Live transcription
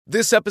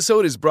This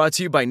episode is brought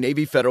to you by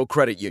Navy Federal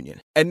Credit Union.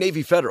 At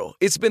Navy Federal,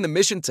 it's been the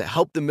mission to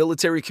help the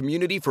military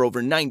community for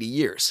over 90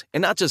 years.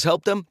 And not just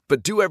help them,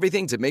 but do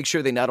everything to make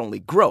sure they not only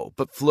grow,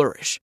 but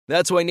flourish.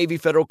 That's why Navy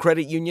Federal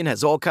Credit Union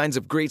has all kinds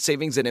of great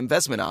savings and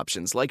investment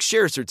options like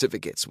share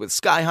certificates with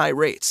sky-high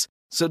rates.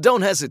 So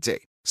don't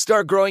hesitate.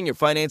 Start growing your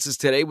finances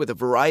today with a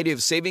variety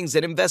of savings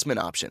and investment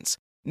options.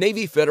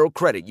 Navy Federal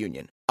Credit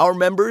Union. Our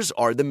members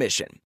are the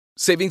mission.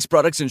 Savings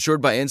products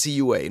insured by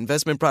NCUA.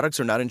 Investment products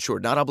are not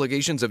insured, not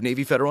obligations of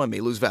Navy Federal and may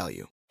lose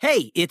value.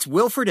 Hey, it's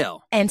Will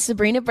Friedle. And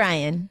Sabrina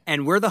Bryan.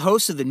 And we're the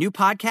hosts of the new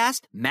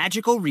podcast,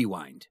 Magical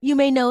Rewind. You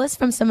may know us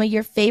from some of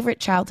your favorite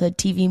childhood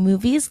TV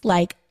movies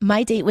like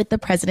My Date with the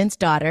President's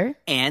Daughter.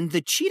 And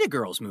the Cheetah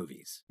Girls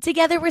movies.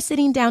 Together, we're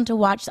sitting down to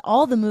watch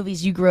all the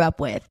movies you grew up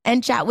with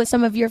and chat with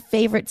some of your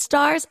favorite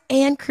stars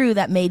and crew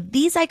that made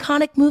these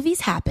iconic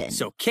movies happen.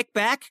 So kick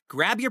back,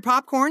 grab your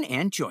popcorn,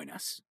 and join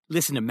us.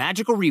 Listen to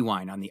Magical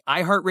Rewind on the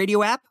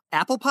iHeartRadio app,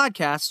 Apple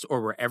Podcasts,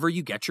 or wherever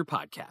you get your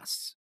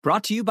podcasts.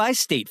 Brought to you by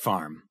State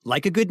Farm.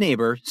 Like a good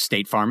neighbor,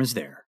 State Farm is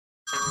there.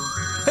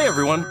 Hey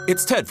everyone,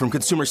 it's Ted from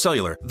Consumer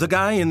Cellular, the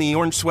guy in the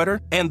orange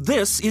sweater, and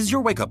this is your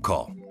wake-up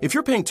call. If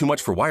you're paying too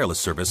much for wireless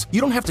service, you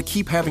don't have to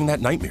keep having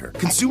that nightmare.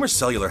 Consumer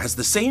Cellular has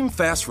the same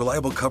fast,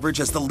 reliable coverage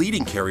as the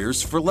leading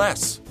carriers for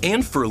less.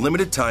 And for a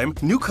limited time,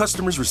 new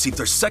customers receive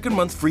their second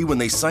month free when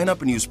they sign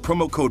up and use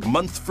promo code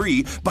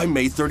MONTHFREE by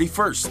May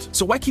 31st.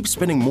 So why keep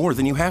spending more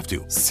than you have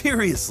to?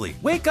 Seriously,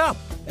 wake up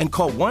and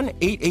call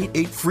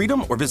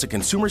 1-888-FREEDOM or visit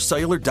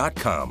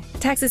consumercellular.com.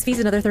 Taxes, fees,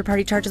 and other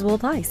third-party charges will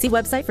apply. See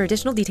website for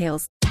additional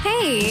details.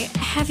 Hey,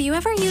 have you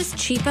ever used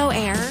Cheapo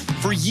Air?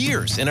 For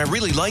years, and I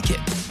really like it.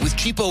 With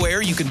Cheapo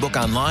Air, you can book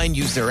online,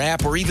 use their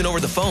app, or even over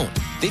the phone.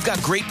 They've got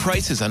great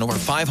prices on over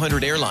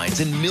 500 airlines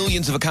and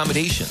millions of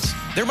accommodations.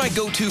 They're my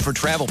go-to for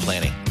travel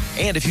planning.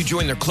 And if you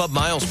join their Club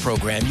Miles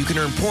program, you can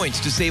earn points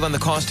to save on the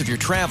cost of your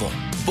travel.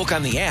 Book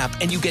on the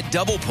app, and you get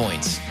double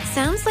points.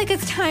 Sounds like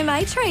it's time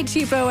I tried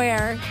Cheapo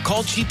Air.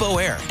 Call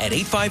Cheapo Air at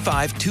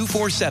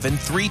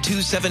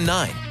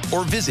 855-247-3279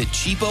 or visit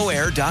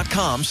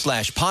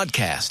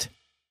cheapoair.com/podcast.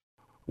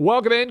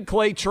 Welcome in,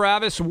 Clay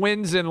Travis,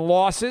 wins and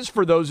losses.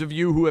 For those of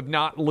you who have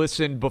not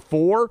listened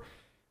before,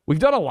 we've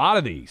done a lot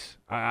of these.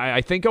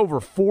 I think over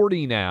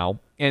 40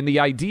 now. And the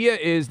idea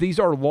is these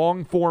are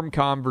long-form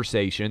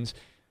conversations,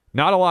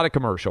 not a lot of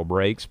commercial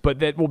breaks, but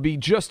that will be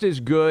just as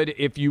good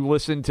if you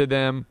listen to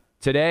them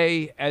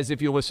today as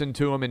if you listen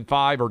to them in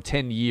 5 or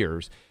 10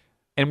 years.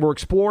 And we're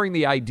exploring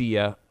the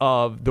idea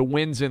of the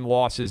wins and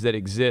losses that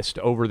exist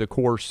over the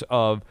course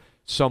of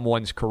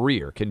someone's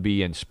career. It can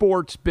be in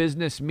sports,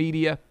 business,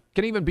 media.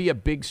 Can even be a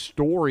big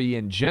story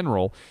in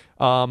general.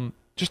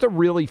 Just a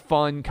really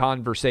fun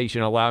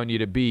conversation, allowing you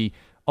to be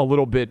a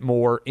little bit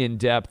more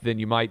in-depth than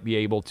you might be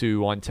able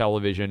to on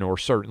television or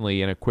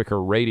certainly in a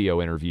quicker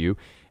radio interview.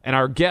 And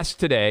our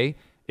guest today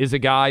is a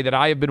guy that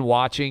I have been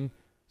watching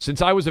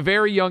since I was a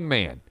very young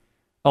man.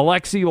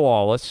 Alexi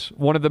Lalas,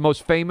 one of the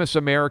most famous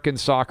American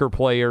soccer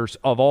players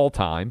of all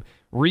time,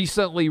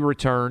 recently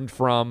returned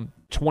from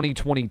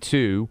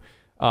 2022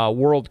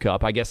 World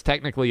Cup. I guess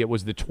technically it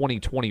was the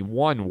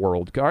 2021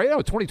 World Cup.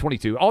 No,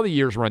 2022. All the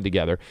years run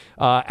together.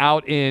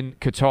 Out in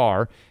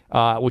Qatar,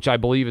 which I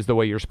believe is the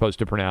way you're supposed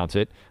to pronounce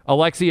it.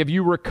 Alexi, have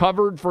you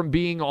recovered from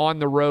being on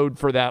the road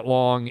for that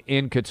long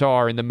in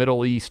Qatar in the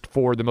Middle East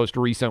for the most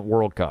recent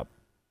World Cup?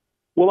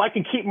 Well, I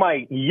can keep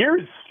my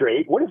years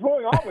straight. What is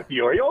going on with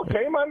you? Are you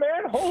okay, my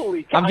man?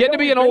 Holy cow. I'm getting to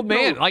be an old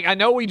man. Like, I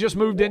know we just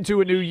moved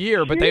into a new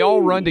year, but they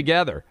all run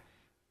together.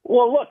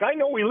 Well, look, I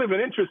know we live in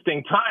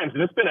interesting times,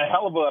 and it's been a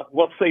hell of a,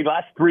 let's say,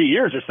 last 3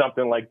 years or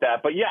something like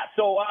that. But, yeah,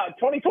 so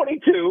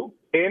 2022,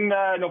 in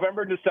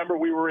November and December,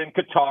 we were in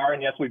Qatar,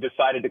 and, yes, we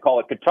decided to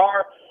call it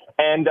Qatar.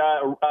 And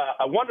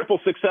a wonderful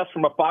success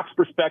from a Fox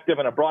perspective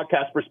and a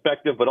broadcast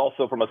perspective, but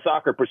also from a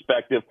soccer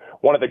perspective,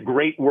 one of the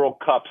great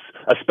World Cups,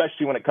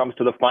 especially when it comes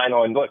to the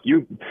final. And, look,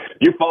 you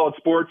followed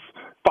sports.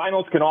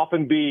 Finals can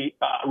often be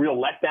real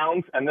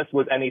letdowns, and this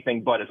was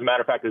anything but. As a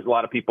matter of fact, there's a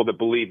lot of people that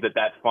believe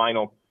that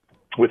final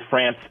with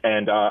France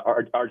and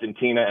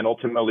Argentina and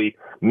ultimately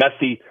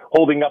Messi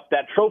holding up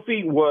that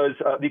trophy was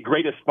the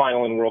greatest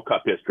final in World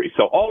Cup history.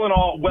 So all in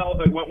all, it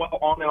went well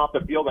on and off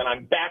the field, and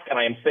I'm back and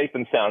I am safe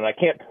and sound. And I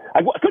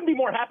couldn't be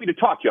more happy to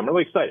talk to you. I'm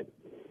really excited.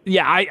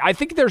 Yeah, I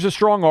think there's a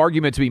strong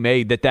argument to be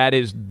made that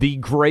is the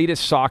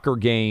greatest soccer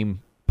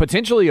game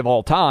potentially of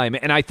all time.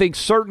 And I think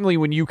certainly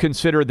when you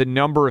consider the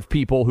number of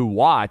people who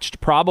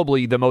watched,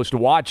 probably the most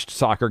watched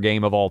soccer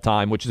game of all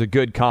time, which is a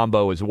good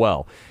combo as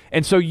well.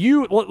 And so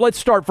let's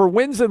start for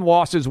wins and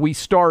losses. We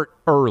start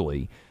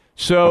early.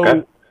 So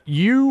okay.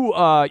 You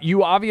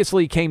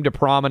obviously came to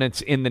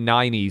prominence in the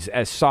 90s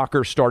as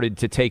soccer started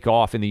to take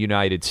off in the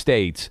United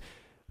States.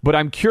 But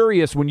I'm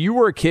curious, when you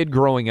were a kid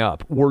growing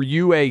up, were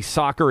you a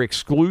soccer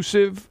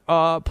exclusive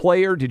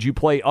player? Did you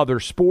play other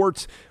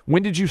sports?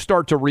 When did you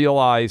start to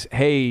realize,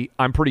 hey,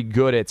 I'm pretty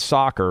good at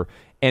soccer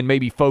and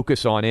maybe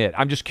focus on it?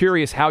 I'm just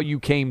curious how you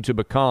came to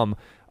become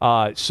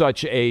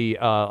such a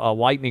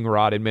lightning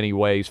rod in many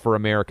ways for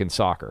American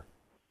soccer.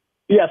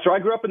 Yeah, so I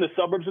grew up in the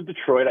suburbs of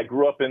Detroit. I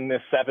grew up in the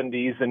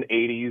 70s and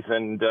 80s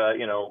and,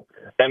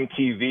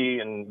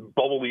 MTV and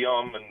Bubble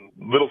Yum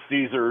and Little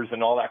Caesars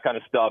and all that kind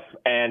of stuff.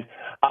 And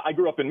I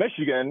grew up in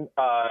Michigan,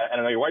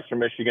 and I know your wife's from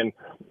Michigan.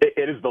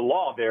 It is the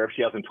law there, if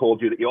she hasn't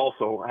told you, that you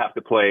also have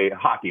to play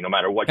hockey no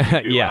matter what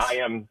you do. Yes.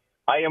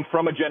 I am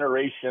from a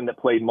generation that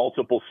played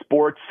multiple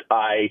sports.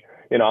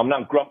 I'm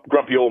not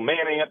grumpy old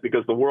manning it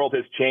because the world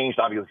has changed.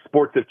 Obviously,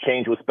 sports have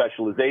changed with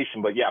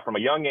specialization. But yeah, from a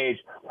young age,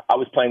 I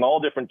was playing all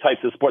different types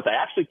of sports. I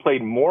actually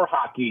played more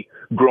hockey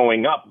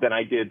growing up than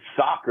I did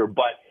soccer,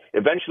 but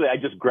eventually I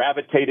just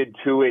gravitated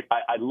to it.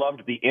 I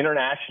loved the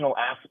international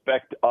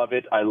aspect of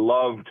it. I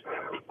loved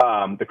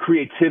the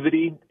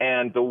creativity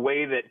and the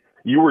way that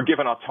you were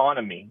given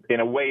autonomy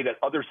in a way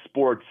that other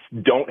sports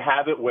don't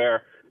have it,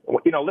 where,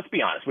 let's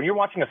be honest, when you're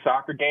watching a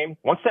soccer game,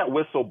 once that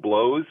whistle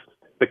blows,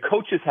 the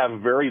coaches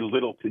have very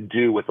little to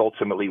do with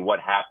ultimately what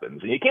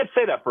happens. And you can't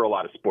say that for a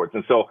lot of sports.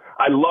 And so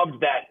I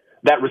loved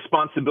that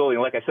responsibility.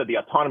 And like I said, the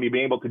autonomy,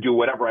 being able to do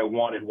whatever I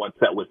wanted once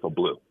that whistle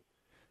blew.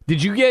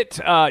 Did you get,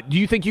 do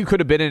you think you could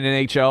have been an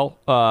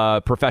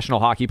NHL professional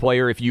hockey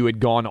player if you had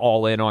gone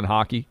all in on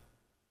hockey?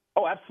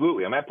 Oh,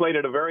 absolutely. I mean, I played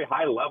at a very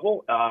high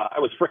level. I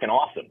was freaking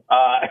awesome.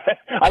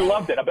 I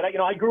loved it. But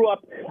I grew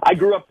up,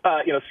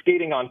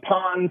 skating on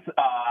ponds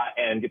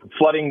and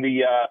flooding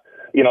the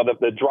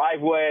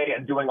driveway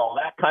and doing all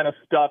that kind of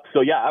stuff.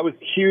 So yeah, I was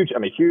huge.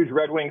 I'm a huge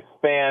Red Wings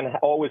fan.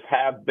 Always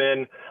have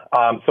been.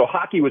 So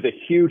hockey was a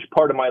huge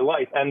part of my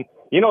life. And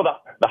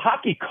the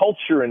hockey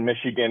culture in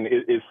Michigan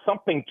is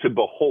something to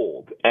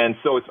behold. And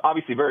so it's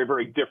obviously very,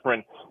 very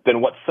different than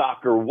what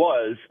soccer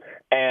was.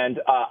 And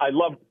I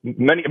loved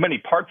many, many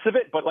parts of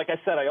it. But like I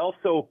said, I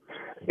also,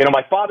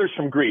 my father's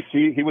from Greece.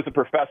 He was a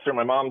professor.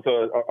 My mom's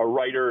a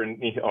writer.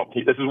 And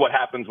this is what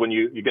happens when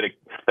you get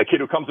a kid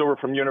who comes over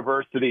from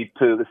university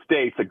to the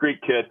States, a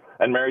Greek kid,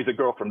 and marries a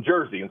girl from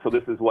Jersey. And so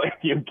this is what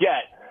you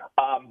get.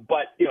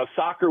 But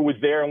soccer was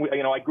there,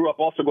 and I grew up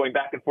also going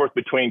back and forth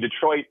between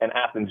Detroit and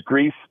Athens,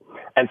 Greece,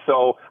 and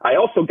so I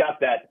also got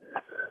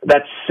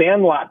that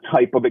sandlot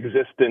type of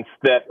existence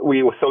that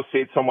we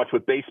associate so much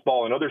with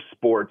baseball and other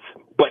sports.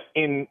 But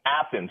in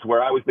Athens,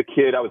 where I was the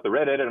kid, I was the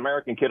redheaded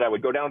American kid, I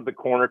would go down to the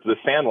corner to the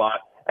sandlot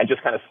and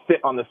just kind of sit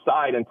on the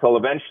side until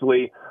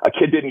eventually a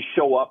kid didn't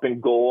show up in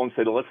goal and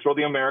said, let's throw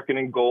the American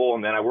in goal.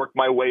 And then I worked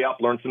my way up,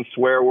 learned some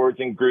swear words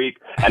in Greek,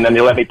 and then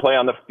they let me play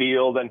on the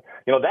field. And,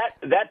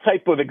 that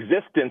type of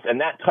existence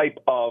and that type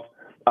of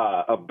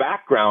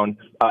background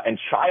and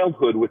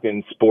childhood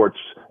within sports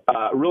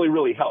really,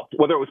 really helped,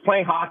 whether it was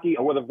playing hockey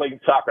or whether playing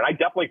soccer. And I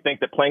definitely think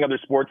that playing other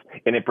sports,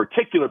 and in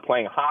particular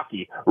playing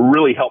hockey,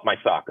 really helped my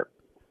soccer.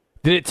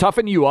 Did it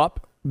toughen you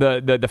up?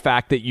 The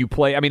fact that you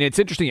play, I mean, it's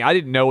interesting. I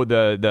didn't know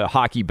the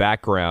hockey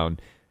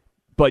background,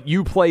 but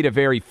you played a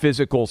very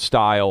physical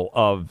style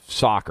of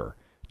soccer.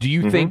 Do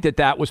you think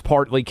that was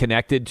partly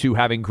connected to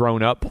having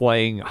grown up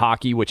playing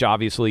hockey, which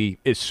obviously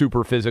is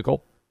super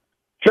physical?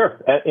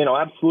 Sure.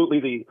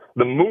 Absolutely.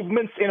 The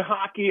movements in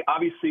hockey,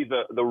 obviously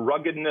the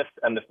ruggedness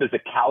and the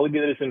physicality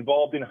that is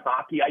involved in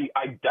hockey.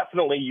 I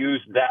definitely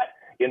used that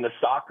in the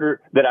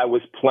soccer that I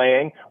was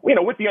playing,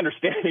 with the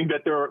understanding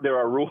that there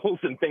are rules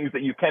and things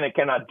that you can and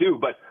cannot do.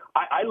 But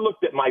I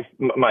looked at my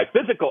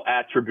physical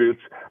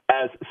attributes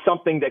as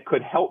something that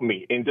could help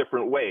me in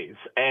different ways.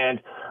 And,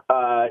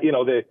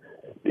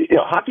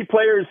 hockey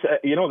players,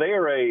 they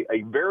are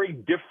a very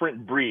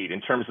different breed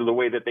in terms of the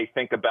way that they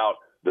think about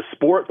the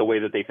sport, the way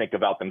that they think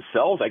about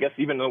themselves, I guess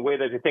even the way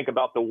that they think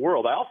about the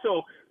world.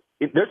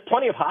 There's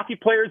plenty of hockey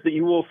players that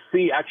you will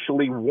see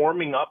actually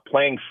warming up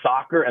playing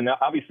soccer, and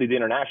obviously the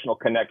international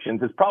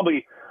connections is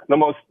probably the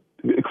most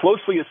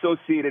closely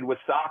associated with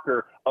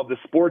soccer of the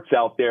sports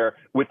out there,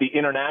 with the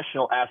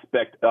international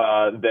aspect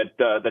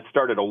that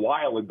started a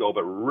while ago,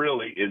 but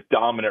really is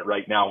dominant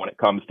right now when it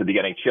comes to the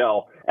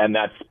NHL and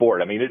that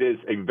sport. I mean, it is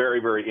a very,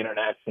 very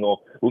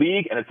international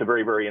league, and it's a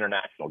very, very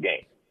international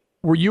game.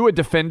 Were you a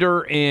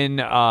defender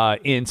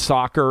in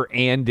soccer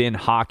and in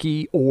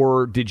hockey,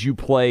 or did you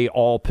play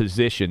all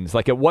positions?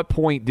 Like, at what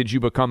point did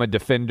you become a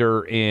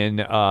defender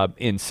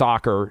in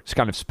soccer,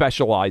 kind of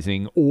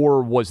specializing,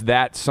 or was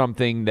that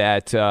something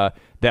that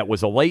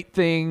was a late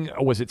thing?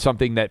 Was it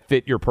something that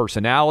fit your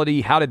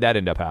personality? How did that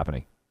end up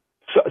happening?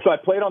 So I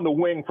played on the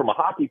wing from a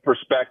hockey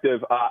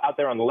perspective, out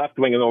there on the left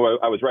wing, and though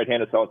I was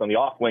right-handed, so I was on the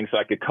off wing, so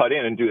I could cut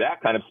in and do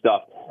that kind of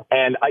stuff.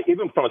 And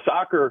even from a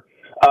soccer.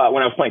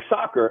 When I was playing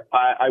soccer,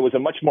 I was a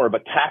much more of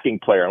attacking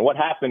player. And what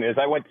happened is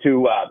I went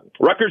to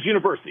Rutgers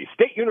University,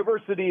 State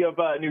University of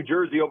New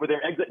Jersey over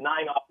there, exit 9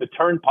 off the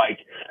turnpike,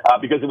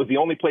 because it was the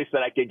only place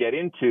that I could get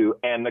into.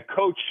 And the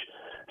coach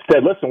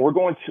said, listen, we're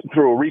going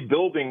through a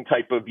rebuilding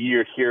type of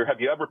year here.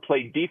 Have you ever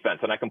played defense?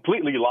 And I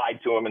completely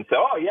lied to him and said,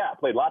 oh, yeah, I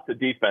played lots of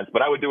defense,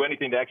 but I would do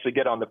anything to actually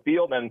get on the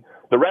field. And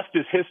the rest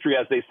is history,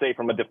 as they say,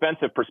 from a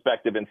defensive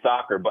perspective in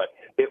soccer. But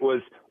it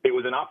was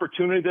an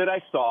opportunity that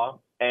I saw.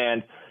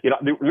 And,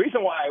 the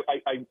reason why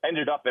I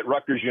ended up at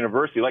Rutgers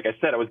University, like I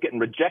said, I was getting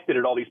rejected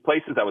at all these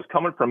places. I was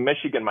coming from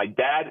Michigan. My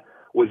dad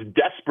was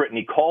desperate, and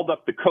he called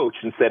up the coach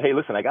and said, hey,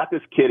 listen, I got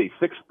this kid.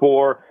 He's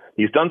 6'4",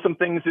 He's done some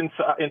things in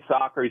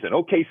soccer. He's an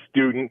okay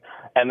student.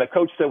 And the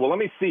coach said, well, let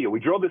me see you. We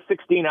drove the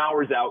 16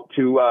 hours out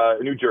to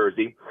New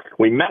Jersey.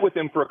 We met with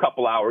him for a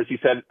couple hours. He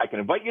said, I can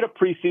invite you to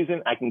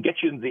preseason. I can get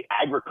you into the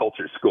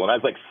agriculture school. And I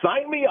was like,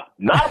 sign me up.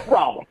 Not a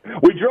problem.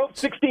 We drove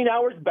 16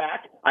 hours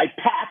back. I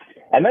packed.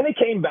 And then he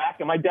came back,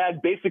 and my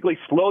dad basically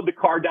slowed the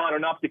car down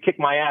enough to kick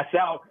my ass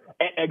out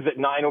at exit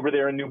 9 over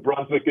there in New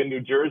Brunswick in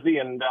New Jersey.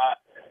 And,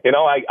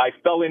 I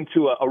fell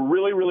into a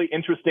really, really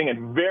interesting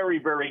and very,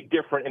 very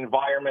different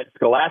environment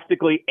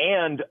scholastically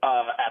and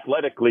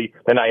athletically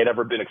than I had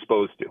ever been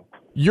exposed to.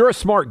 You're a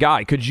smart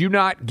guy. Could you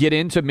not get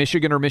into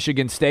Michigan or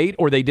Michigan State,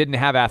 or they didn't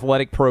have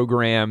athletic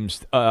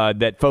programs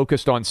that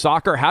focused on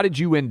soccer? How did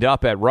you end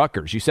up at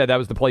Rutgers? You said that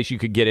was the place you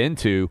could get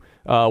into.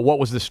 What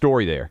was the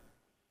story there?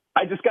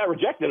 I just got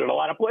rejected at a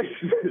lot of places.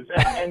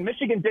 And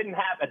Michigan didn't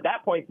have, at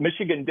that point,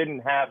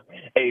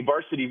 a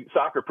varsity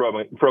soccer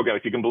program,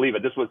 if you can believe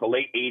it. This was the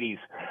late 80s.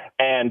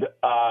 And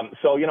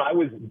so I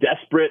was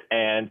desperate.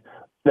 And,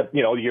 I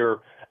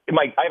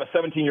have a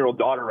 17-year-old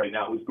daughter right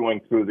now who's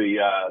going through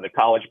the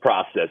college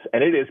process.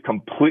 And it is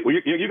completely,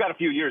 you got a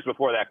few years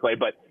before that, Clay,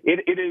 but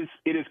it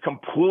is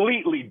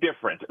completely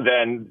different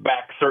than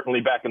certainly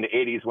back in the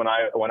 80s when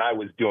I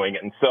was doing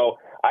it. And so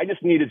I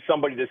just needed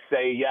somebody to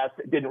say yes.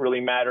 It didn't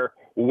really matter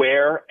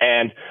where.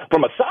 And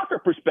from a soccer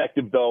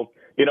perspective, though,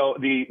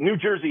 the New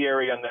Jersey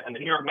area and the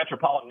New York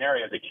metropolitan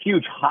area is a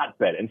huge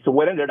hotbed. And so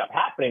what ended up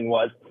happening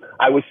was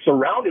I was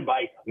surrounded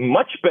by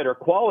much better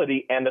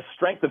quality, and the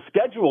strength of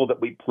schedule that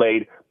we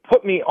played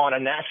put me on a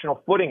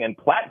national footing and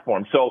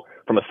platform. So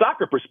from a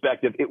soccer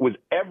perspective, it was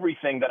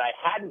everything that I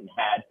hadn't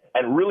had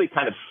and really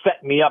kind of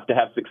set me up to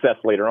have success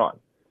later on.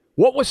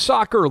 What was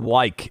soccer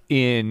like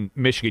in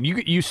Michigan?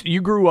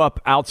 You grew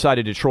up outside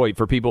of Detroit.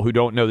 For people who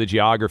don't know the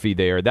geography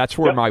there, that's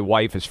where my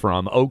wife is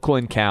from,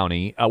 Oakland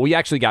County. We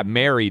actually got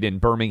married in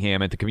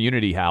Birmingham at the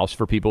Community House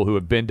for people who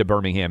have been to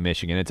Birmingham,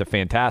 Michigan. It's a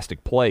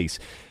fantastic place.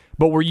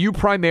 But were you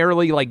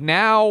primarily,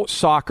 now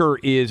soccer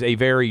is a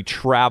very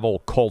travel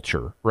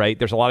culture, right?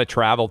 There's a lot of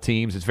travel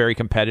teams. It's very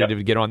competitive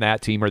to get on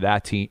that team or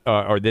that team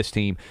or this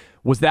team.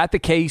 Was that the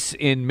case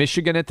in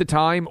Michigan at the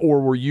time,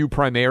 or were you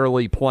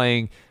primarily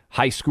playing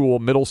high school,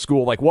 middle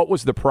school? What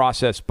was the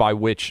process by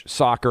which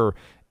soccer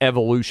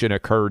evolution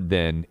occurred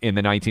then in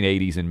the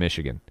 1980s in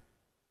Michigan?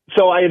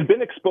 So I had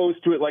been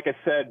exposed to it, like I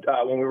said,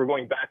 when we were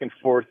going back and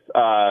forth to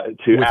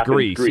Athens,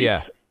 Greece.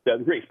 Yeah.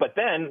 Greece. But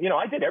then,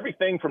 I did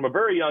everything from a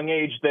very young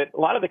age that a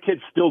lot of the kids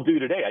still do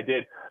today. I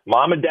did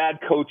mom and dad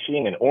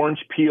coaching and orange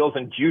peels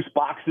and juice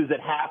boxes at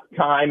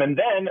halftime. And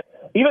then,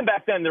 even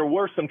back then, there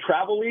were some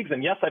travel leagues.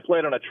 And yes, I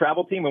played on a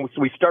travel team, and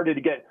so we started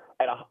to get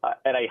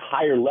at a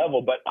higher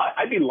level. But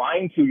I'd be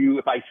lying to you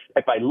if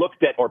I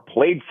looked at or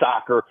played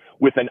soccer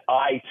with an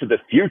eye to the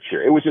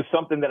future. It was just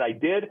something that I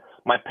did.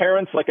 My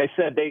parents, like I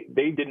said,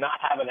 they did not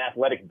have an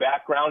athletic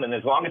background, and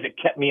as long as it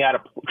kept me out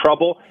of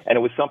trouble and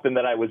it was something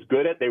that I was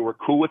good at, they were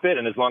cool with it.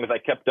 And as long as I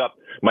kept up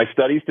my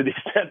studies to the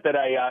extent that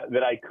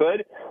I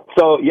could.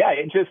 So yeah,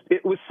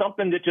 it was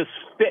something that just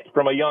fit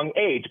from a young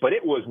age, but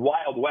it was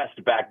Wild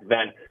West back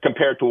then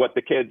compared to what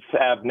the kids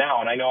have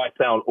now. And I know I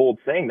sound old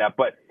saying that,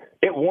 but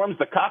it warms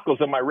the cockles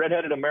of my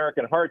redheaded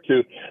American heart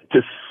to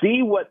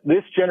see what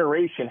this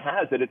generation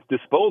has at its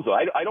disposal.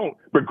 I don't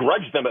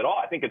begrudge them at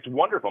all. I think it's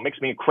wonderful. It makes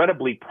me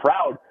incredibly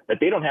proud that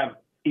they don't have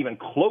even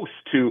close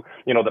to,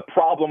 the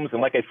problems.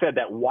 And like I said,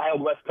 that Wild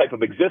West type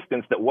of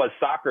existence that was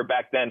soccer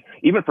back then,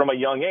 even from a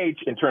young age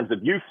in terms of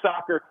youth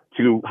soccer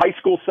to high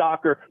school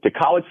soccer to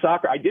college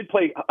soccer. I did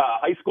play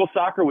high school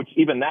soccer, which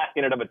even that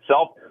in and of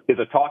itself is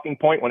a talking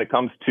point when it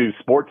comes to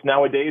sports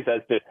nowadays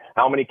as to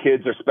how many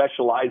kids are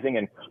specializing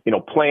and,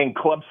 playing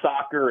club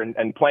soccer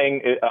and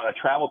playing a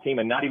travel team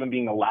and not even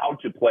being allowed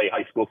to play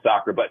high school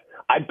soccer. But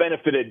I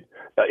benefited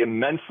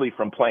immensely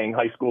from playing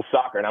high school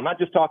soccer. And I'm not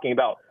just talking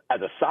about as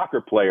a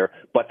soccer player,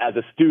 but as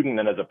a student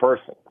and as a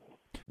person.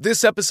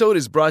 This episode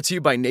is brought to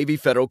you by Navy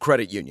Federal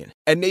Credit Union.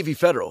 At Navy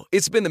Federal,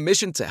 it's been the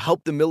mission to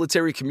help the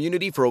military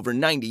community for over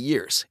 90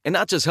 years. And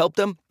not just help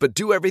them, but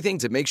do everything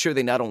to make sure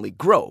they not only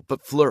grow,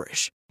 but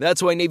flourish.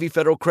 That's why Navy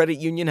Federal Credit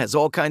Union has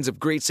all kinds of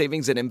great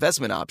savings and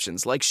investment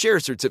options like share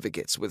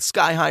certificates with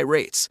sky-high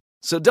rates.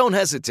 So don't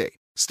hesitate.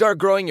 Start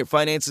growing your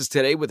finances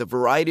today with a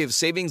variety of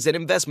savings and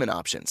investment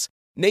options.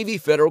 Navy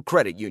Federal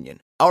Credit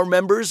Union. Our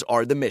members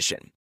are the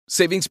mission.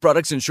 Savings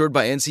products insured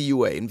by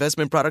NCUA.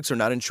 Investment products are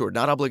not insured,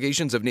 not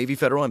obligations of Navy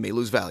Federal and may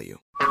lose value.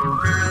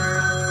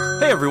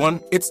 Hey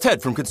everyone, it's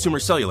Ted from Consumer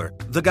Cellular,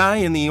 the guy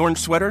in the orange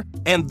sweater,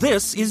 and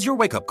this is your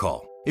wake-up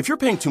call. If you're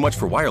paying too much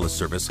for wireless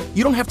service,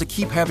 you don't have to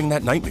keep having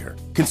that nightmare.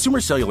 Consumer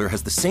Cellular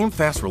has the same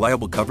fast,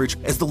 reliable coverage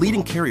as the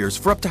leading carriers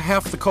for up to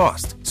half the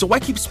cost. So why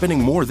keep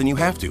spending more than you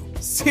have to?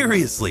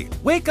 Seriously,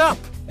 wake up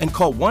and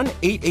call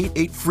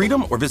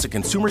 1-888-FREEDOM or visit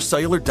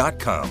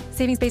consumercellular.com.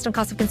 Savings based on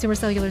cost of Consumer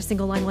Cellular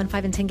single line 1,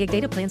 5, and 10 gig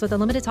data plans with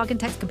unlimited talk and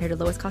text compared to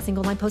lowest cost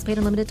single line postpaid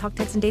unlimited talk,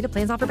 text, and data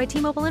plans offered by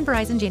T-Mobile and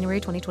Verizon January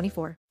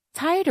 2024.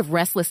 Tired of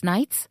restless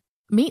nights?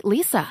 Meet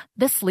Leesa,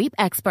 the sleep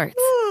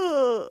experts.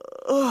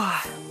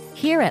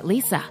 Here at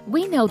Leesa,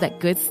 we know that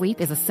good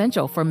sleep is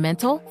essential for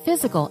mental,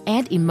 physical,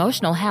 and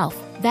emotional health.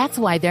 That's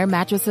why their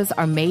mattresses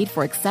are made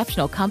for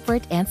exceptional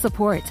comfort and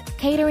support,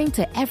 catering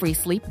to every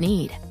sleep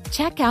need.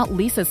 Check out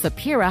Lisa's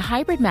Sapira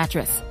Hybrid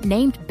Mattress,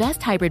 named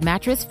Best Hybrid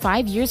Mattress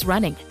 5 years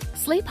running.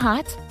 Sleep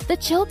hot? The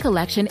Chill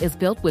Collection is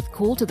built with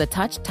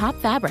cool-to-the-touch top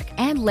fabric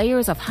and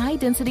layers of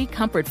high-density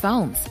comfort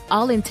foams,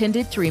 all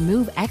intended to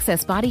remove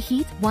excess body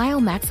heat while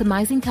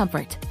maximizing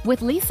comfort.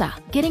 With Lisa,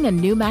 getting a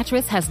new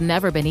mattress has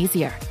never been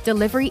easier.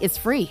 Delivery is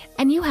free,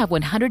 and you have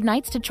 100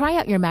 nights to try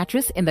out your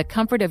mattress in the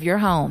comfort of your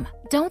home.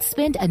 Don't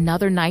spend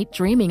another night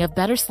dreaming of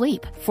better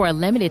sleep. For a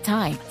limited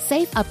time,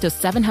 save up to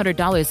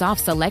 $700 off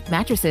select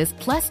mattresses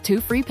plus 2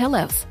 free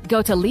pillows.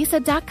 Go to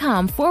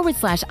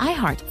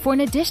lisa.com/iHeart for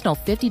an additional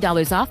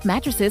 $50 off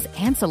mattresses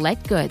and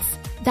select goods.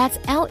 That's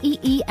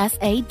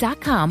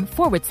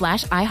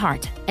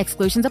LEESA.com/iHeart.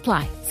 Exclusions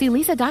apply. See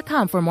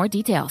lisa.com for more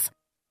details.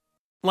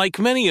 Like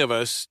many of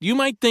us, you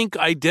might think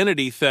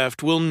identity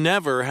theft will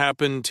never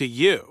happen to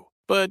you.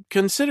 But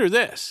consider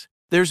this.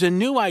 There's a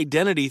new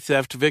identity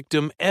theft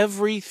victim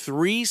every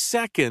 3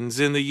 seconds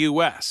in the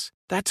U.S.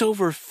 That's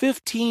over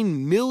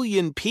 15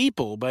 million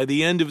people by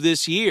the end of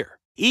this year,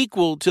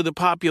 equal to the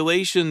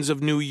populations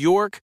of New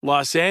York,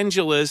 Los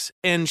Angeles,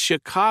 and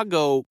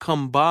Chicago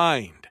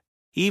combined.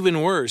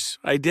 Even worse,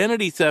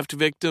 identity theft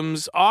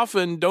victims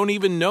often don't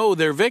even know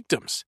they're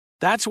victims.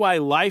 That's why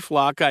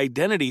LifeLock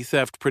Identity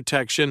Theft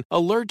Protection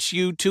alerts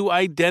you to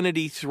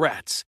identity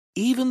threats,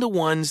 even the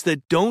ones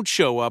that don't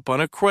show up on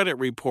a credit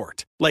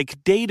report,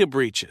 like data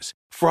breaches,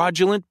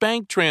 fraudulent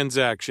bank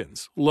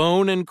transactions,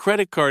 loan and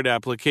credit card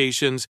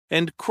applications,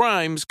 and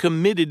crimes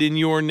committed in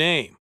your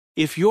name.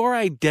 If your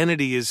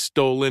identity is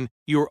stolen,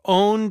 your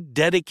own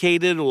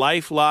dedicated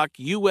LifeLock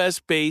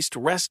U.S.-based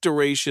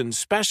restoration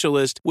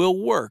specialist will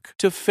work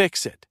to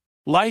fix it.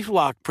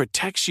 LifeLock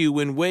protects you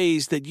in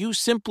ways that you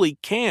simply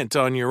can't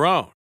on your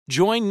own.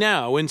 Join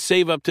now and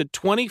save up to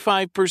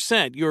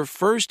 25% your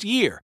first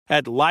year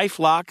at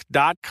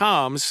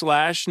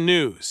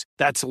LifeLock.com/news.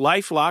 That's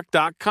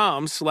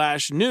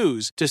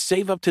LifeLock.com/news to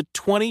save up to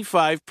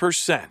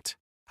 25%.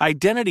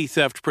 Identity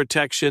theft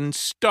protection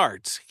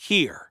starts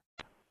here.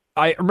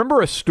 I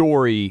remember a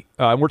story,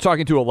 we're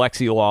talking to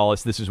Alexi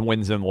Lawless, this is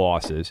Wins and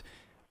Losses.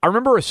 I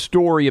remember a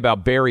story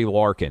about Barry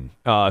Larkin,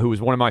 who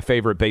was one of my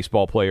favorite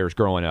baseball players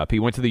growing up. He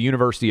went to the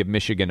University of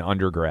Michigan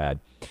undergrad.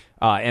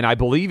 And I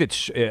believe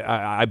it's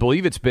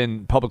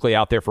been publicly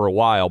out there for a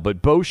while,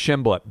 but Bo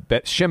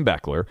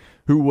Schembechler,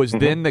 who was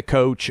then the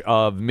coach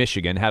of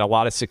Michigan, had a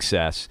lot of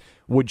success,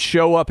 would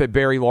show up at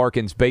Barry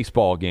Larkin's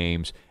baseball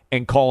games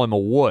and call him a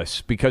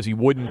wuss because he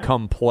wouldn't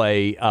come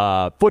play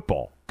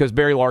football, because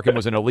Barry Larkin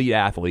was an elite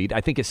athlete.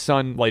 I think his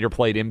son later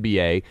played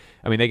NBA.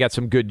 I mean, they got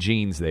some good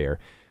genes there.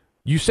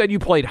 You said you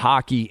played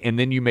hockey, and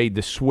then you made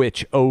the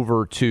switch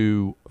over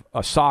to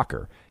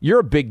soccer.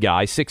 You're a big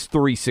guy,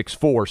 6'3",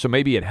 6'4", so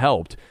maybe it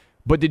helped.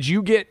 But did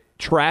you get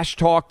trash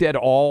talked at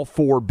all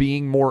for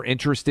being more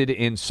interested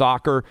in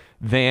soccer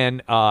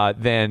than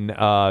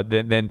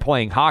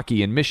playing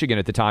hockey in Michigan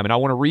at the time? And I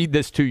want to read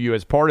this to you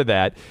as part of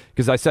that,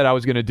 because I said I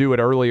was going to do it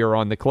earlier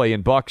on the Clay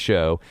and Buck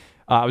show.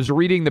 I was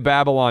reading the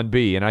Babylon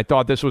Bee, and I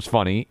thought this was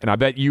funny, and I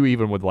bet you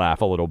even would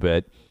laugh a little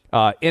bit.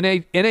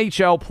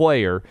 NHL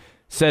player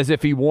says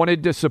if he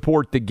wanted to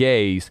support the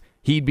gays,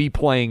 he'd be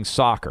playing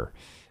soccer.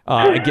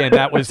 Again,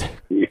 that was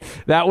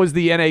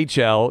the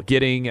NHL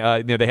getting.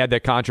 They had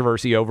that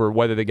controversy over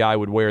whether the guy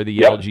would wear the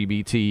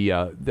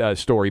LGBT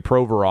story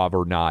Provorov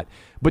or not.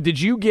 But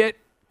did you get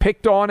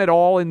picked on at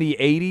all in the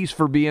 80s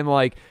for being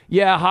like,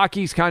 yeah,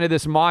 hockey's kind of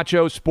this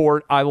macho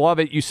sport. I love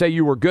it. You say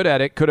you were good at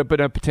it. Could have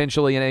been a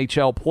potentially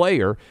NHL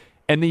player.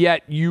 And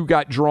yet you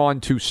got drawn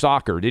to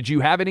soccer. Did you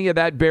have any of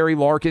that Barry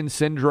Larkin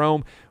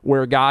syndrome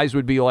where guys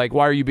would be like,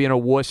 why are you being a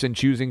wuss and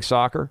choosing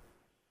soccer?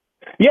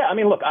 Yeah, I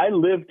mean, look, I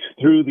lived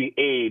through the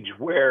age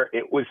where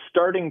it was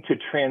starting to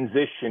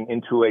transition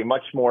into a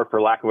much more,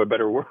 for lack of a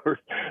better word,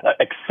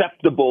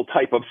 acceptable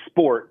type of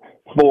sport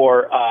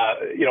for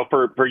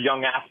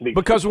young athletes.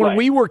 Because when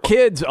we were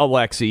kids,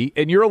 Alexi,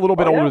 and you're a little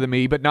bit older than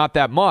me, but not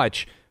that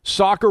much,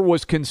 soccer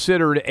was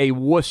considered a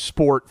wuss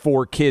sport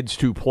for kids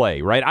to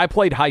play, right? I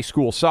played high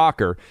school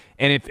soccer,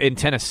 and in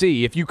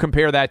Tennessee, if you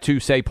compare that to,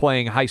 say,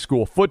 playing high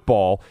school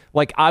football,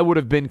 like I would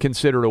have been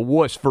considered a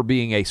wuss for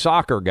being a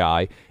soccer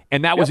guy,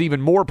 and that was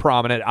even more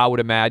prominent, I would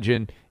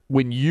imagine,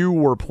 when you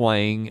were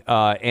playing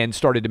and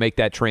started to make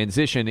that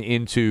transition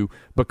into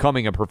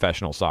becoming a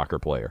professional soccer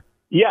player.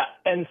 Yeah,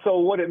 and so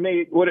what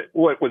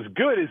was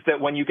good is that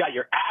when you got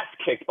your ass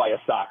kicked by a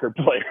soccer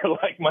player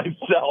like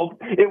myself,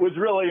 it was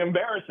really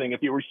embarrassing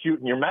if you were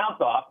shooting your mouth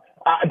off.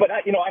 But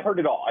I heard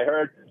it all. I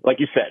heard, like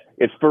you said,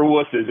 it's for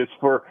wusses, it's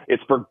for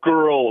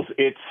girls,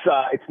 it's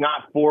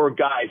not for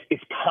guys,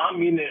 it's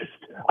communist.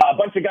 A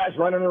bunch of guys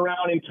running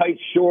around in tight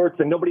shorts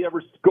and nobody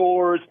ever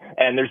scores,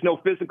 and there's no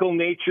physical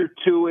nature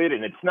to it,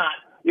 and it's not.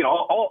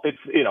 All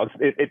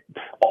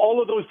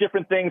of those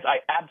different things I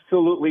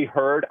absolutely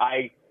heard.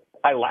 I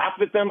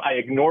laughed at them. I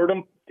ignored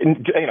them.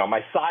 And, my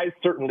size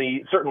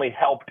certainly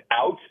helped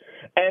out.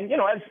 And,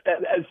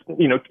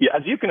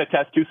 as you can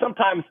attest to,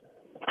 sometimes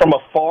from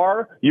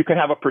afar, you can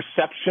have a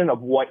perception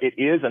of what it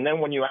is, and then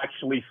when you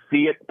actually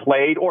see it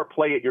played or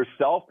play it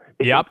yourself,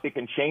 it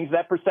can change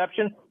that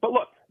perception. But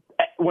look,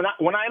 when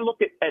I look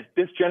at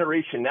this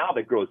generation now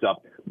that grows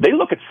up, they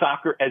look at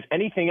soccer as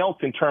anything else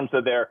in terms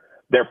of their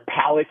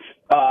palette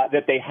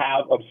that they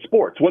have of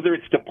sports, whether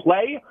it's to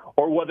play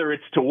or whether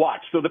it's to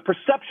watch. So the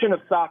perception of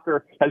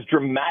soccer has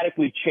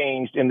dramatically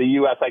changed in the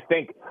U.S. I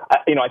think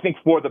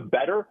for the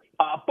better.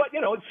 But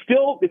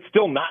it's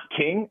still not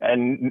king,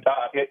 and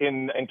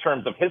in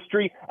terms of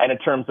history and in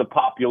terms of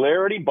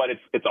popularity. But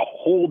it's a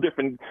whole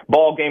different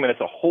ball game, and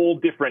it's a whole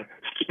different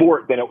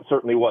sport than it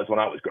certainly was when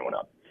I was growing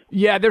up.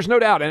 Yeah, there's no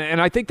doubt.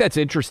 And I think that's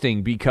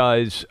interesting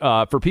because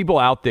for people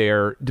out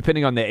there,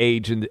 depending on the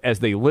age and as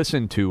they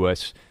listen to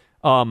us,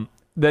 the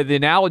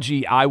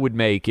analogy I would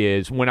make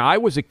is when I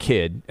was a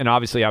kid, and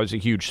obviously I was a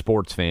huge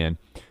sports fan,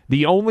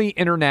 the only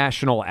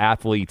international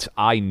athletes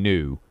I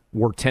knew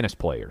were tennis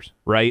players,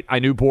 right? I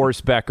knew Boris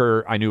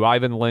Becker, I knew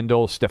Ivan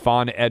Lendl,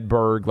 Stefan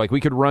Edberg. Like,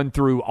 we could run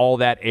through all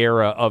that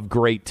era of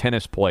great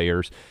tennis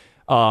players,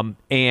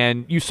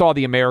 and you saw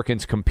the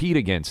Americans compete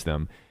against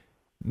them.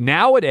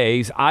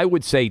 Nowadays, I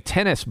would say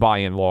tennis, by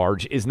and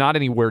large, is not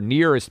anywhere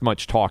near as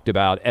much talked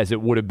about as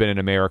it would have been in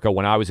America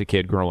when I was a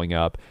kid growing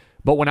up.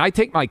 But when I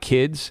take my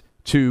kids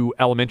to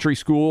elementary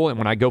school and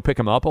when I go pick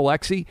them up,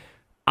 Alexi,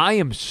 I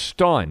am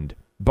stunned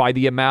by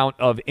the amount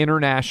of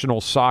international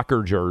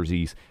soccer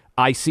jerseys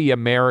I see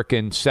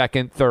American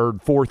second,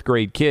 third, fourth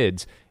grade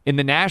kids in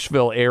the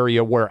Nashville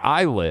area where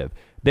I live.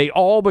 They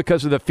all,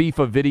 because of the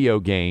FIFA video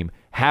game,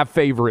 have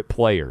favorite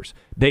players.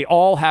 They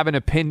all have an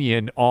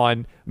opinion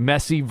on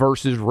Messi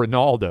versus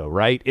Ronaldo,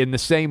 right? In the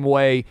same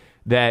way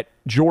that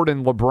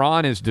Jordan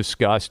LeBron is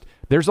discussed,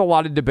 there's a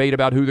lot of debate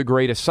about who the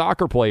greatest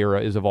soccer player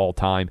is of all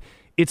time.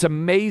 It's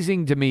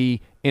amazing to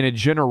me in a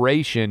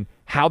generation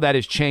how that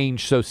has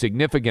changed so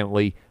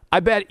significantly. I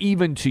bet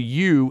even to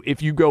you,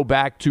 if you go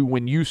back to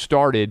when you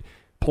started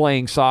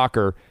playing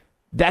soccer,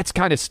 that's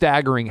kind of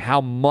staggering how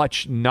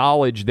much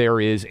knowledge there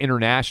is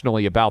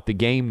internationally about the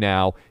game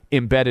now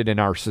embedded in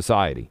our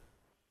society.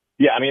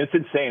 Yeah, I mean, it's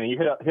insane. And you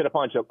hit a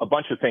bunch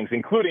of things,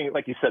 including,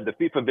 like you said, the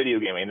FIFA video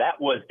game. I mean,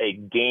 that was a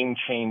game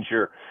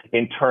changer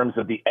in terms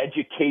of the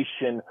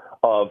education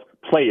of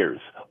players,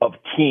 of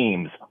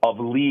teams, of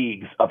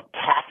leagues, of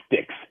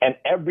tactics, and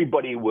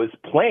everybody was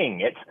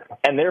playing it.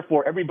 And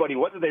therefore, everybody,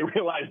 whether they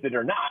realized it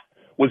or not,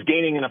 was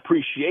gaining an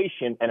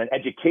appreciation and an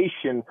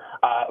education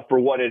for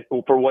what it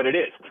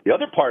is. The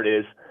other part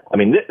is, I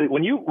mean,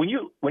 when you want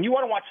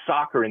to watch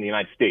soccer in the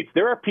United States,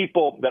 there are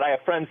people that I have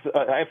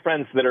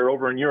friends that are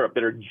over in Europe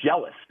that are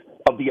jealous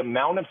of the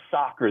amount of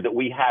soccer that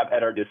we have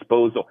at our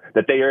disposal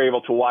that they are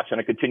able to watch on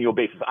a continual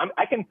basis.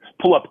 I can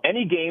pull up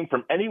any game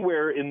from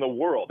anywhere in the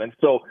world, and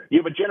so you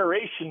have a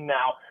generation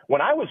now.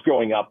 When I was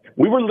growing up,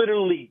 we were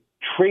literally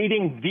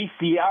trading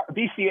VHS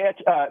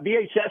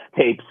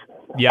tapes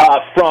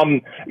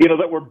from,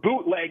 that were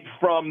bootlegged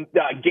from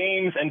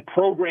games and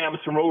programs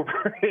from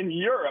over in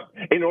Europe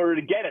in order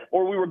to get it.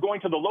 Or we were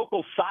going to the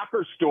local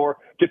soccer store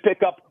to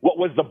pick up what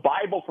was the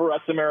Bible for us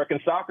American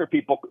soccer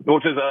people,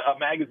 which is a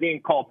magazine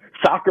called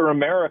Soccer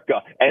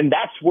America. And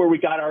that's where we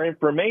got our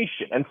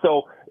information. And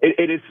so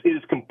it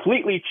is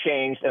completely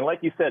changed. And like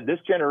you said, this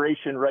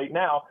generation right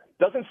now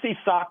doesn't see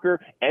soccer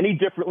any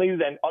differently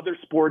than other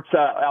sports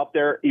out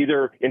there,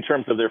 either in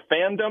terms of their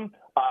fandom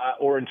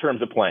or in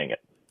terms of playing it.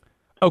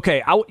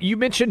 Okay, you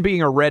mentioned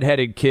being a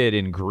redheaded kid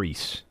in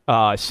Greece,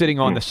 sitting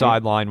on the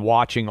sideline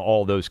watching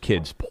all those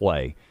kids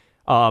play.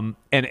 And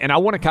I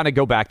want to kind of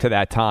go back to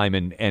that time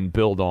and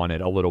build on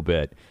it a little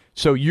bit.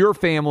 So your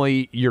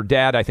family, your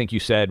dad, I think you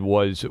said,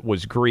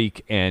 was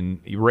Greek and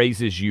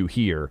raises you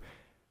here.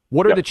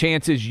 What are the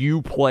chances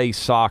you play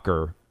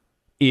soccer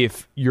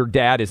if your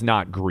dad is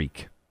not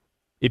Greek?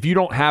 If you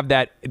don't have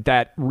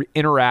that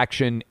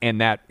interaction and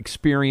that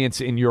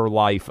experience in your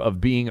life of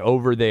being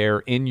over there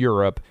in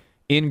Europe,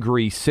 in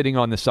Greece, sitting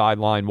on the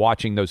sideline,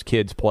 watching those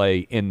kids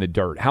play in the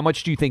dirt, how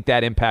much do you think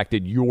that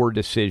impacted your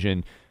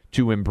decision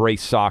to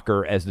embrace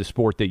soccer as the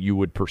sport that you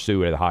would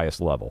pursue at the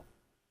highest level?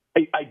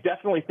 I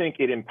definitely think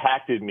it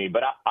impacted me,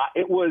 but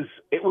it was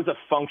a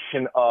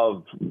function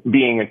of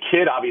being a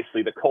kid.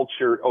 Obviously, the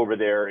culture over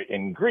there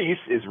in Greece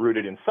is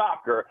rooted in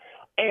soccer,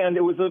 and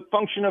it was a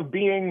function of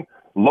being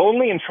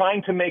lonely and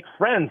trying to make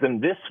friends,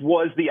 and this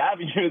was the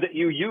avenue that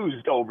you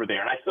used over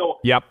there. And so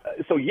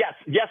yes,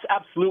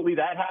 absolutely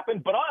that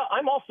happened. But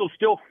I'm also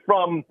still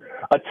from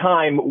a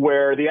time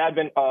where the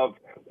advent of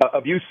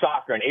youth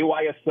soccer and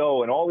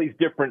AYSO and all these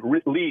different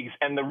leagues,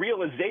 and the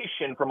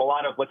realization from a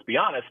lot of, let's be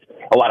honest,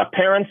 a lot of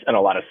parents and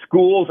a lot of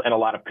schools and a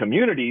lot of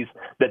communities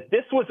that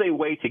this was a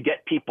way to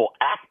get people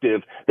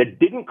active that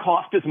didn't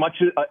cost as much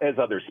as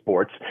other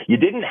sports. You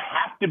didn't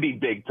have to be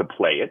big to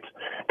play it.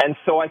 And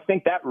so I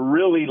think that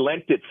really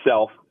lent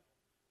itself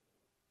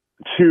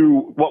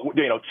to what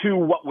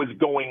was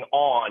going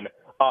on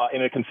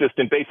in a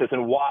consistent basis,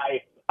 and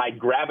why I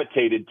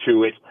gravitated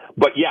to it.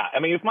 But yeah, I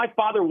mean, if my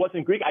father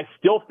wasn't Greek, I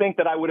still think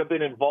that I would have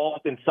been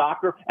involved in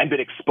soccer and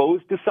been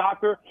exposed to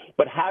soccer.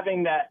 But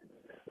having that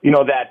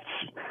that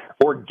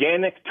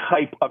organic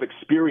type of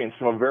experience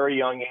from a very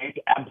young age,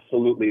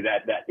 absolutely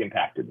that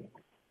impacted me.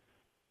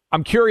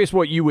 I'm curious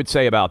what you would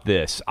say about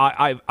this.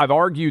 I've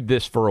argued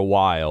this for a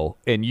while,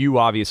 and you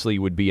obviously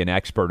would be an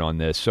expert on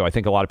this, so I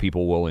think a lot of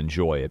people will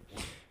enjoy it.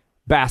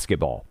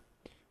 Basketball.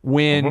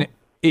 When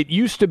it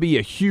used to be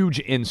a huge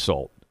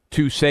insult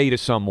to say to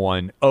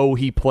someone, oh,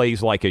 he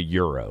plays like a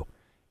Euro.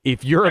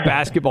 If you're a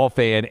basketball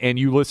fan and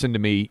you listen to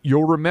me,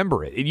 you'll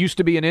remember it. It used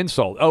to be an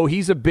insult. Oh,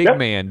 he's a big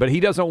man, but he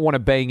doesn't want to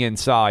bang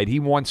inside. He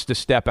wants to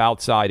step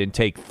outside and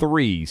take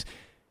threes.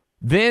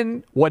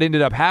 Then what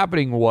ended up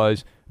happening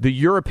was the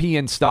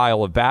European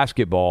style of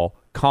basketball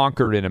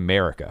conquered in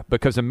America.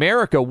 Because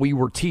America, we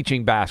were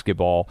teaching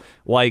basketball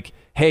like,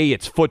 hey,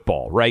 it's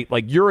football, right?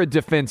 Like, you're a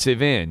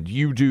defensive end.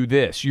 You do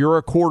this. You're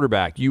a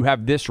quarterback. You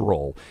have this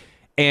role.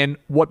 And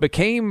what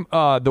became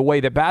the way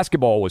that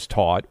basketball was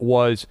taught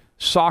was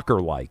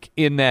soccer-like,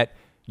 in that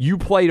you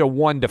played a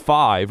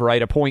 1-5,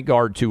 right, a point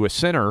guard to a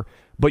center,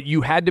 but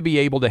you had to be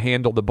able to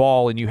handle the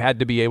ball and you had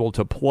to be able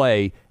to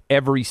play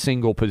every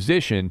single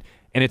position.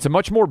 And it's a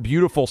much more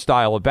beautiful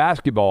style of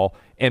basketball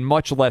and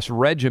much less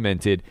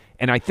regimented.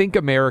 And I think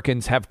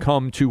Americans have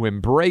come to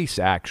embrace,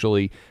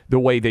 actually, the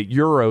way that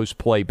Euros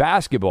play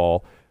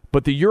basketball.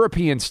 But the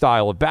European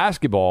style of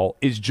basketball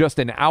is just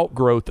an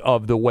outgrowth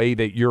of the way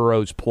that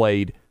Euros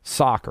played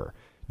soccer.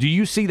 Do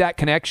you see that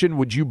connection?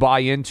 Would you buy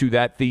into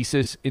that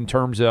thesis in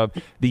terms of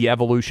the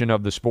evolution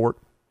of the sport?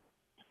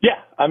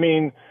 Yeah, I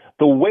mean,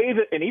 the way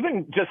that, and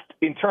even just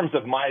in terms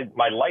of my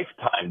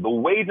lifetime, the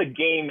way the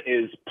game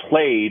is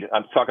played,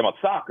 I'm talking about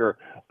soccer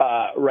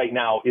right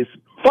now, is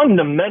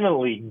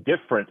fundamentally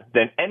different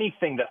than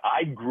anything that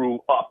I grew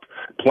up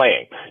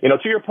playing.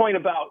 To your point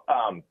about,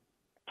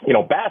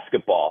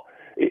 basketball,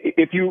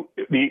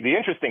 the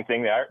interesting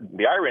thing,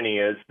 the irony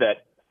is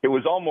that it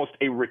was almost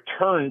a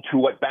return to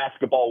what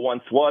basketball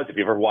once was. If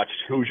you ever watched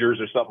Hoosiers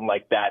or something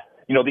like that,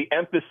 the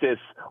emphasis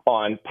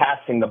on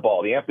passing the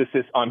ball, the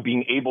emphasis on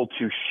being able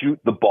to shoot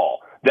the ball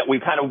that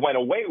we kind of went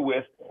away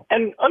with,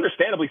 and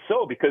understandably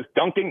so, because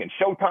dunking and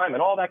Showtime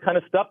and all that kind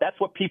of stuff, that's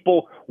what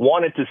people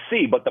wanted to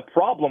see. But the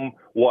problem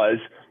was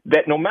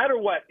that no matter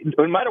what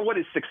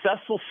is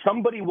successful,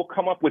 somebody will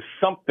come up with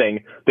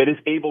something that is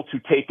able to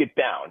take it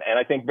down. And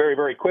I think very,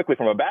 very quickly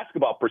from a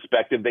basketball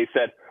perspective, they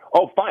said,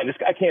 oh, fine, this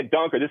guy can't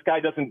dunk or this guy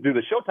doesn't do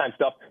the Showtime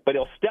stuff, but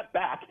he'll step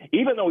back,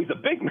 even though he's a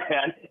big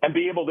man, and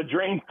be able to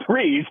drain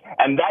threes,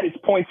 and that is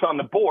points on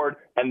the board,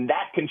 and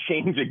that can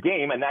change a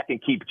game, and that can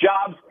keep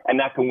jobs, and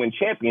that can win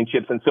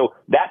championships. And so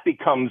that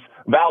becomes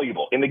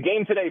valuable. In the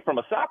game today, from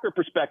a soccer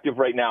perspective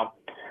right now,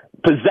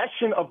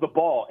 possession of the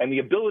ball and the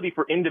ability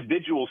for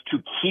individuals to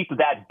keep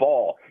that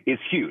ball is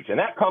huge. And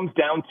that comes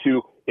down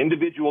to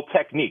individual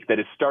technique that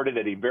has started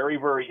at a very,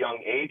 very young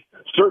age.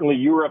 Certainly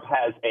Europe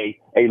has a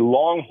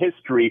long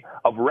history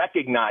of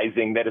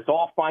recognizing that it's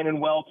all fine and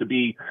well to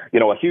be,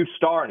 a huge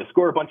star and to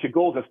score a bunch of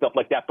goals and stuff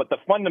like that. But the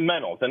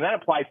fundamentals, and that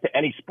applies to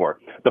any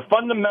sport, the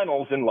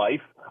fundamentals in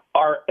life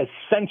are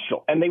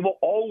essential, and they will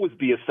always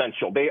be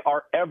essential. They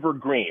are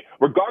evergreen.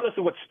 Regardless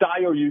of what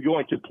style you're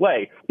going to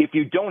play, if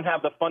you don't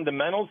have the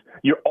fundamentals,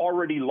 you're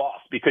already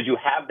lost because you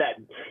have that,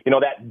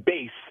 that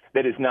base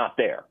that is not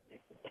there.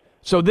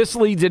 So this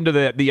leads into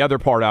the other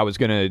part I was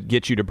going to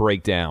get you to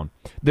break down.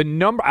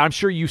 I'm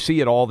sure you see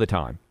it all the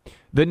time.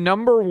 The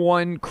number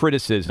one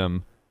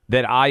criticism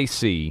that I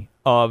see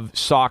of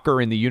soccer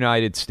in the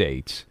United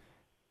States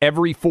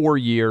every 4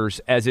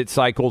 years as it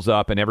cycles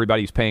up and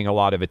everybody's paying a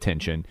lot of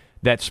attention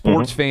that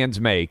sports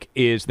fans make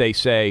is they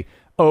say,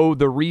 oh,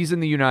 the reason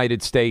the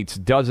United States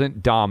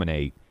doesn't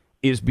dominate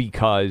is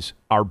because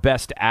our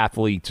best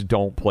athletes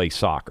don't play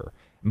soccer.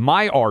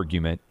 My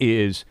argument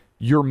is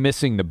you're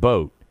missing the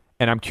boat.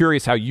 And I'm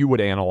curious how you would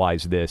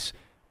analyze this.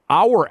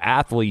 Our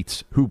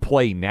athletes who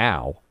play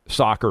now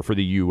soccer for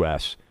the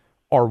U.S.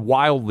 are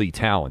wildly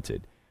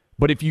talented.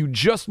 But if you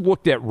just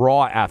looked at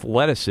raw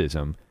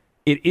athleticism,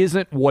 it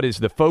isn't what is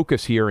the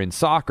focus here in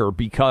soccer,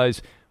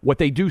 because what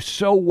they do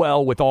so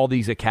well with all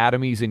these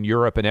academies in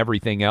Europe and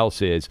everything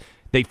else is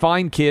they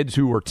find kids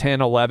who are 10,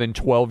 11,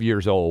 12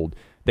 years old.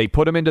 They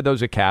put them into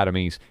those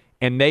academies,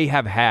 and they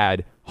have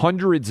had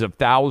hundreds of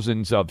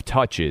thousands of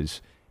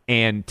touches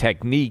and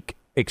technique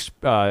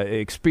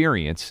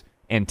experience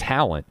and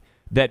talent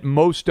that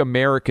most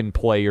American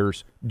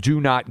players do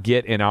not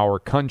get in our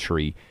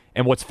country.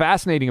 And what's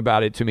fascinating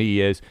about it to me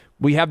is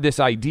we have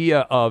this idea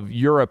of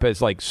Europe as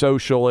like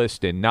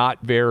socialist and not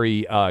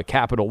very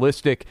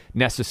capitalistic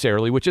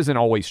necessarily, which isn't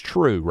always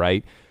true,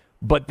 right?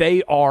 But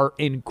they are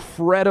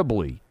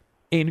incredibly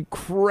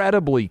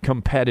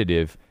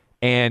competitive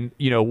and,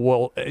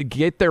 will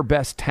get their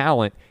best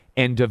talent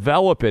and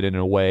develop it in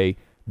a way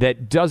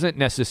that doesn't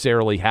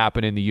necessarily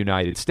happen in the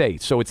United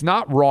States. So it's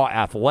not raw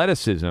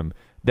athleticism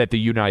that the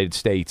United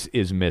States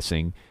is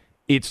missing.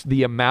 It's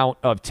the amount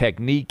of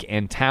technique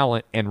and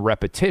talent and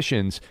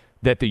repetitions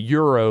that the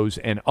Euros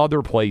and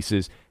other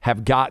places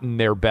have gotten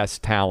their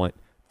best talent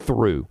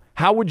through.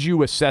 How would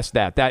you assess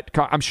that?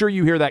 I'm sure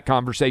you hear that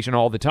conversation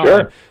all the time.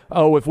 Sure.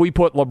 Oh, if we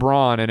put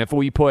LeBron and if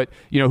we put,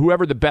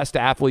 whoever the best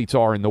athletes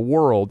are in the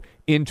world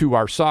into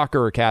our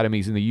soccer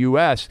academies in the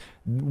U.S.,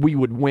 we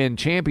would win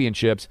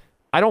championships.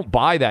 I don't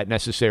buy that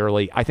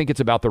necessarily. I think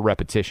it's about the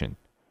repetition.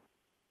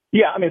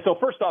 Yeah, I mean, so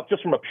first off,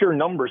 just from a pure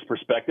numbers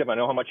perspective, I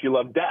know how much you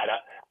love data.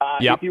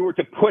 Yep. If you were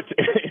to put,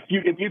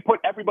 if you put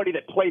everybody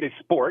that played a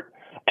sport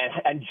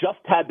and just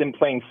had them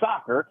playing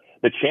soccer,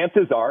 the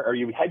chances are, or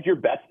you had your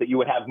bets that you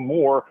would have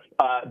more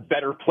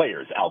better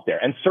players out there,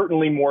 and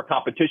certainly more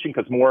competition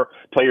because more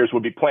players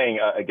would be playing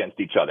against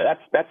each other.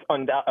 That's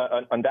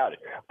undoubted.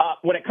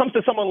 When it comes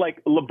to someone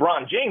like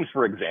LeBron James,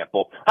 for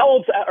example,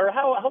 how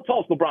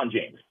tall is LeBron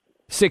James?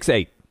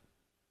 6'8".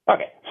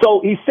 Okay,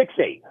 so he's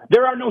 6'8".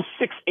 There are no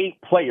 6'8"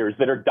 players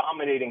that are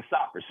dominating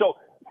soccer. So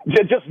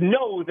just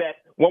know that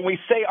when we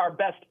say our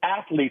best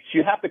athletes,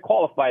 you have to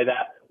qualify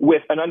that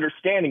with an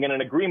understanding and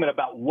an agreement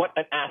about what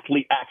an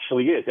athlete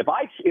actually is.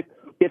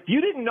 If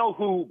you didn't know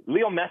who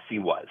Leo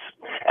Messi was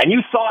and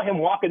you saw him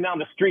walking down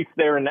the streets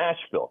there in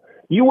Nashville,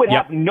 you would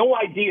have no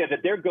idea that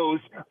there goes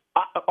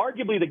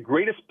arguably the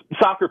greatest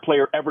soccer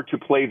player ever to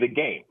play the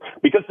game,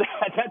 because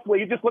that's where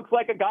he just looks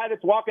like a guy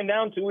that's walking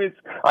down to his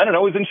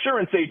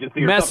insurance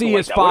agency. Or Messi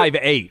is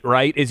 5'8",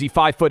 right? Is he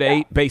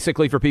 5'8"?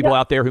 Basically, for people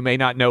out there who may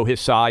not know his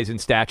size and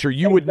stature,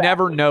 you would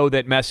never know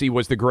that Messi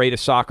was the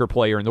greatest soccer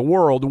player in the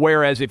world.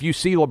 Whereas if you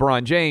see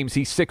LeBron James,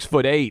 he's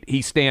 6'8",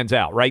 he stands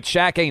out, right?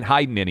 Shaq ain't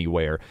hiding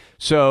anywhere.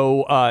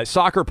 So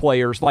soccer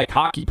players, like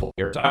hockey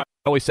players, I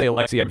always say,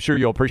 Alexi, I'm sure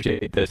you'll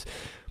appreciate this.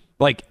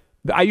 Like,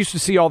 I used to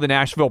see all the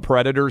Nashville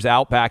Predators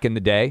out back in the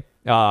day,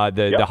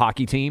 the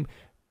hockey team.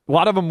 A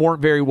lot of them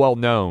weren't very well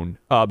known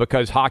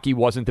because hockey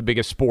wasn't the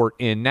biggest sport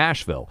in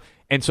Nashville.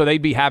 And so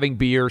they'd be having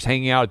beers,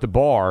 hanging out at the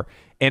bar.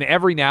 And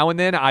every now and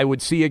then I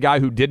would see a guy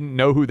who didn't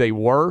know who they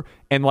were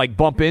and like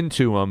bump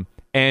into him.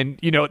 And,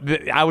 you know,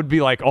 I would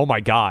be like, oh,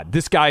 my God,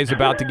 this guy is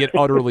about to get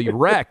utterly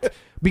wrecked,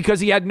 because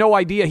he had no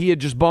idea he had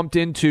just bumped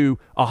into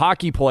a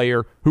hockey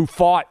player who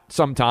fought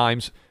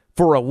sometimes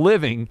for a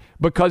living,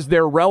 because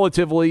they're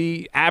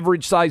relatively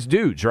average-sized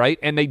dudes, right?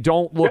 And they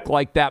don't look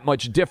like that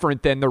much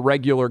different than the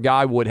regular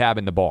guy would have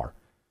in the bar.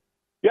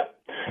 Yep.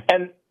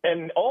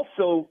 And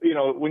also, you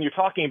know, when you're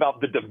talking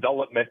about the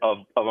development of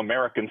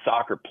American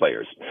soccer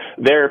players,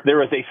 there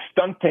is a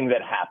stunting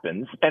that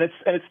happens, and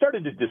it's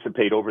started to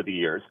dissipate over the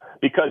years,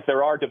 because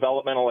there are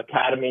developmental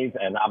academies,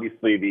 and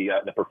obviously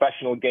the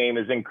professional game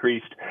has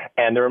increased,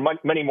 and there are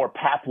many more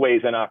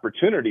pathways and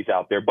opportunities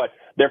out there. But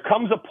there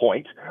comes a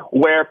point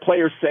where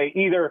players say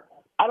either,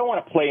 I don't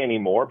want to play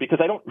anymore because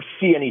I don't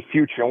see any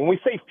future. And when we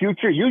say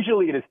future,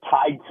 usually it is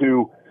tied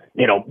to,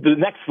 you know, the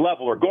next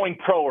level, or going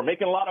pro, or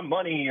making a lot of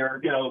money,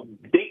 or, you know,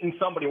 dating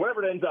somebody,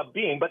 whatever it ends up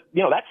being. But,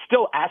 you know, that's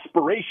still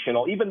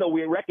aspirational, even though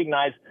we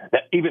recognize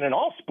that even in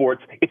all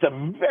sports, it's a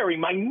very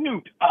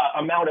minute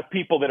amount of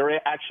people that are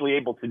actually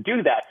able to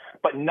do that.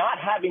 But not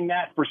having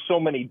that for so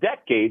many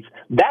decades,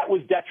 that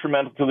was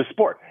detrimental to the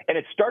sport. And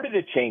it started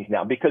to change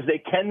now, because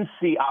they can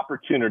see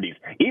opportunities.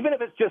 Even if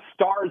it's just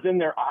stars in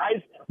their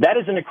eyes, that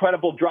is an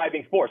incredible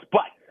driving force.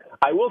 But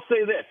I will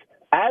say this,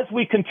 as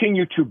we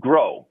continue to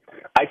grow,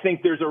 I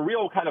think there's a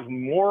real kind of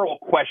moral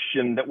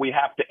question that we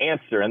have to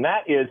answer, and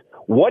that is,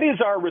 what is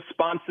our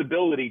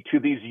responsibility to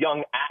these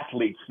young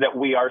athletes that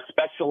we are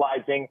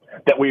specializing,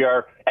 that we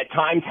are at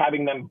times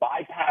having them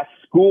bypass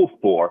school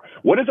for?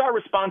 What is our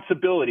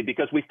responsibility?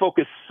 Because we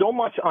focus so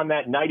much on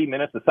that 90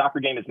 minutes, the soccer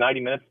game is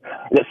 90 minutes,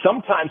 that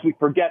sometimes we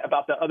forget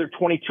about the other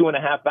 22 and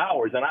a half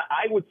hours. And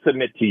I would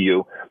submit to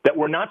you that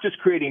we're not just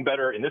creating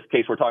better, in this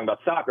case we're talking about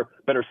soccer,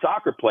 better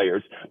soccer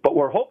players, but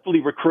we're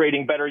hopefully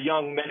creating better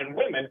young men and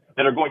women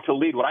that are going to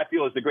lead what I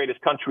feel is the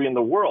greatest country in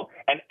the world.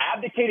 And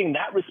abdicating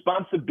that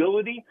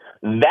responsibility,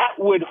 that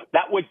would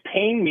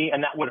pain me,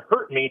 and that would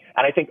hurt me.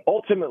 And I think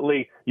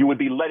ultimately you would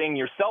be letting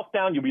yourself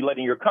down, you'd be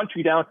letting your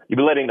country down, you'd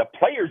be letting the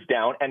players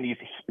down and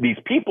these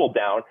people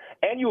down,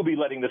 and you will be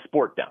letting the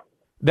sport down.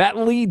 That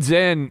leads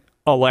in,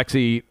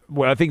 Alexi,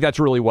 well, I think that's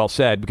really well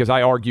said, because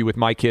I argue with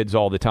my kids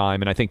all the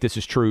time, and I think this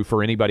is true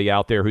for anybody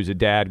out there who's a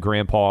dad,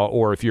 grandpa,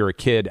 or if you're a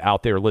kid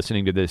out there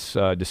listening to this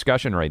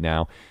discussion right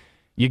now.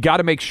 You got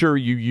to make sure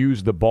you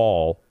use the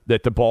ball,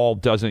 that the ball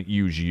doesn't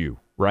use you,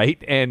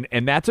 right? And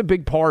that's a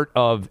big part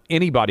of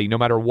anybody, no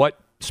matter what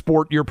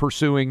sport you're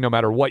pursuing, no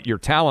matter what your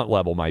talent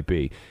level might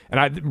be.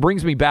 And it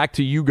brings me back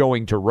to you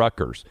going to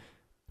Rutgers.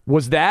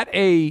 Was that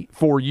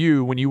for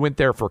you, when you went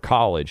there for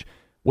college,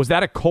 was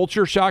that a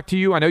culture shock to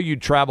you? I know you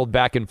traveled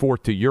back and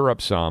forth to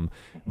Europe some,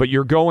 but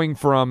you're going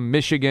from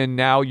Michigan,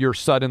 now you're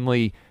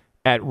suddenly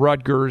at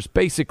Rutgers,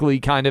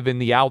 basically kind of in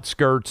the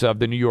outskirts of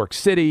the New York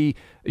City,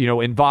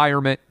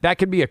 environment. That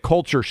could be a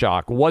culture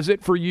shock. Was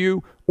it for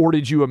you, or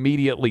did you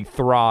immediately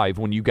thrive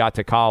when you got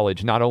to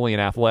college, not only in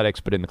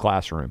athletics, but in the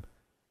classroom?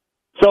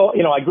 So,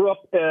 I grew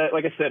up,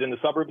 like I said, in the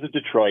suburbs of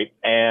Detroit,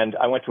 and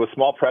I went to a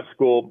small prep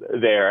school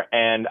there,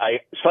 and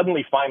I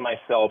suddenly find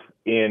myself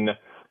in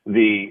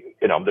the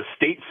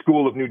state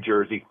school of New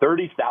Jersey,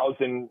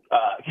 30,000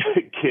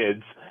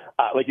 kids,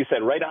 like you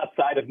said, right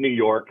outside of New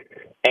York,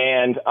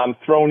 and I'm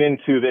thrown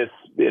into this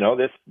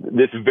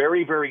this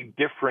very, very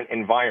different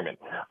environment.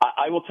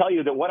 I will tell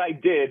you that what I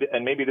did,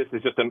 and maybe this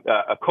is just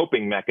a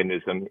coping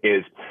mechanism,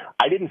 is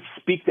I didn't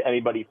speak to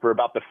anybody for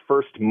about the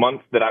first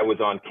month that I was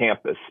on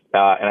campus.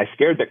 And I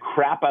scared the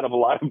crap out of a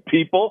lot of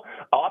people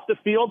off the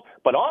field.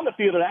 But on the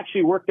field, it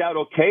actually worked out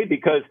okay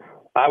because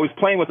I was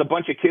playing with a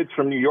bunch of kids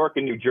from New York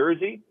and New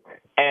Jersey.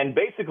 And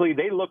basically,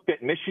 they looked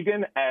at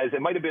Michigan as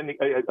it might have been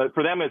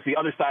for them as the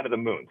other side of the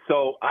moon.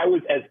 So I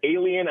was as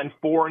alien and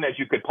foreign as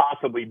you could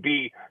possibly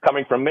be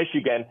coming from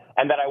Michigan,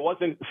 and that I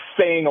wasn't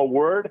saying a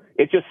word.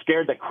 It just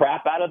scared the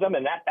crap out of them,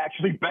 and that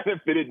actually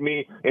benefited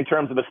me in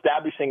terms of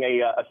establishing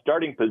a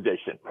starting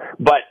position.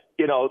 But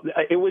New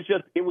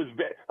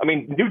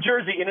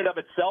Jersey in and of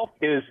itself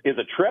is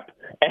a trip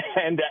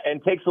and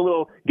takes a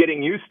little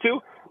getting used to.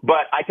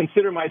 But I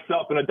consider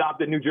myself an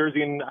adopted New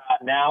Jerseyan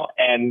now,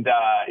 and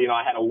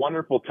I had a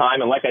wonderful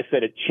time. And like I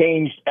said, it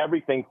changed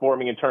everything for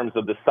me in terms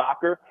of the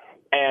soccer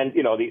and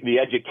the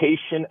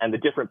education and the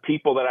different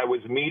people that I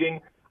was meeting.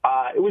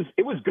 It was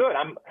good.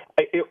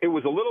 It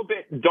was a little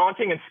bit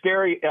daunting and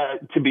scary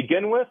to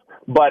begin with,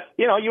 but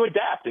you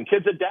adapt and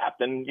kids adapt,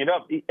 and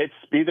it's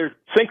either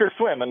sink or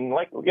swim. And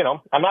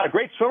I'm not a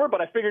great swimmer, but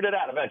I figured it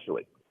out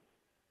eventually.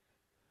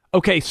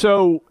 Okay,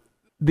 so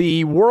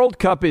the World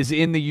Cup is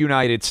in the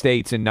United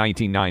States in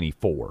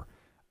 1994.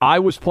 I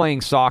was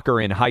playing soccer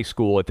in high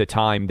school at the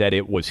time that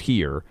it was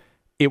here.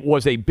 It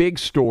was a big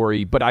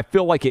story, but I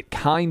feel like it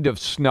kind of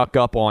snuck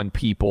up on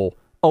people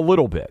a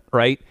little bit,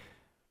 right?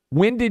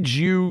 When did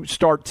you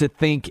start to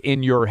think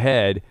in your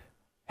head,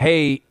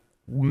 hey,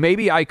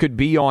 maybe I could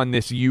be on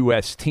this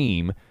U.S.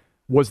 team?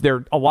 Was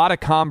there a lot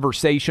of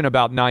conversation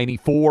about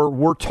 94?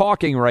 We're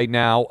talking right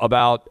now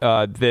about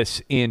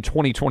this in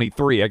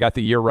 2023. I got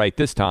the year right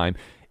this time.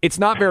 It's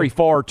not very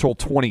far till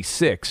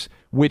 26,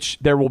 which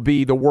there will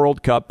be the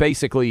World Cup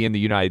basically in the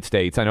United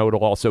States. I know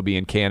it'll also be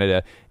in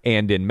Canada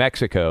and in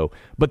Mexico,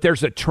 but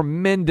there's a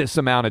tremendous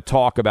amount of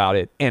talk about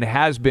it and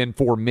has been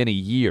for many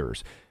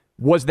years.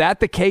 Was that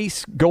the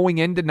case going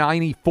into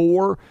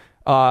 94?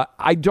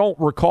 I don't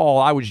recall.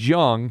 I was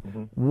young.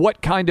 Mm-hmm.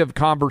 What kind of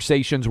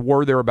conversations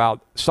were there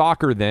about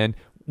soccer then?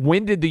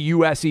 When did the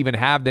U.S. even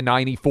have the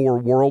 94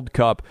 World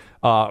Cup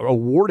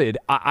awarded?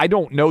 I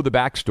don't know the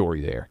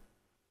backstory there.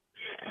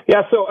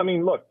 Yeah, so,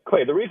 look,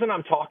 Clay, the reason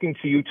I'm talking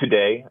to you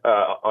today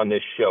on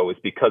this show is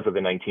because of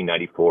the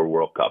 1994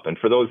 World Cup. And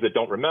for those that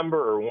don't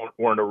remember or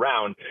weren't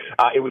around,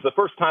 it was the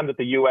first time that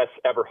the U.S.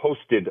 ever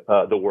hosted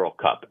the World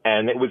Cup.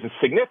 And it was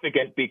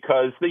significant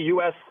because the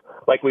U.S.,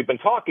 like we've been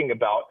talking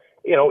about,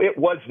 it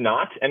was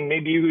not, and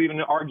maybe you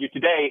even argue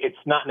today, it's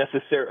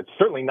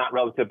certainly not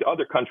relative to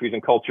other countries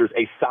and cultures,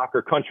 a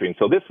soccer country. And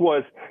so this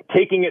was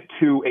taking it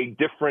to a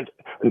different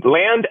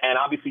land and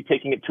obviously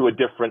taking it to a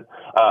different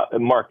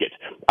market.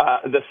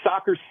 The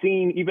soccer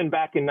scene, even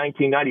back in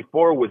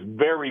 1994, was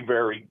very,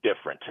 very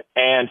different.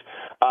 And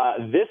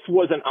this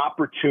was an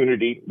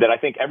opportunity that I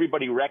think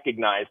everybody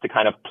recognized to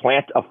kind of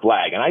plant a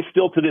flag. And I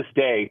still, to this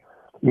day,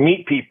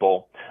 meet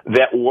people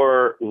that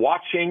were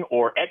watching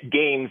or at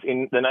games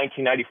in the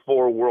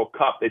 1994 World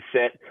Cup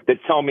that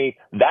tell me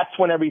that's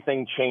when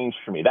everything changed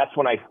for me. That's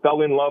when I fell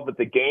in love with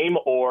the game,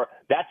 or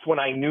that's when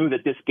I knew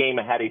that this game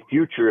had a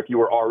future if you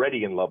were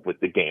already in love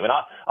with the game. And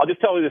I'll just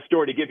tell you this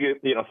story to give you,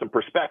 some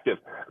perspective.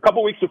 A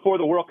couple weeks before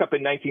the World Cup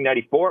in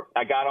 1994,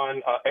 I got on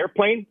an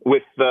airplane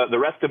with the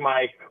rest of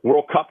my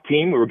World Cup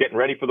team. We were getting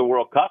ready for the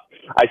World Cup.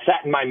 I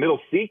sat in my middle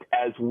seat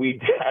as we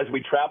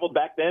traveled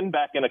back in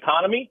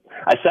economy.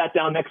 I sat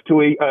down next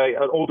to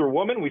an older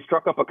woman. We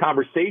struck up a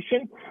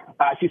conversation.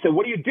 She said,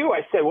 "What do you do?"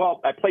 I said, "Well,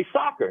 I play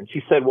soccer." And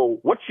she said, "Well,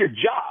 what's your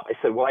job?" I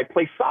said, "Well, I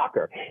play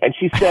soccer." And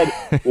she said,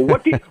 "Well,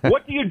 what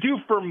do you do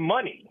for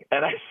money?"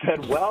 And I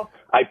said, "Well,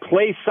 I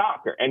play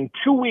soccer." And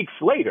 2 weeks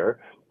later,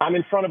 I'm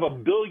in front of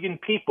 1 billion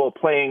people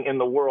playing in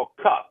the World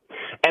Cup.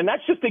 And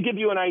that's just to give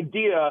you an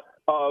idea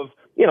of,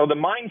 the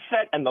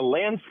mindset and the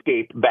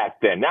landscape back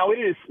then. Now it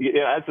is,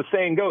 as the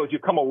saying goes,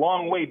 you've come a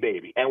long way,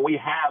 baby. And we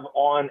have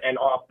on and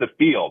off the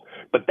field.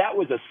 But that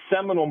was a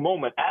seminal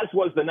moment, as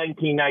was the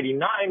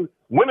 1999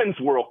 Women's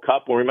World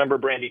Cup. We remember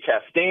Brandi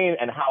Chastain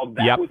and how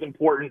that was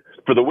important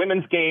for the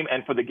women's game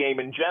and for the game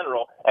in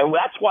general. And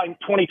that's why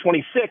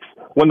 2026,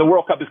 when the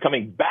World Cup is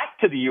coming back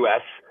to the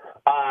U.S.,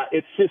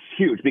 it's just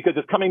huge because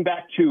it's coming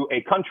back to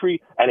a country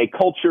and a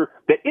culture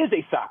that is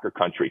a soccer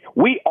country.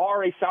 We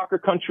are a soccer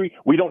country.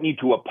 We don't need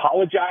to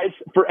apologize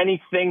for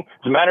anything.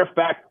 As a matter of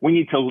fact, we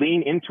need to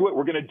lean into it.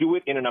 We're going to do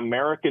it in an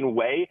American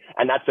way,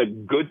 and that's a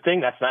good thing.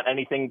 That's not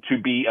anything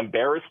to be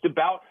embarrassed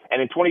about.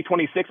 And in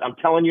 2026, I'm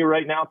telling you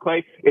right now,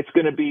 Clay, it's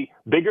going to be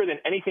bigger than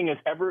anything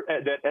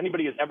that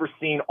anybody has ever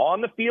seen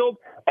on the field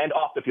and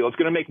off the field. It's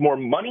going to make more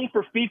money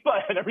for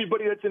FIFA and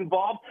everybody that's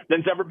involved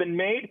than's ever been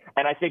made.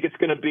 And I think it's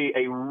going to be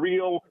a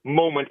real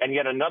moment and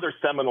yet another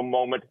seminal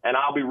moment. And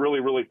I'll be really,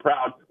 really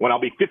proud when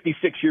I'll be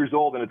 56 years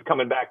old and it's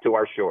coming back to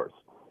our shores.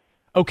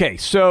 Okay,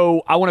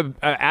 so I want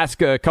to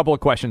ask a couple of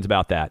questions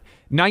about that.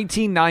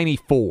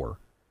 1994,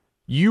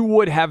 you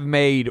would have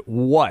made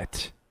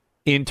what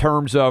in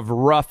terms of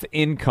rough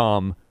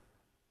income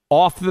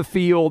off the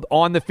field,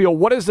 on the field.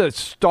 What is a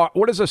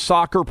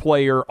soccer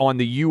player on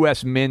the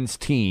U.S. men's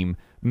team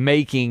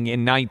making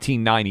in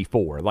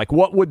 1994? Like,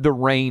 what would the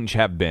range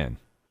have been?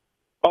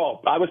 Oh,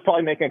 I was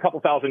probably making a couple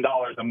 $1,000s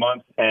a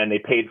month, and they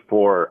paid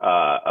for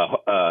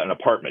an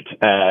apartment.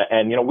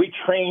 And we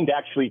trained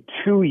actually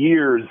 2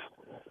 years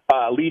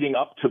leading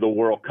up to the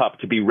World Cup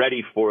to be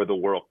ready for the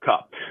World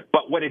Cup.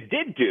 But what it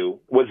did do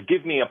was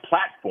give me a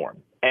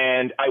platform.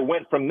 And I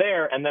went from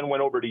there and then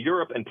went over to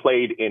Europe and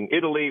played in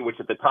Italy, which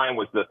at the time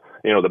was the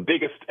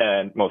biggest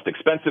and most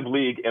expensive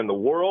league in the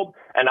world.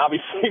 And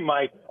obviously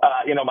my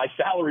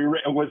salary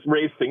was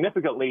raised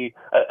significantly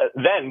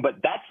then,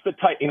 but that's the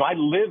type, I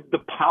lived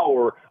the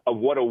power of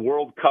what a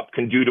World Cup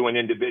can do to an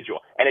individual.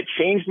 And it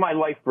changed my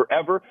life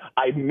forever.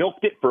 I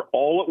milked it for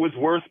all it was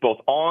worth, both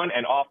on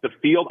and off the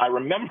field. I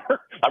remember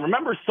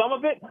some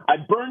of it. I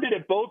burned it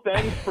at both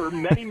ends for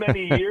many,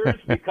 many years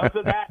because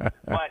of that.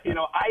 But,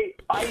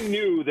 I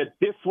knew that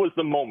this was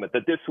the moment,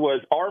 that this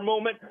was our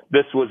moment.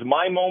 This was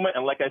my moment.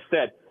 And like I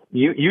said,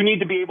 you need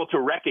to be able to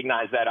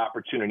recognize that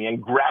opportunity and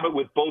grab it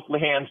with both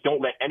hands.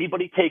 Don't let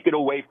anybody take it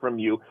away from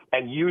you,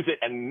 and use it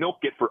and milk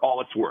it for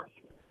all it's worth.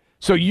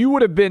 So you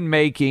would have been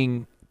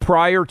making,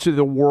 prior to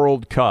the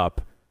World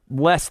Cup,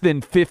 less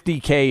than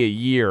 $50K a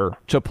year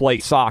to play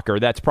soccer.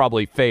 That's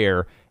probably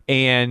fair.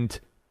 And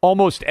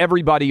almost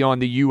everybody on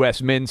the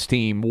U.S. men's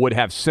team would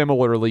have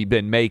similarly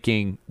been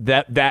making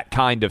that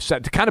kind of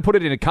set. To kind of put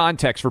it into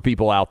context for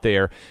people out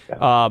there,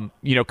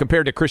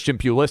 compared to Christian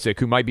Pulisic,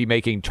 who might be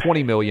making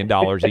 $20 million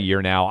a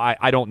year now.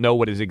 I don't know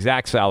what his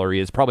exact salary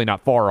is. Probably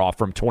not far off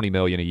from $20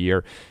 million a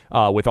year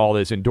with all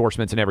his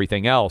endorsements and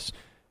everything else.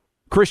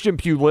 Christian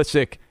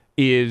Pulisic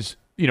is,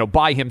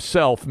 by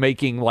himself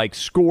making like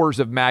scores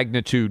of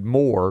magnitude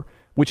more,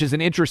 which is an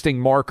interesting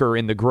marker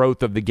in the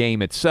growth of the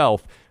game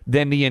itself,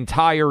 than the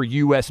entire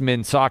U.S.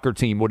 men's soccer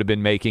team would have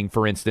been making,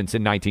 for instance,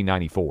 in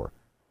 1994.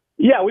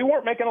 Yeah, we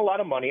weren't making a lot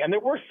of money, and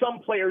there were some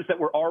players that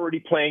were already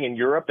playing in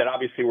Europe that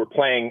obviously were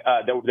playing,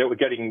 that were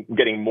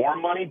getting more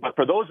money. But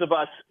for those of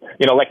us,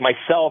 like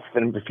myself,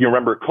 and if you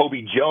remember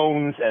Kobe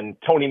Jones and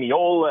Tony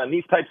Meola and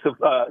these types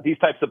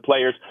of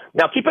players.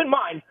 Now, keep in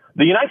mind,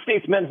 the United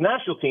States men's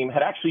national team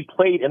had actually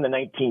played in the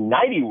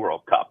 1990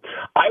 World Cup.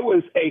 I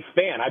was a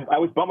fan. I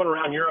was bumming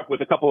around Europe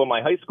with a couple of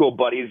my high school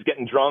buddies,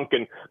 getting drunk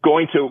and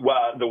going to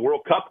the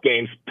World Cup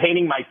games,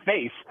 painting my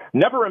face,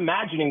 never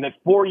imagining that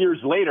 4 years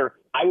later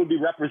I would be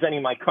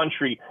representing my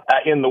country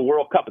in the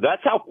World Cup.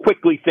 That's how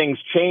quickly things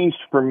changed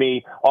for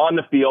me on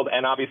the field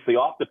and obviously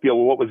off the field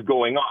with what was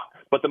going on.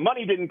 But the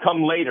money didn't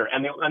come later,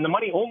 and the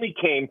money only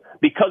came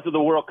because of the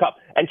World Cup.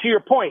 And to your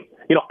point,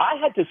 I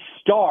had to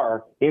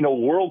star in a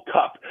World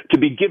Cup to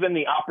be given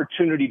the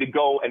opportunity to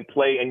go and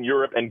play in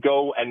Europe and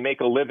go and make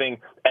a living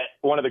at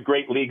one of the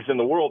great leagues in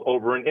the world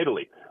over in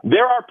Italy.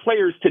 There are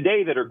players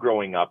today that are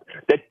growing up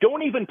that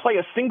don't even play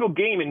a single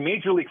game in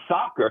Major League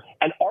Soccer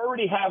and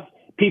already have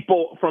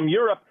people from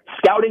Europe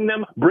scouting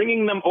them,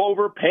 bringing them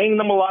over, paying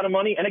them a lot of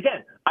money. And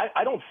again,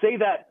 I don't say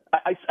that.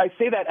 I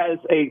say that as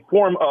a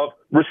form of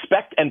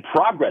respect and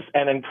progress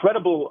and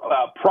incredible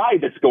pride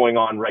that's going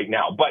on right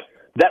now. But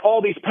that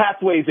all these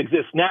pathways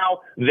exist now,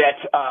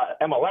 that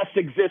MLS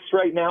exists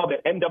right now,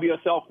 that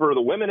NWSL for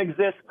the women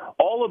exists,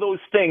 all of those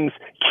things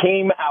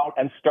came out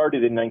and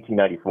started in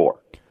 1994.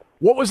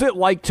 What was it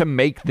like to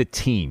make the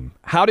team?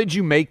 How did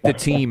you make the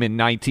team in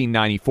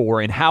 1994,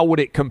 and how would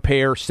it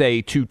compare,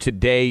 say, to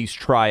today's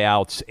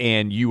tryouts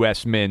and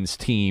U.S. men's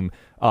team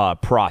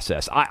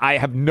process? I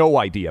have no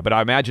idea, but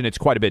I imagine it's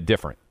quite a bit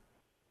different.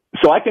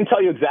 So I can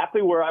tell you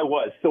exactly where I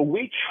was. So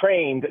we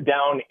trained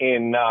down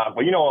in,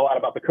 a lot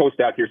about the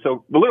coast out here.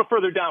 So a little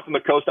further down from the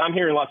coast, I'm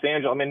here in Los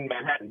Angeles. I'm in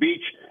Manhattan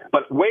Beach.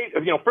 But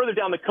further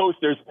down the coast,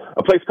 there's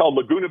a place called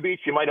Laguna Beach.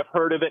 You might have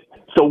heard of it.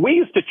 So we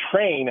used to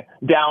train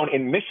down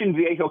in Mission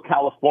Viejo,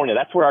 California.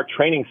 That's where our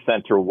training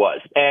center was.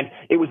 And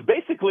it was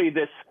basically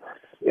this,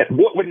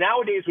 what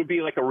nowadays would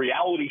be like a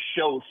reality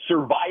show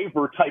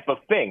Survivor type of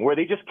thing, where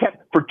they just kept,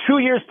 for 2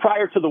 years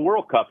prior to the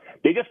World Cup,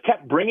 they just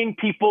kept bringing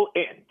people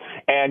in.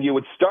 And you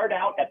would start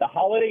out at the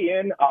Holiday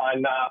Inn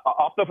on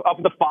off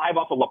the 5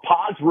 off of La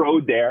Paz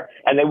Road there,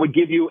 and they would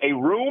give you a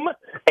room,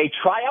 a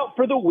tryout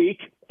for the week,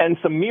 and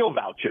some meal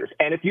vouchers.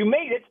 And if you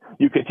made it,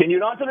 you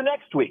continued on to the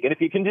next week. And if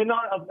you continued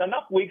on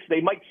enough weeks,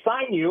 they might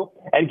sign you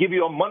and give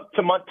you a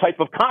month-to-month type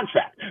of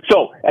contract.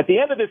 So at the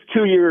end of this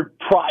 2-year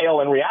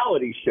trial and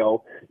reality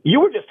show, you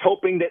were just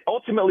hoping that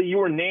ultimately you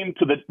were named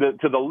to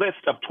the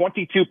list of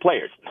 22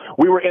 players.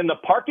 We were in the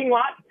parking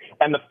lot,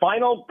 and the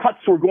final cuts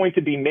were going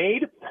to be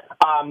made.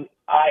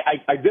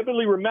 I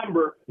vividly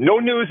remember no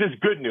news is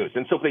good news.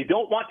 And so if they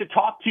don't want to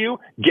talk to you,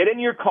 get in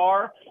your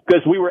car,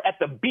 because we were at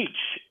the beach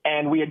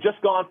and we had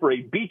just gone for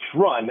a beach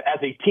run as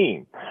a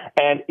team.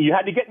 And you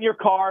had to get in your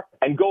car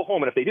and go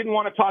home. And if they didn't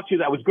want to talk to you,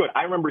 that was good.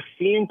 I remember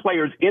seeing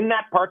players in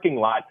that parking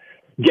lot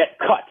get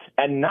cut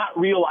and not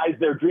realize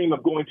their dream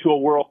of going to a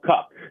World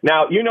Cup.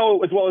 Now, you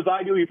know as well as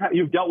I do,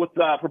 you've dealt with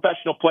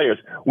professional players.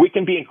 We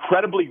can be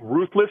incredibly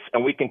ruthless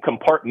and we can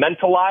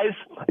compartmentalize.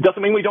 It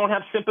doesn't mean we don't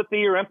have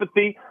sympathy or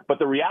empathy, but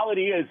the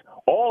reality is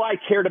all I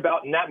cared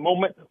about in that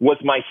moment was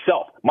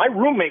myself. My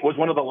roommate was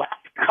one of the last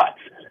cuts.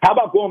 How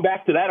about going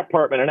back to that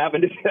apartment and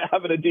having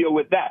to deal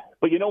with that?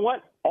 But you know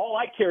what? All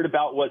I cared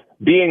about was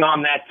being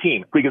on that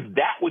team because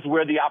that was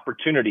where the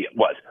opportunity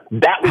was.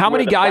 That was how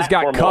many guys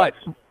got cut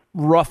was.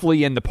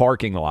 Roughly in the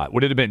parking lot?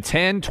 Would it have been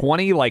 10,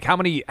 20? Like how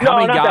many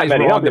guys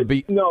were on the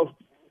beat? No,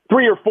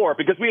 3 or 4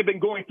 because we have been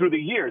going through the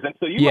years. And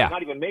so you might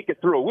not even make it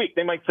through a week.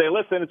 They might say,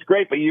 listen, it's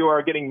great, but you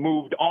are getting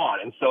moved on.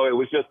 And so it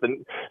was just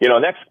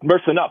next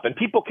person up. And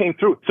people came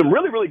through. Some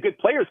really, really good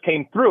players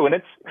came through. And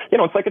it's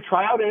like a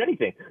tryout in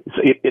anything.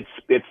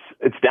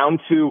 It's down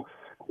to,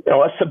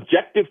 a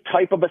subjective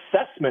type of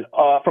assessment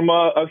from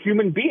a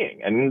human being.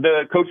 And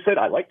the coach said,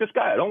 I like this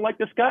guy. I don't like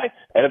this guy.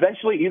 And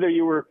eventually either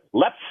you were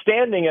left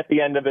standing at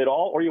the end of it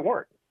all or you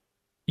weren't.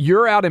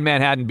 You're out in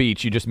Manhattan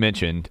Beach, you just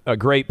mentioned. A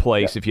great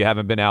place if you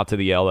haven't been out to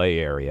the L.A.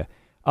 area.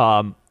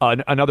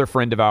 Another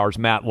friend of ours,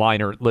 Matt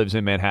Leinart, lives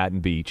in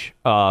Manhattan Beach,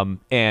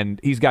 and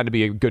he's gotten to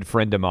be a good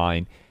friend of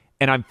mine.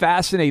 And I'm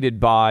fascinated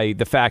by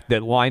the fact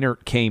that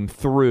Leinart came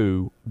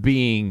through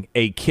being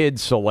a kid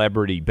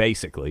celebrity,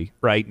 basically,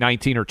 right?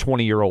 19 or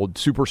 20-year-old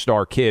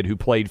superstar kid who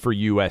played for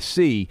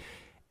USC,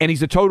 and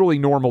he's a totally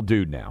normal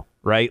dude now,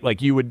 right?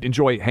 Like you would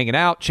enjoy hanging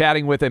out,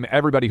 chatting with him.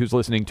 Everybody who's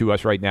listening to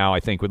us right now, I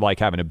think, would like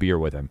having a beer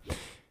with him.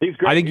 He's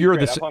great. I think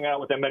I've hung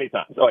out with him many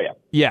times. Oh, yeah.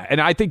 Yeah, and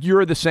I think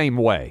you're the same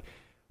way.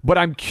 But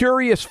I'm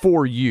curious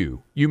for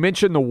you. You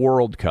mentioned the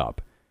World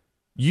Cup.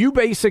 You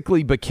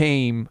basically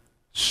became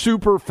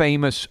super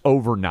famous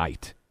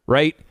overnight,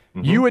 right?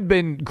 Mm-hmm. You had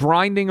been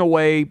grinding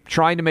away,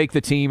 trying to make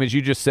the team, as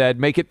you just said,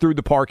 make it through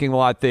the parking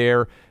lot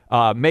there,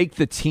 make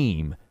the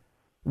team.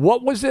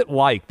 What was it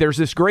like? There's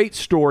this great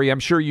story, I'm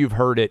sure you've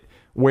heard it,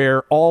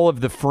 where all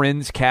of the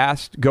Friends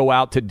cast go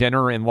out to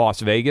dinner in Las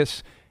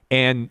Vegas,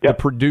 and the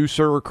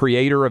producer or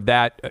creator of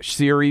that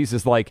series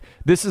is like,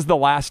 this is the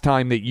last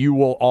time that you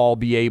will all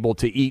be able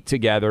to eat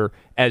together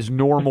as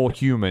normal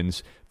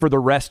humans for the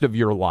rest of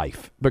your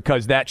life,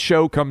 because that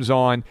show comes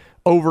on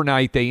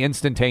overnight. They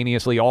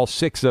instantaneously, all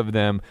 6 of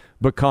them,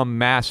 become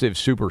massive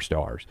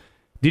superstars.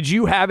 Did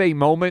you have a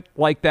moment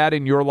like that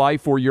in your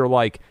life where you're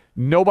like,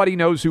 nobody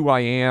knows who I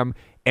am,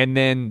 and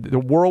then the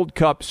World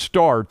Cup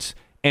starts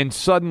and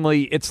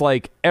suddenly it's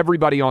like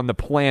everybody on the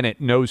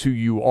planet knows who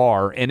you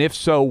are? And if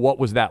so, what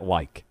was that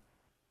like?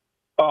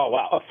 Oh,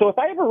 wow. So if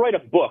I ever write a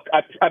book,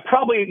 I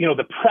probably,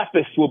 the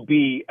preface will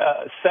be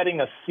setting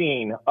a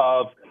scene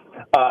of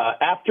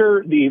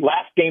after the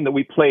last game that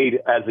we played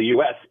as the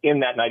U.S.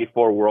 in that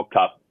 94 World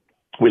Cup.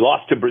 We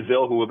lost to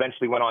Brazil, who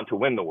eventually went on to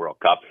win the World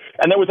Cup.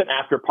 And there was an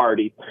after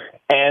party.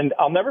 And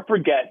I'll never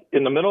forget,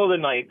 in the middle of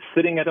the night,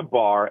 sitting at a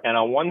bar, and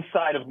on one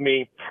side of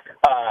me,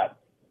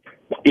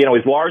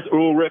 is Lars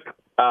Ulrich,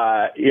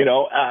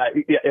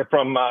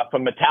 from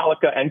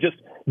Metallica, and just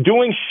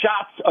doing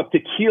shots of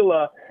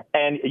tequila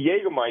and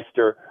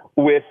Jägermeister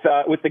with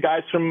the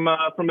guys from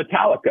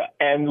Metallica,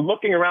 and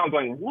looking around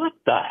going, what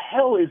the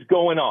hell is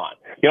going on?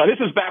 This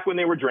is back when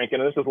they were drinking,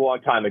 and this was a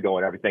long time ago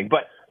and everything.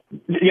 But,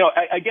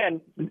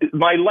 again,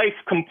 my life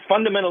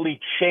fundamentally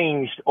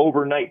changed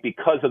overnight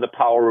because of the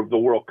power of the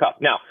World Cup.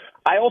 Now,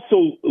 I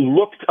also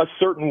looked a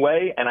certain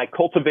way, and I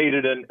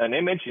cultivated an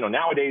image.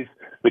 Nowadays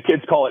the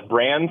kids call it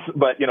brands,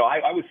 but,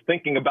 I was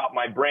thinking about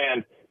my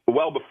brand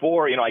well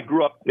before. I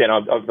grew up,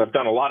 I've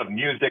done a lot of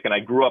music, and I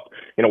grew up,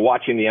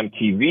 watching the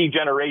MTV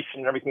generation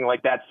and everything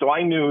like that. So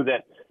I knew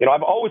that,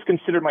 I've always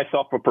considered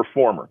myself a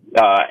performer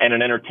and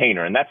an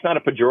entertainer, and that's not a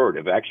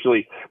pejorative.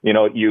 Actually,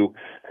 you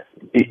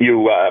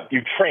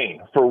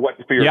train for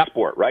your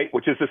sport, right?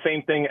 Which is the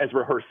same thing as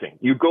rehearsing.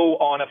 You go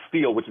on a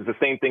field, which is the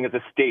same thing as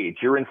a stage.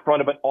 You're in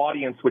front of an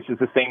audience, which is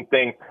the same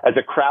thing as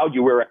a crowd.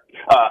 You wear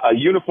a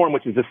uniform,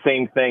 which is the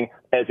same thing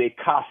as a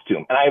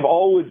costume. And I've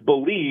always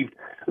believed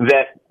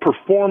that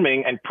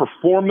performing and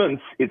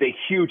performance is a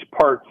huge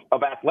part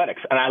of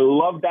athletics. And I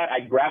love that.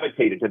 I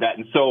gravitated to that.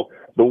 And so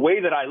the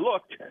way that I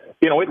looked,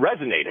 it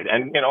resonated.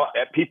 And,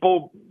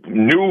 people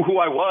knew who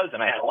I was,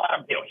 and I had a lot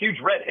of, huge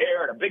red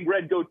hair and a big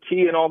red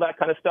goatee and all that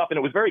kind of stuff. And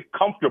it was very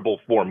comfortable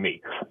for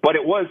me. But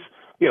it was,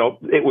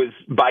 it was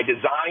by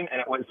design, and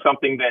it was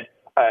something that,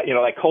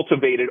 I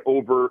cultivated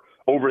over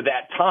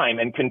that time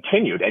and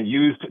continued and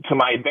used to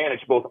my advantage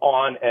both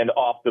on and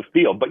off the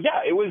field. But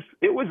yeah, it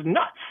was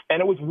nuts,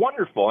 and it was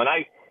wonderful. And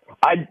I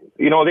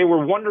they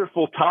were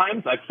wonderful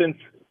times. I've since,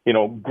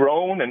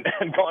 grown and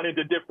gone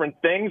into different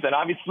things. And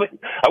obviously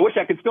I wish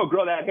I could still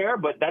grow that hair,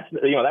 but that's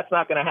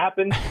not going to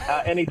happen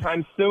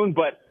anytime soon.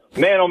 But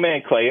man, oh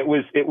man, Clay, it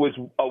was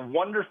a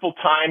wonderful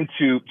time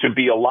to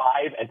be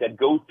alive and to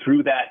go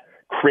through that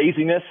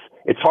craziness.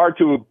 It's hard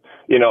to,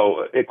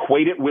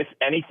 equate it with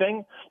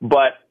anything,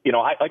 but,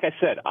 like I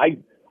said, I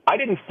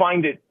didn't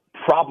find it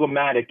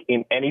problematic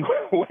in any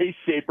way,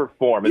 shape, or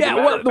form. Yeah,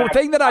 well, the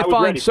thing that I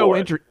find so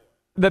interesting.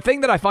 The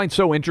thing that I find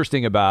so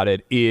interesting about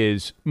it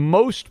is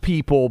most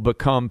people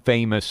become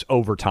famous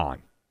over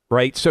time,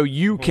 right? So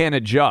you can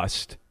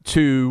adjust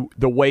to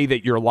the way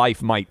that your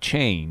life might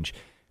change.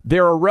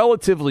 There are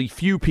relatively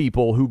few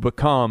people who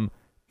become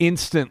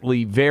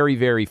instantly very,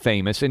 very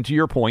famous. And to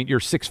your point, you're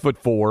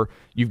 6'4",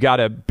 you've got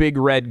a big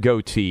red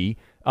goatee,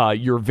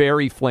 you're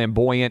very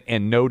flamboyant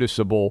and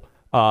noticeable,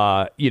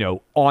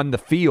 on the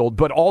field,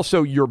 but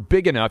also you're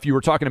big enough. You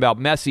were talking about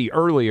Messi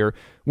earlier.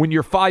 When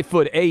you're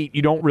 5'8",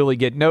 you don't really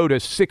get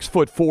noticed.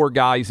 6'4"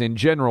 guys in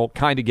general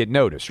kind of get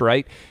noticed,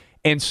 right?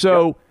 And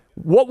so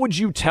what would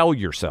you tell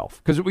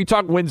yourself? Because we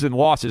talk wins and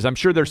losses. I'm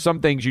sure there's some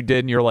things you did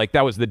and you're like,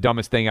 that was the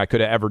dumbest thing I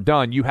could have ever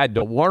done. You had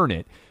to learn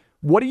it.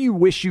 What do you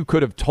wish you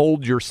could have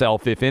told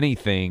yourself, if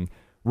anything,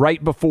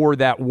 right before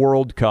that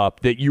World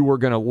Cup that you were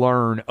going to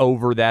learn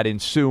over that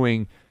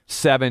ensuing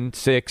 7,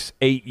 6,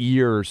 8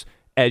 years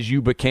as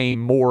you became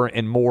more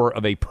and more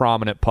of a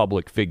prominent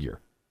public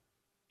figure?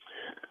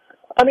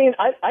 I mean,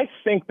 I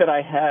think that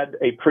I had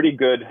a pretty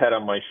good head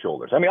on my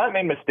shoulders. I mean, I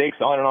made mistakes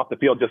on and off the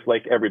field just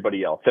like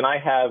everybody else, and I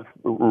have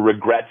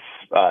regrets,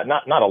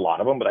 not a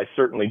lot of them, but I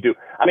certainly do.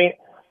 I mean,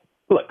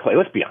 look, Clay,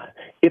 let's be honest.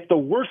 If the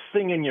worst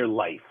thing in your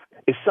life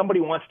is somebody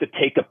wants to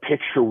take a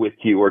picture with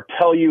you or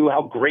tell you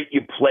how great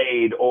you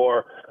played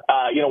or,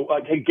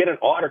 get an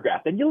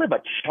autograph, then you live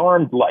a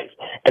charmed life.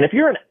 And if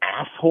you're an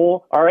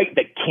asshole, all right,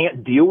 that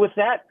can't deal with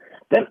that,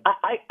 then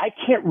I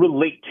can't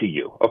relate to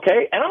you,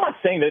 okay? And I'm not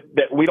saying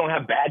that we don't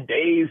have bad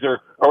days or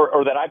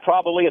that I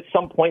probably at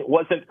some point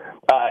wasn't,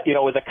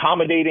 as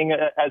accommodating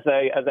as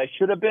I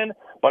should have been.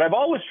 But I've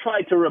always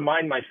tried to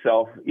remind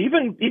myself,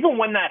 even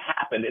when that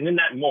happened and in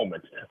that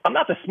moment, I'm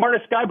not the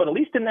smartest guy, but at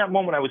least in that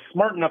moment I was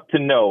smart enough to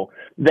know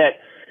that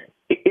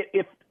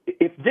if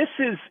this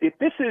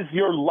is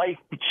your life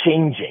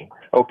changing,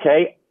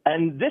 okay,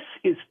 and this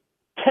is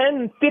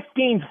 10,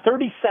 15,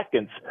 30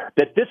 seconds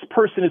that this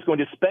person is going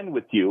to spend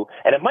with you,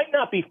 and it might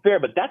not be fair,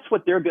 but that's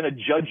what they're going to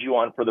judge you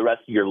on for the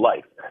rest of your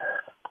life.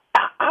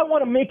 I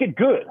want to make it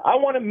good. I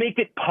want to make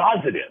it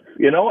positive,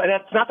 and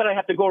that's not that I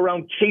have to go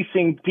around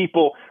chasing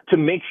people to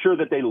make sure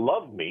that they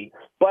love me.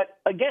 But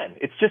again,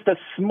 it's just a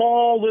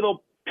small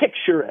little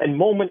picture and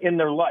moment in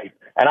their life,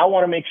 and I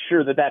want to make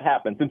sure that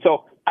happens. And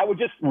so I would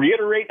just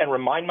reiterate and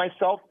remind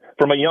myself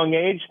from a young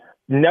age,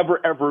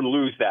 never ever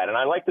lose that. And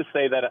I like to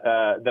say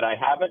that I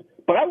haven't,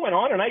 but I went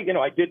on and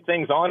I did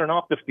things on and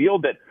off the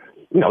field that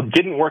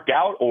didn't work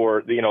out,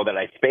 or that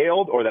I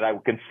failed, or that I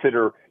would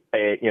consider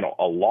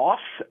a loss,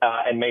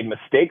 and made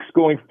mistakes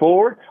going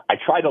forward. I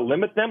try to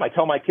limit them. I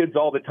tell my kids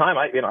all the time,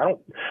 I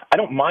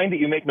don't mind that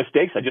you make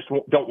mistakes. I just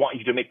don't want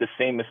you to make the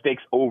same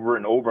mistakes over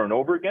and over and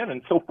over again.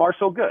 And so far,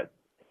 so good.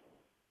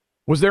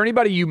 Was there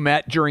anybody you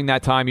met during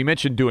that time? You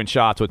mentioned doing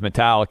shots with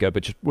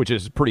Metallica, which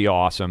is pretty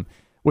awesome.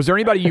 Was there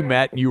anybody you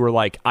met and you were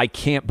like, I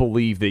can't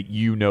believe that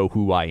you know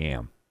who I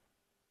am?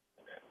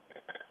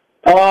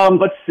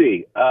 Let's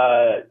see.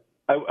 I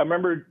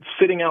remember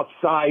sitting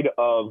outside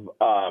of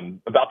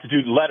about to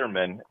do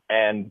Letterman,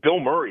 and Bill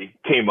Murray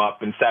came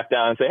up and sat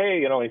down and said,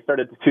 hey, he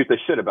started to toot the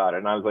shit about it.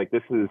 And I was like,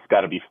 this has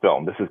got to be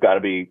filmed. This has got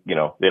to be, they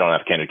don't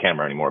have candid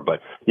camera anymore.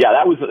 But yeah,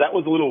 that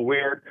was a little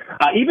weird.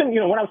 Even,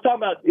 when I was talking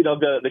about,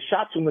 the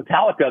shots from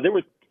Metallica,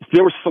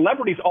 there were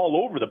celebrities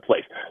all over the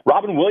place.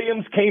 Robin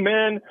Williams came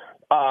in.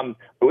 What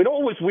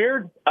was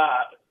weird?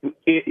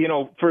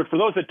 For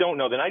those that don't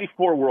know, the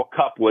 '94 World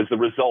Cup was the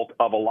result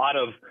of a lot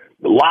of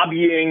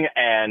lobbying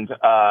and,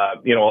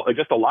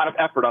 just a lot of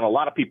effort on a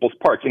lot of people's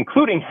parts,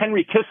 including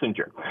Henry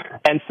Kissinger.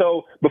 And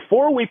so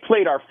before we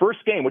played our first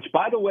game, which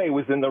by the way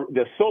was in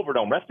the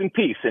Silverdome, rest in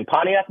peace, in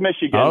Pontiac,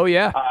 Michigan. Oh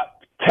yeah.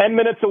 10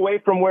 minutes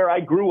away from where I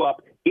grew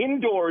up,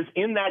 indoors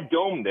in that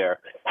dome there,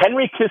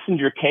 Henry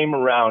Kissinger came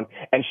around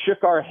and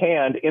shook our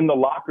hand in the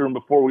locker room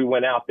before we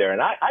went out there.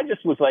 And I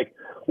just was like,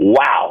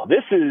 wow,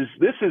 this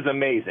is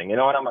amazing.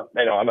 And I'm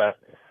a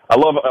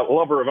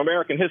lover of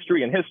American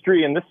history,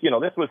 and this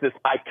was this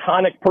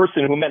iconic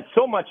person who meant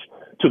so much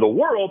to the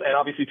world and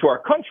obviously to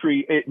our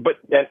country, but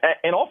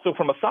also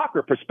from a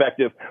soccer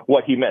perspective,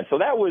 what he meant. So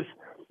that was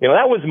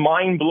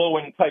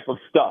mind-blowing type of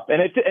stuff.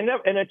 And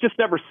it just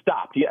never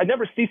stopped. It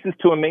never ceases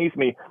to amaze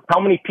me how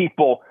many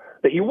people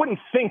that you wouldn't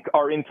think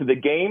are into the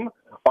game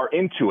are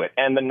into it,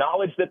 and the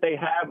knowledge that they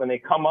have, and they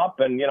come up,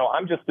 and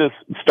I'm just as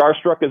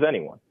starstruck as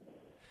anyone.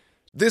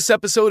 This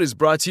episode is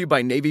brought to you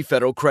by Navy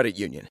Federal Credit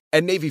Union.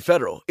 At Navy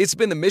Federal, it's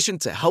been the mission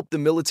to help the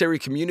military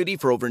community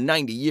for over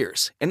 90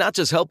 years. And not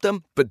just help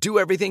them, but do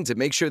everything to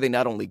make sure they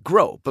not only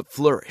grow, but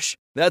flourish.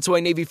 That's why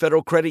Navy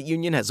Federal Credit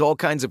Union has all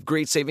kinds of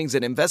great savings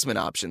and investment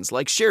options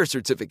like share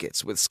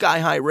certificates with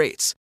sky-high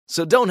rates.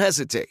 So don't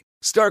hesitate.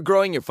 Start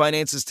growing your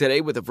finances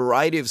today with a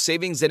variety of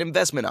savings and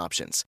investment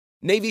options.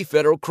 Navy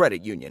Federal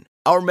Credit Union.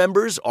 Our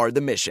members are the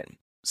mission.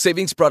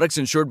 Savings products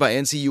insured by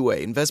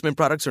NCUA. Investment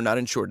products are not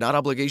insured, not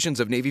obligations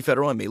of Navy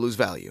Federal and may lose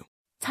value.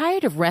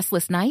 Tired of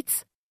restless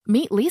nights?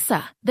 Meet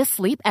Leesa, the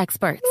sleep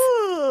experts.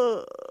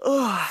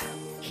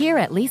 Here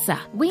at Leesa,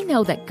 we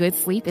know that good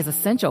sleep is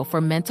essential for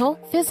mental,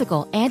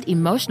 physical, and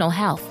emotional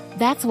health.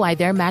 That's why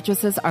their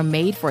mattresses are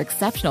made for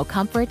exceptional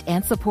comfort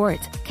and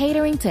support,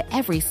 catering to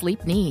every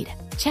sleep need.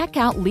 Check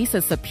out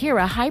Leesa's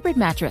Sapira Hybrid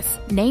Mattress,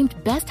 named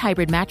Best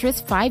Hybrid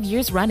Mattress 5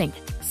 years running.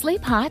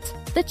 Sleep hot?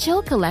 The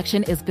Chill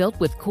Collection is built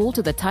with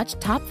cool-to-the-touch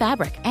top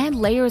fabric and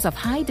layers of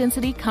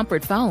high-density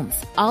comfort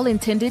foams, all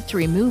intended to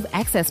remove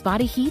excess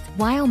body heat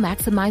while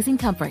maximizing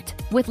comfort.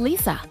 With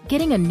Leesa,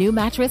 getting a new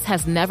mattress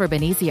has never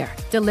been easier.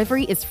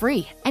 Delivery is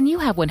free, and you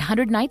have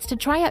 100 nights to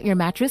try out your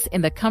mattress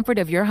in the comfort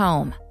of your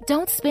home.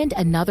 Don't spend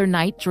another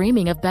night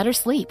dreaming of better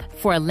sleep.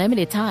 For a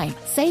limited time,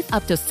 save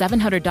up to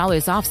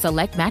 $700 off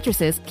select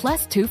mattresses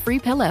plus 2 free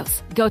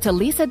pillows. Go to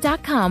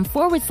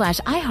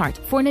leesa.com/iHeart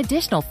for an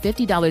additional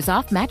 $50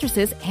 off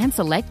mattresses and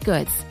select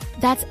goods.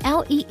 That's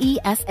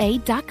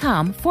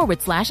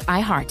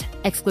LEESA.com/iHeart.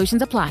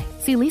 Exclusions apply.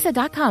 See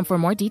leesa.com for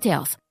more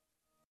details.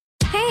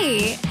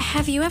 Hey,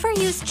 have you ever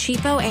used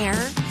Cheapo Air?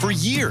 For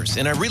years,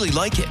 and I really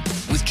like it.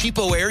 With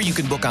Cheapo Air, you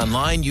can book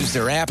online, use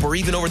their app, or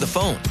even over the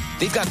phone.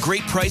 They've got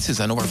great prices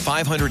on over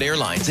 500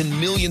 airlines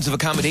and millions of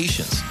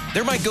accommodations.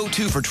 They're my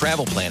go-to for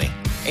travel planning.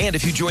 And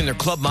if you join their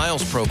Club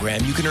Miles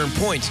program, you can earn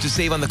points to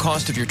save on the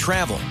cost of your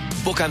travel.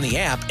 Book on the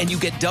app, and you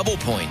get double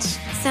points.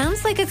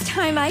 Sounds like it's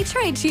time I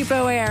tried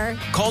Cheapo Air.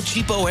 Call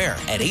Cheapo Air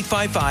at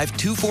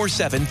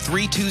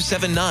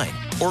 855-247-3279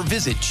 or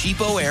visit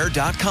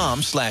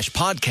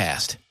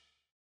cheapoair.com/podcast.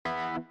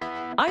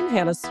 I'm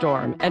Hannah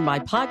Storm, and my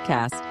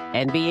podcast,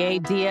 NBA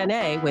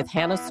DNA with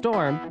Hannah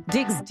Storm,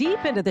 digs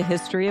deep into the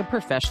history of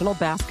professional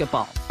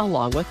basketball,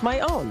 along with my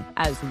own,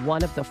 as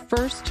one of the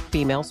first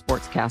female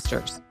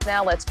sportscasters.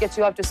 Now let's get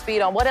you up to speed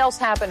on what else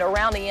happened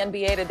around the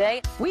NBA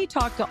today. We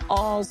talk to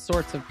all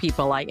sorts of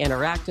people I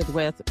interacted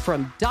with,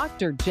 from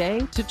Dr.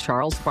 J to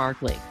Charles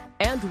Barkley,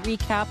 and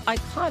recap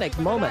iconic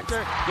moments.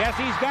 Yes,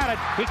 he's got it.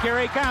 Here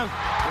he comes.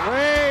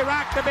 Way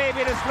rock the baby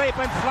to sleep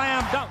and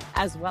slam dunk.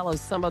 As well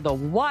as some of the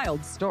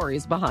wild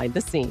stories behind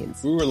the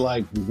scenes. We were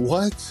like,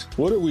 what?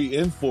 What are we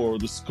in for?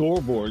 The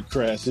scoreboard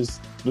crashes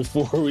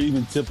before we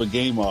even tip a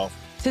game off.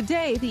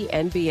 Today, the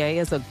NBA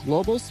is a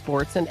global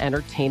sports and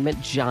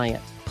entertainment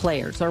giant.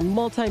 Players are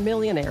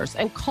multimillionaires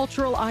and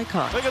cultural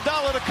icons.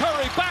 Iguodala to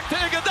Curry, back to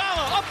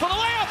Iguodala, up for the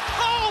layup.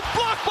 Oh,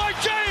 blocked by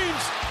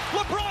James.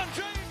 LeBron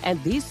James.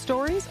 And these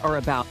stories are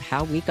about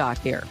how we got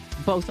here,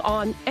 both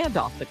on and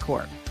off the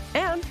court.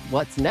 And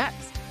what's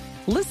next?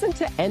 Listen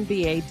to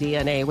NBA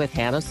DNA with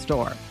Hannah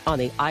Storm on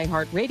the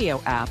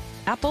iHeartRadio app,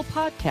 Apple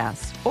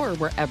Podcasts, or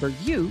wherever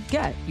you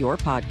get your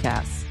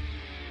podcasts.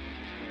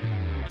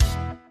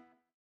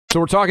 So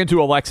we're talking to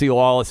Alexi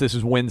Lalas. This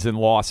is Wins and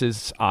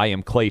Losses. I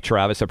am Clay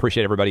Travis. I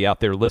appreciate everybody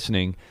out there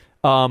listening.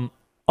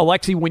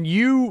 Alexi, when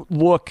you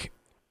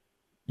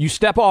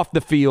step off the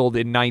field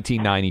in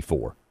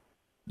 1994.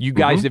 You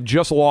guys have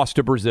just lost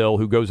to Brazil,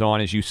 who goes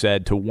on, as you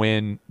said, to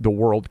win the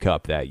World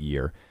Cup that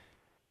year.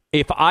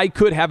 If I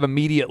could have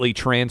immediately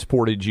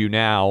transported you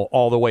now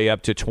all the way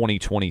up to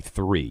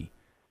 2023,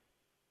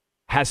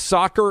 has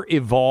soccer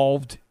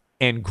evolved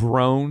and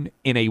grown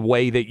in a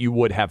way that you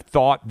would have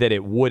thought that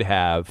it would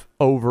have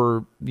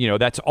over,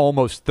 that's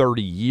almost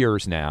 30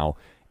 years now.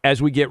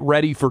 As we get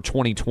ready for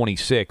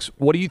 2026,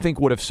 what do you think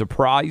would have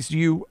surprised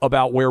you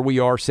about where we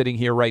are sitting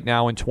here right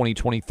now in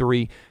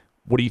 2023?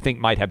 What do you think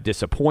might have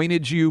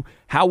disappointed you?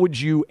 How would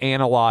you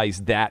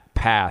analyze that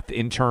path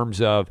in terms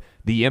of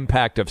the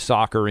impact of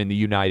soccer in the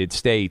United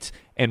States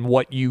and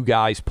what you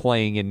guys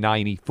playing in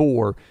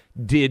 94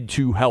 did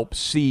to help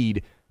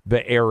seed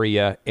the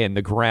area and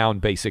the ground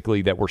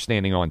basically that we're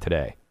standing on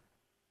today?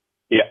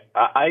 Yeah,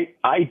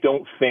 I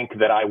don't think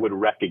that I would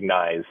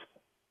recognize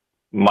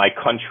my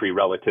country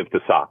relative to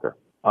soccer.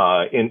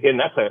 And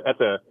that's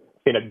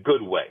in a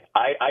good way.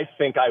 I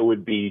think I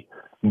would be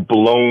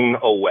blown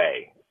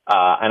away.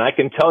 And I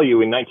can tell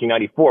you in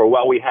 1994,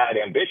 while we had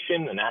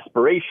ambition and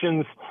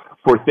aspirations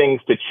for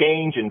things to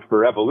change and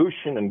for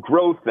evolution and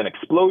growth and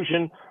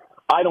explosion,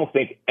 I don't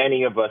think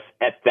any of us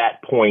at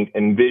that point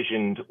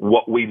envisioned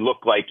what we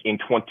look like in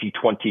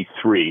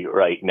 2023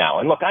 right now.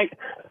 And look, I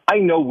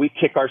know we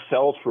kick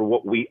ourselves for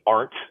what we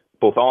aren't,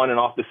 both on and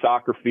off the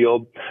soccer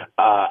field.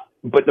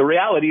 But the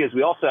reality is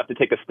we also have to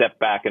take a step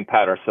back and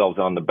pat ourselves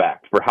on the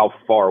back for how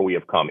far we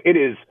have come. It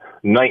is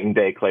night and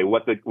day, Clay,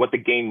 what the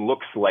game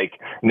looks like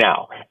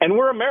now. And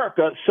we're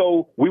America,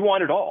 so we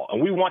want it all.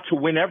 And we want to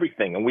win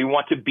everything. And we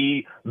want to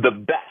be the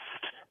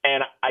best.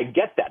 And I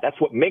get that.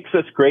 That's what makes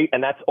us great.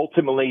 And that's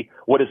ultimately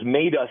what has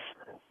made us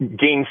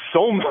gain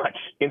so much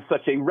in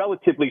such a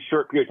relatively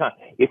short period of time.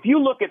 If you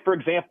look at, for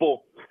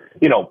example,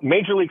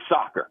 Major League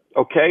Soccer,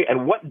 okay,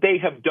 and what they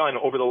have done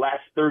over the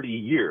last 30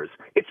 years,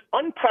 it's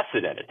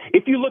unprecedented.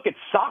 If you look at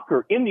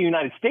soccer in the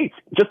United States,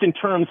 just in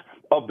terms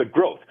of the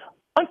growth,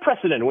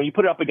 unprecedented when you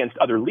put it up against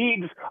other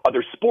leagues,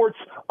 other sports,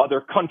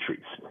 other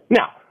countries.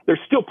 Now,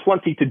 there's still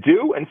plenty to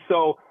do, and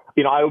so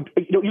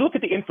you look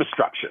at the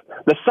infrastructure,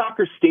 the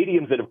soccer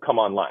stadiums that have come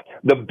online,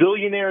 the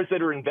billionaires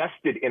that are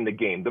invested in the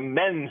game, the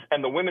men's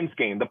and the women's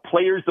game, the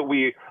players that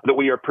we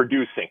are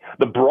producing,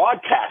 the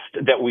broadcast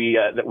that we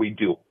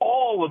do,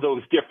 all of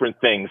those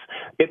different things.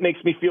 It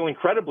makes me feel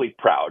incredibly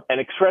proud and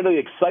incredibly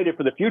excited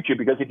for the future,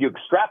 because if you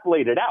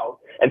extrapolate it out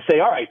and say,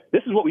 all right,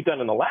 this is what we've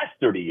done in the last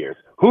 30 years,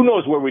 who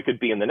knows where we could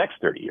be in the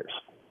next 30 years?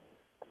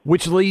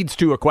 Which leads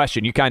to a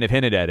question. You kind of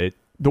hinted at it.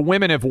 The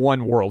women have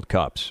won World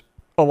Cups.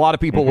 A lot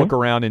of people look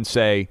around and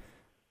say,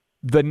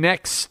 the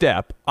next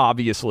step,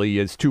 obviously,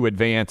 is to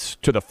advance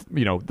to the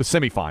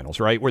semifinals,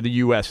 right, where the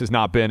U.S. has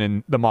not been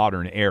in the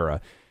modern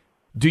era.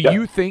 Do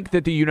you think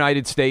that the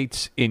United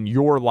States, in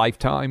your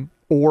lifetime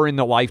or in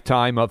the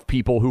lifetime of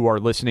people who are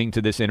listening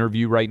to this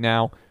interview right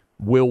now,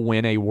 will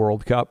win a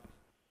World Cup?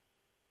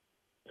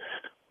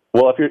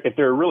 Well, if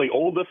they're really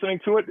old listening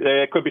to it,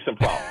 it could be some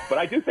problems. But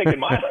I do think in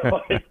my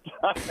lifetime,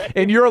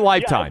 in your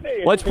lifetime,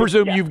 let's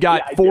presume you've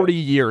got 40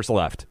 years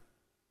left.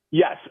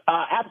 Yes,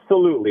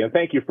 absolutely. And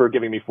thank you for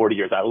giving me 40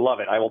 years. I love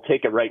it. I will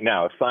take it right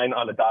now. Sign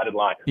on the dotted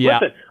line. Yeah.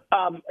 Listen,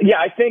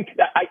 I think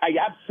I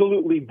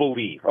absolutely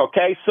believe.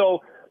 Okay, so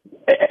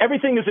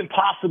everything is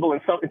impossible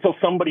until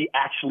somebody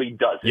actually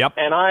does it. Yep.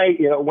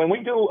 And when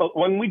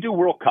we do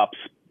World Cups,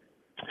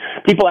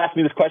 people ask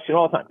me this question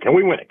all the time: Can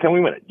we win it? Can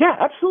we win it? Yeah,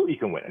 absolutely, you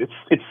can win it.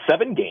 It's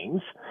 7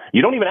 games.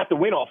 You don't even have to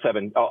win all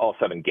seven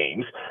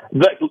games.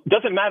 It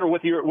doesn't matter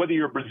whether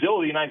you're Brazil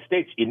or the United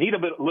States. You need a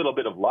little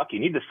bit of luck. You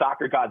need the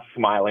soccer gods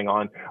smiling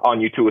on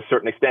you to a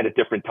certain extent at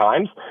different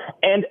times,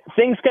 and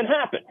things can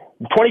happen.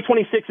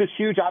 2026 is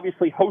huge.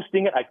 Obviously,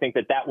 hosting it, I think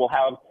that will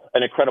have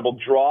an incredible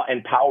draw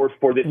and power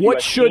for this. What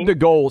US should team. the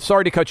goal?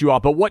 Sorry to cut you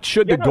off, but what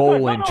should the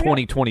goal in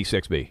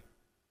 2026 be?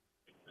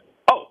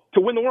 Oh,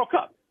 to win the World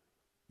Cup.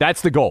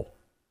 That's the goal.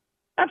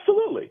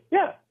 Absolutely,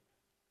 yeah.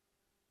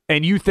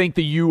 And you think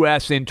the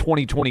U.S. in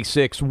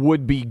 2026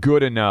 would be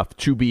good enough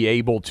to be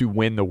able to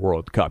win the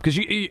World Cup? Because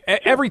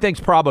everything's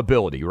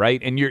probability,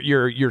 right? And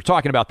you're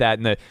talking about that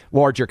in the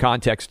larger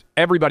context.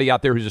 Everybody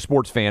out there who's a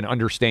sports fan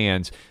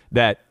understands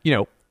that,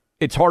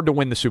 it's hard to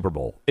win the Super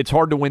Bowl. It's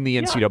hard to win the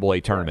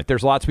NCAA tournament.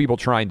 There's lots of people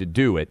trying to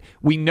do it.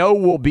 We know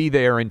we'll be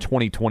there in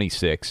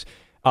 2026.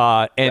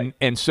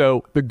 And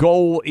so the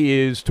goal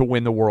is to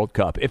win the World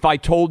Cup. If I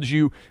told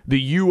you the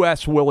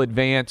U.S. will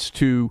advance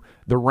to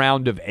the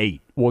round of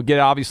 8, we'll get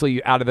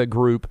obviously out of the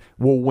group,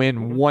 we'll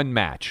win one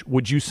match,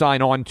 would you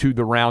sign on to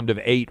the round of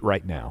 8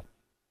 right now?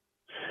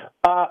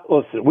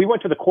 Listen, we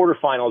went to the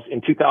quarterfinals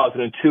in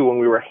 2002 when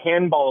we were a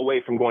handball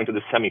away from going to the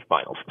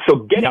semifinals.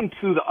 So getting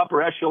to the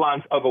upper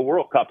echelons of a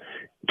World Cup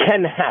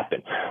can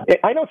happen.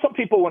 I know some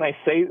people, when I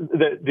say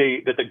that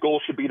the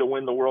goal should be to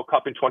win the World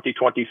Cup in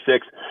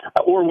 2026,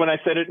 or when I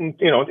said it in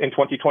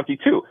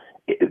 2022,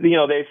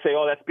 they say,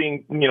 oh, that's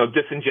being,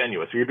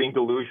 disingenuous, or you're being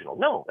delusional.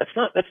 No, that's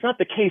not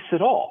the case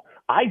at all.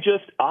 I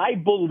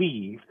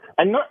believe,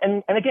 and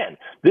again,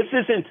 this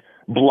isn't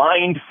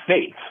blind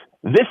faith.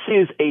 This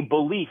is a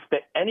belief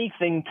that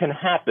anything can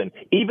happen.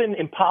 Even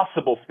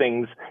impossible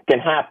things can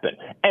happen.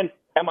 And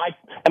am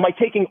I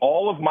taking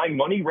all of my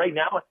money right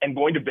now and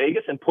going to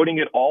Vegas and putting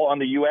it all on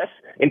the U.S.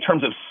 in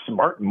terms of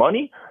smart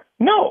money?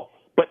 No.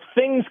 But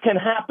things can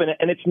happen,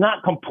 and it's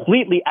not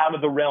completely out of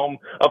the realm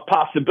of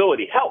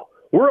possibility. Hell,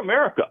 we're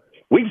America.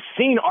 We've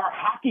seen our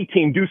hockey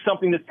team do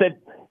something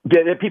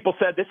that people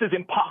said this is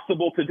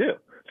impossible to do.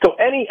 So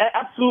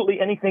absolutely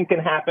anything can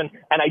happen,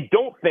 and I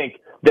don't think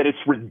that it's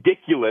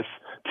ridiculous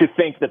to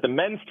think that the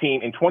men's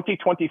team in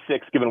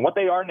 2026, given what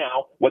they are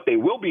now, what they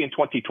will be in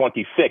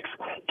 2026,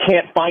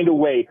 can't find a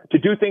way to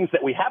do things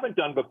that we haven't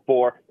done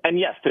before, and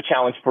yes, to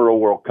challenge for a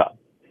World Cup.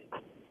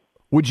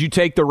 Would you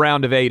take the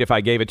round of 8 if I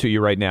gave it to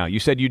you right now? You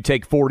said you'd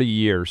take 40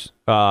 years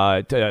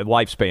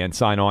lifespan,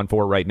 sign on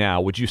for it right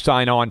now. Would you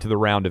sign on to the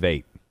round of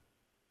 8?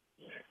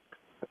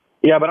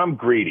 Yeah, but I'm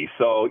greedy,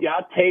 so yeah,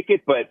 I'll take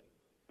it, but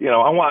I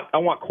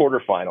want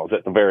quarterfinals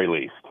at the very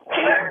least.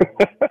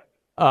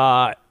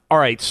 All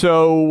right,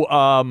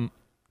 so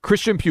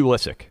Christian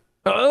Pulisic.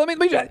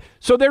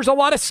 So there's a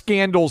lot of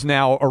scandals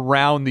now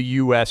around the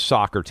U.S.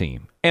 soccer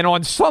team, and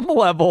on some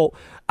level,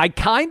 I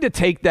kind of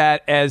take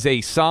that as a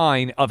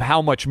sign of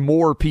how much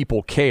more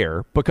people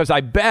care, because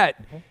I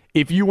bet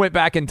if you went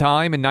back in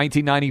time in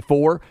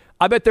 1994,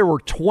 I bet there were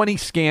 20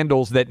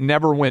 scandals that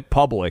never went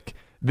public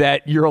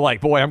that you're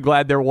like, boy, I'm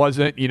glad there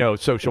wasn't,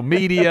 social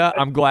media.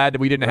 I'm glad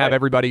that we didn't have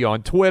everybody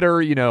on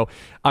Twitter.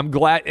 I'm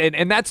glad.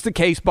 And that's the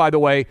case, by the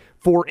way,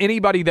 for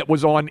anybody that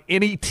was on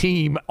any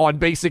team on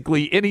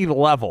basically any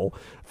level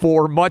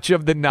for much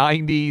of the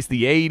 90s,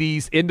 the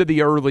 80s, into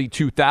the early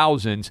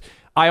 2000s.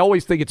 I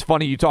always think it's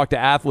funny. You talk to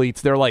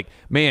athletes, they're like,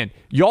 man,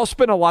 y'all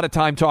spend a lot of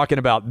time talking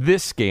about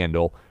this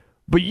scandal,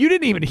 but you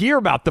didn't even hear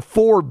about the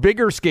 4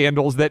 bigger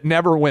scandals that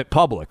never went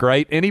public,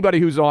 right? Anybody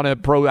who's on a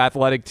pro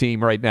athletic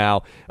team right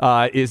now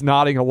is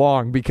nodding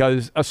along,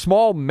 because a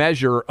small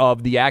measure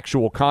of the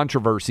actual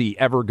controversy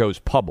ever goes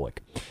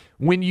public.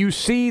 When you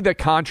see the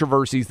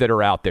controversies that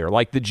are out there,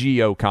 like the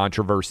Gio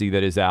controversy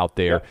that is out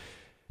there,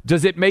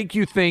 does it make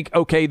you think,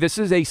 okay, this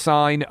is a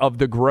sign of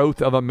the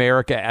growth of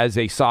America as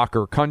a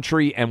soccer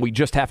country, and we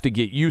just have to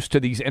get used to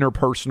these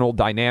interpersonal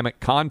dynamic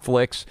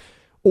conflicts?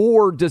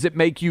 Or does it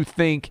make you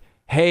think,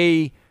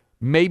 hey,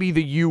 maybe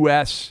the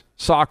U.S.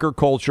 soccer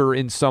culture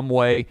in some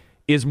way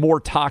is more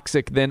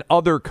toxic than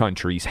other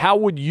countries? How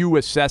would you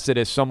assess it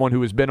as someone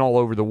who has been all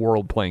over the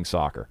world playing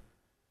soccer?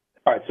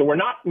 All right, so we're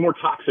not more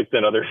toxic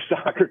than other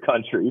soccer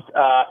countries,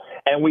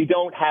 and we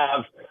don't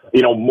have,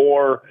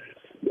 more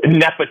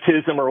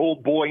nepotism or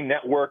old boy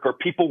network or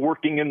people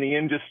working in the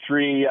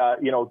industry,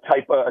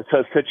 type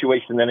of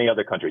situation than any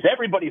other countries.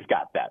 Everybody's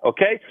got that.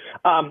 Okay.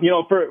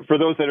 For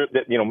those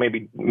that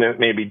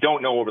maybe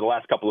don't know, over the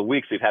last couple of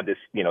weeks, we've had this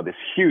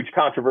huge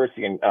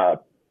controversy and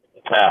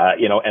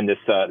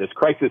this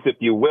crisis, if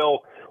you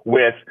will,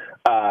 with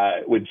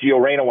Gio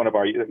Reyna, one of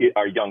our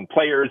young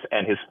players,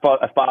 and his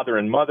father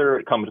and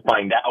mother. Come to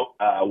find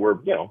out, were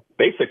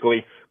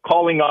basically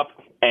calling up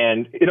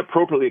and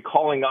inappropriately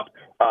calling up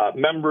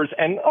members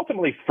and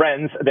ultimately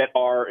friends that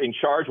are in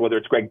charge, whether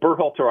it's Greg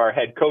Berhalter, our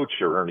head coach,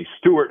 or Ernie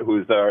Stewart,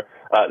 who's the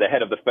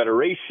head of the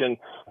federation,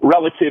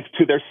 relative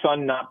to their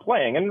son not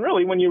playing. And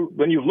really, when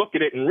you look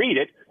at it and read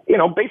it,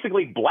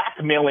 basically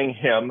blackmailing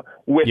him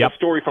with a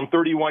story from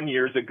 31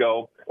 years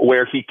ago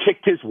where he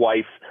kicked his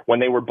wife when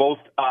they were both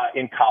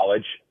in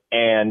college,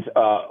 and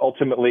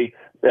ultimately,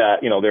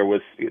 there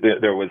was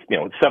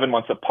 7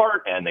 months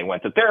apart, and they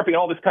went to therapy and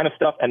all this kind of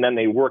stuff, and then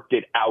they worked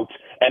it out,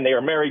 and they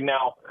are married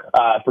now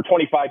for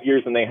 25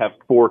 years, and they have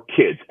 4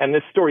 kids. And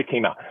this story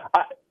came out.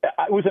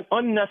 It was an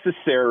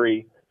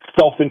unnecessary,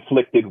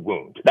 self-inflicted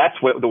wound. That's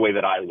the way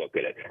that I look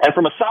at it. And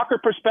from a soccer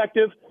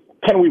perspective,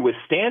 can we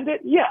withstand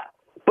it? Yeah,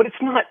 but it's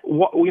not.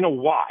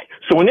 Why?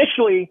 So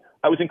initially,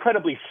 I was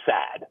incredibly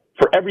sad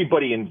for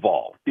everybody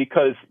involved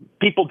because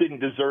people didn't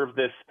deserve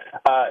this.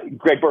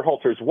 Greg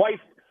Berhalter's wife,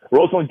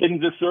 Rosalind,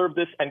 didn't deserve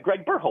this, and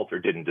Greg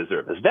Berhalter didn't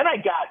deserve this. Then I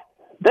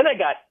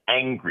got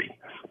angry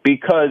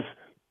because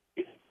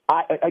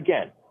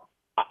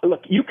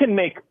look, you can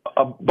make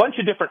a bunch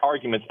of different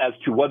arguments as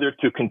to whether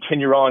to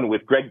continue on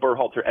with Greg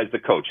Berhalter as the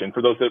coach. And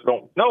for those that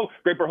don't know,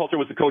 Greg Berhalter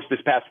was the coach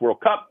this past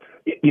World Cup.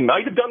 He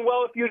might have done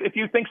well if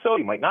you think so.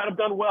 He might not have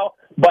done well,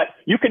 but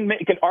you can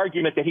make an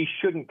argument that he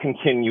shouldn't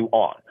continue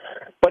on.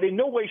 But in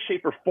no way,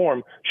 shape, or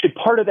form should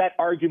part of that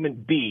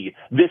argument be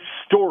this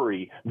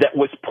story that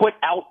was put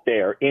out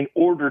there in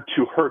order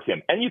to hurt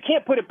him. And you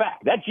can't put it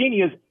back. That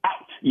genie is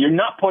out. You're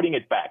not putting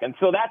it back. And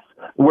so that's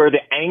where the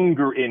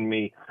anger in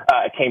me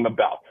came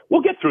about.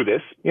 We'll get through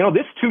this.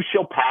 This too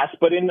shall pass.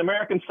 But in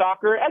American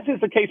soccer, as is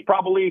the case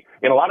probably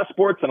in a lot of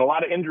sports and a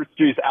lot of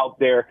industries out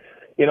there,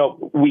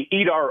 we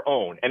eat our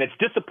own. And it's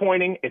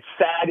disappointing. It's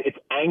sad. It's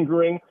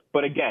angering.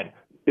 But again,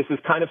 this is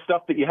kind of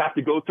stuff that you have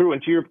to go through.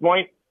 And to your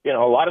point, a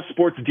lot of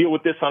sports deal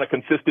with this on a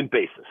consistent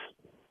basis.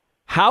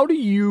 How do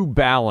you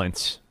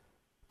balance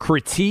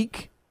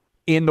critique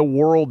in the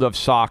world of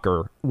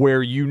soccer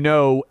where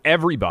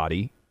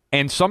everybody,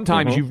 and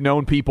sometimes you've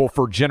known people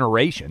for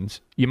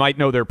generations, you might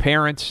know their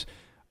parents,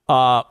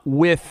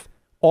 with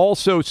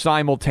also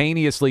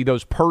simultaneously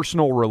those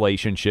personal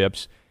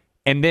relationships,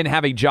 and then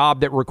have a job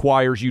that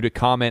requires you to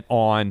comment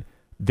on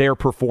their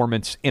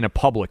performance in a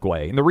public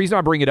way? And the reason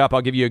I bring it up,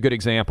 I'll give you a good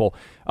example.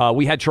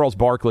 We had Charles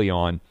Barkley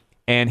on,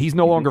 and he's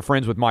no longer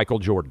friends with Michael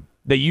Jordan.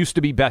 They used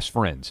to be best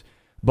friends,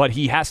 but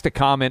he has to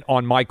comment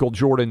on Michael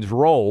Jordan's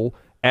role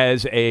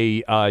as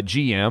a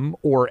GM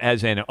or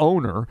as an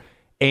owner,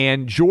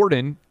 and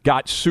Jordan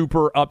got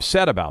super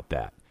upset about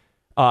that.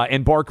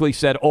 And Barkley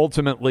said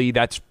ultimately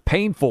that's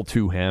painful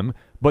to him,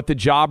 but the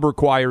job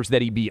requires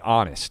that he be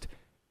honest.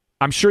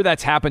 I'm sure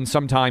that's happened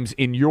sometimes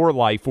in your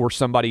life where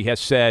somebody has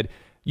said,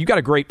 you got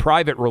a great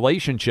private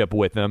relationship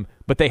with them,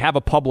 but they have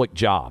a public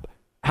job.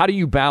 How do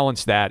you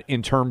balance that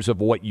in terms of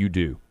what you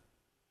do?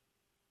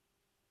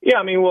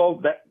 Yeah,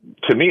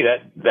 to me,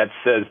 that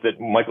says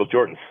that Michael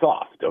Jordan's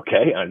soft,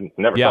 okay? I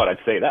never thought I'd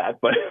say that,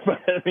 but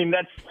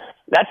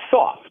that's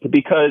soft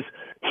because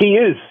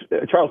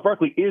Charles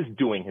Barkley is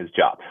doing his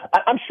job.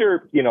 I'm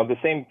sure, the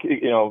same,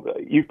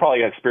 you've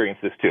probably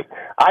experienced this too.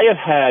 I have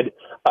had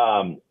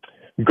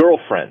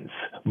girlfriends,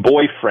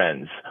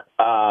 boyfriends,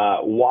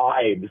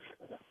 wives,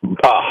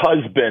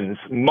 husbands,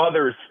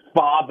 mothers,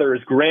 fathers,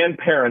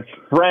 grandparents,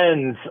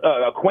 friends,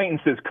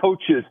 acquaintances,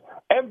 coaches.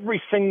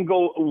 Every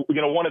single,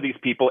 one of these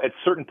people at a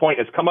certain point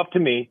has come up to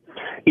me,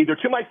 either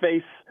to my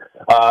face,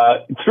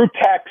 through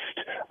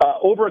text,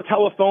 over a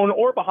telephone,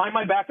 or behind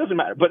my back, doesn't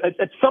matter. But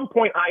at some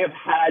point I have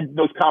had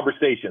those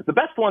conversations. The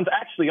best ones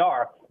actually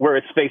are where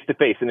it's face to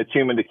face and it's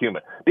human to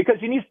human, because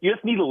you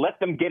just need to let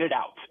them get it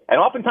out. And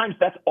oftentimes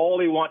that's all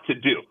they want to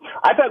do.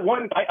 I've had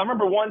I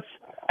remember once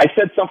I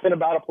said something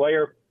about a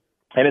player,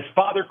 and his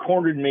father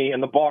cornered me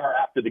in the bar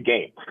after the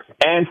game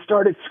and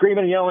started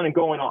screaming and yelling and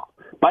going off.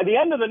 By the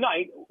end of the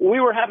night, we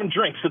were having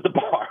drinks at the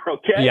bar,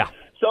 okay? Yeah.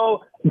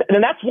 So,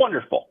 and that's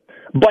wonderful.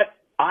 But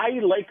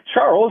I, like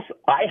Charles,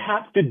 I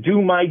have to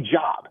do my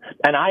job,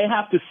 and I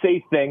have to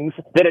say things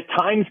that at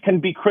times can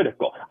be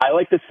critical. I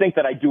like to think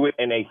that I do it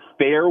in a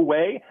fair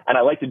way, and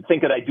I like to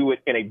think that I do it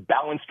in a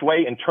balanced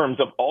way in terms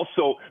of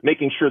also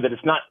making sure that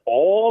it's not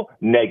all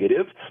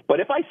negative. But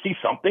if I see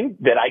something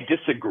that I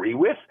disagree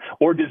with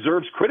or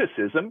deserves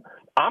criticism,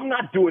 I'm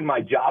not doing my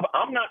job.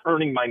 I'm not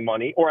earning my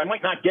money, or I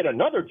might not get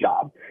another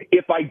job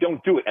if I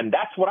don't do it. And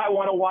that's what I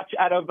want to watch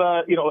out of,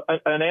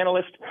 an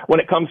analyst when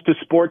it comes to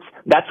sports.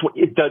 That's what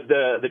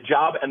the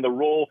job and the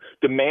role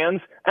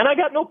demands, and I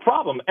got no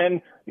problem.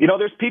 And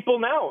there's people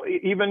now,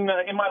 even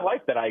in my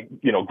life that I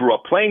grew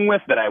up playing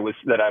with, that I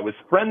was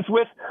friends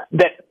with,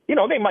 that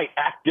they might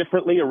act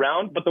differently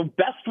around, but the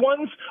best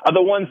ones are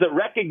the ones that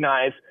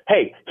recognize,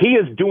 hey, he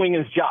is doing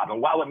his job,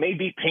 and while it may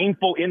be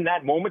painful in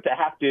that moment to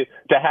have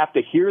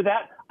to hear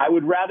that, I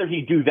would rather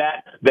he do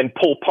that than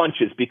pull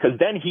punches, because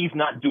then he's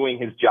not doing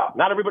his job.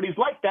 Not everybody's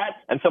like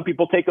that, and some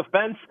people take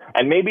offense,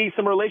 and maybe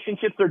some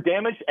relationships are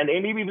damaged, and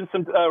maybe even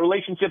some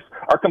relationships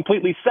are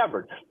completely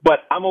severed. But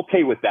I'm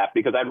okay with that,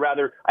 because I'd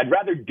rather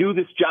do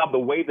this job the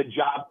way the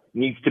job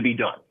needs to be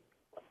done.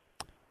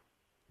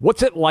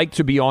 What's it like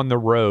to be on the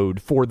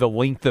road for the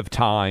length of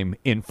time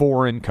in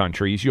foreign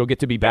countries? You'll get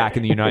to be back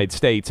in the United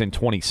States in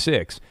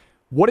 26.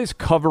 What is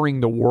covering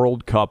the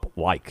World Cup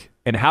like,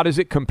 and how does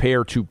it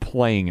compare to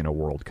playing in a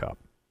World Cup?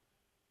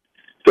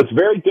 So it's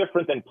very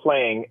different than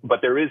playing, but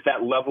there is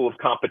that level of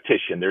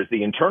competition. There's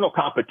the internal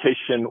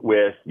competition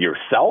with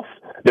yourself.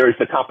 There's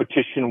the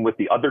competition with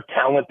the other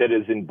talent that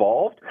is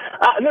involved.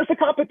 And there's a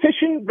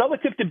competition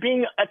relative to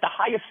being at the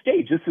highest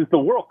stage. This is the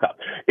World Cup.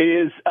 It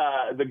is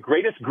the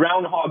greatest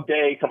Groundhog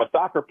Day from a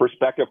soccer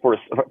perspective for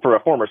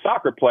a former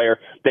soccer player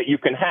that you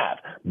can have.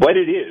 But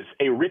it is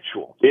a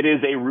ritual. It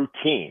is a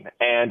routine.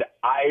 And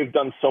I've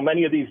done so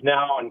many of these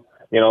now, and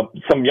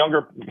some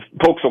younger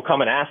folks will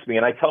come and ask me,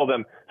 and I tell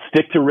them,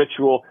 stick to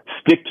ritual,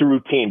 stick to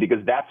routine,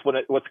 because that's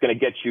what's going to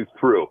get you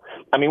through.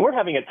 I mean, we're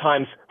having at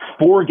times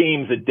 4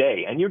 games a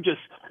day, and you're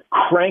just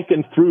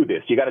cranking through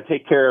this. You got to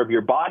take care of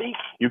your body.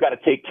 You got to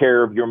take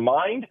care of your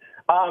mind.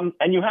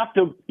 And you have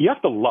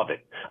to love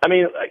it. I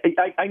mean,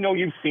 I know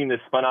you've seen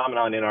this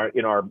phenomenon in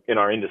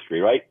our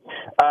industry, right?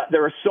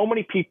 There are so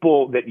many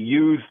people that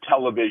use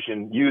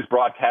television, use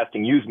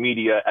broadcasting, use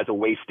media as a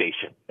way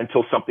station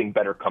until something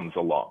better comes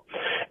along.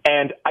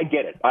 And I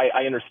get it.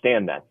 I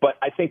understand that. But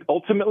I think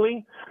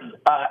ultimately,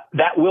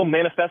 that will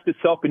manifest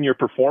itself in your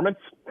performance,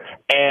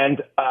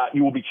 and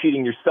you will be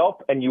cheating yourself,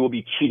 and you will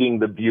be cheating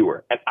the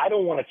viewer. And I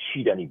don't want to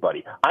cheat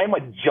anybody. I'm a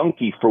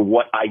junkie for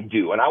what I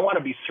do, and I want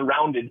to be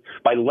surrounded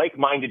by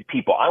like-minded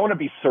people. I want to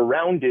be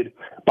surrounded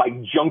by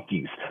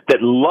junkies that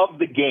love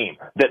the game,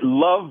 that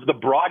love the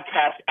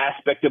broadcast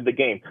aspect of the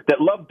game,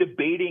 that love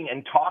debating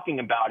and talking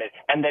about it,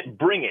 and that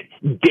bring it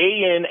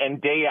day in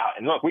and day out.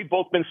 And look, we've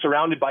both been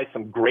surrounded by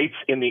some greats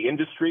in the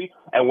industry,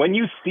 and when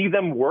you see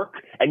them work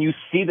and you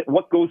see that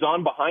what goes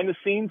on behind the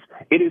scenes,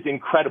 it is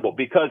incredible,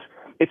 because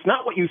it's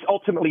not what you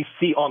ultimately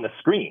see on the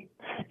screen.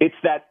 It's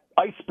that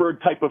iceberg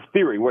type of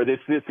theory where there's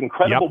this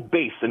incredible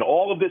base and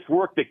all of this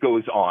work that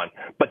goes on.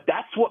 But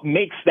that's what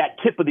makes that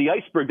tip of the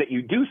iceberg that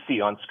you do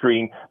see on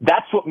screen,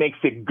 that's what makes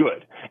it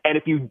good. And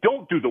if you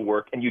don't do the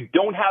work and you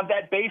don't have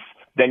that base,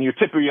 then your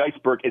tip of the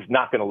iceberg is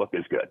not going to look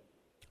as good.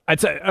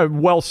 It's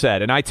well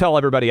said. And I tell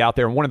everybody out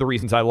there, and one of the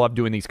reasons I love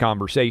doing these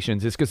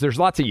conversations is because there's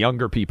lots of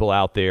younger people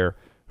out there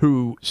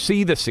who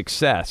see the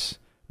success,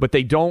 but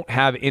they don't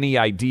have any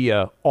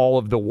idea all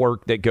of the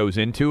work that goes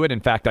into it. In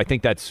fact, I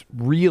think that's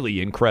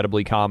really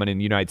incredibly common in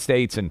the United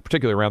States and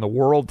particularly around the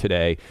world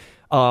today.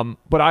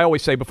 But I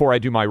always say before I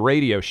do my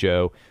radio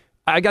show,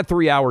 I got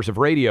 3 hours of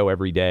radio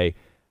every day.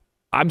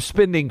 I'm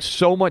spending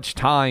so much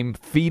time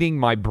feeding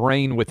my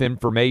brain with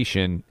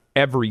information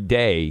every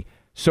day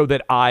so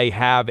that I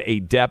have a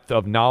depth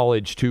of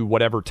knowledge to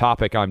whatever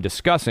topic I'm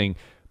discussing.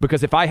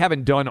 Because if I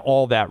haven't done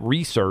all that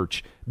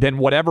research, then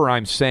whatever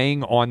I'm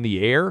saying on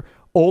the air,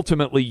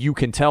 ultimately you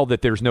can tell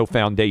that there's no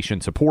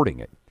foundation supporting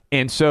it.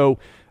 And so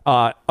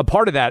a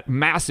part of that,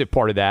 massive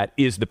part of that,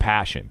 is the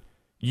passion.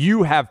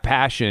 You have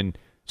passion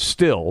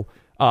still.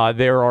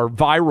 There are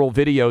viral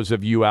videos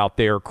of you out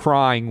there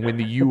crying when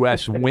the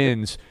U.S.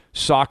 wins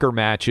soccer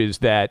matches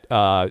that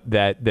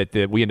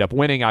we end up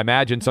winning. I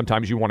imagine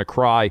sometimes you want to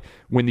cry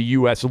when the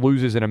U.S.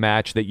 loses in a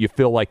match that you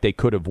feel like they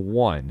could have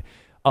won.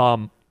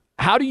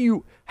 How do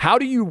you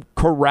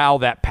corral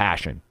that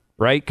passion?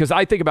 Right? Because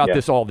I think about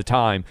this all the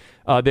time.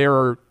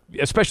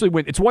 Especially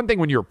when it's one thing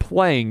when you're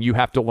playing, you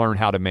have to learn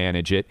how to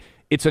manage it.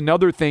 It's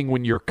another thing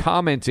when you're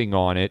commenting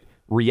on it,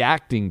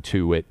 reacting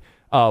to it.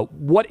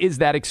 What is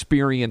that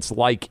experience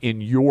like in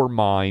your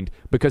mind?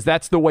 Because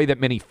that's the way that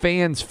many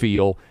fans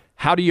feel.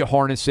 How do you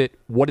harness it?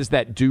 What does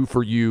that do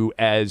for you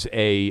as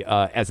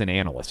an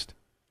analyst?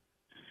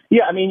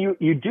 Yeah, I mean,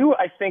 you do,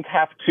 I think,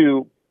 have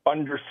to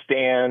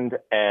understand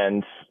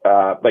and,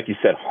 like you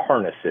said,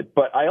 harness it.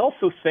 But I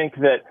also think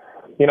that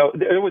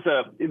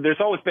there's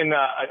always been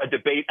a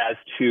debate as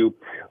to,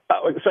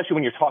 especially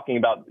when you're talking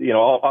about,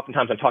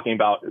 oftentimes I'm talking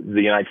about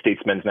the United States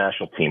men's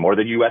national team or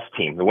the U.S.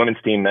 team, the women's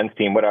team, men's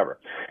team, whatever.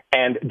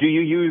 And do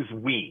you use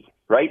we,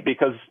 right?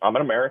 Because I'm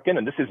an American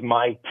and this is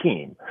my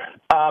team.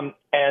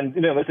 And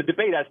there's a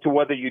debate as to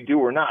whether you do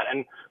or not.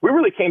 And we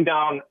really came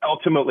down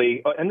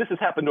ultimately, and this has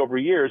happened over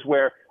years,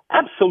 where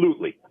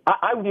absolutely,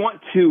 I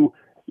want to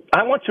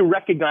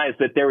recognize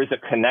that there is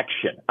a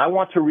connection. I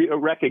want to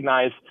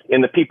recognize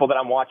in the people that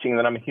I'm watching,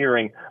 that I'm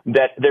hearing,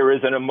 that there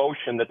is an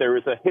emotion, that there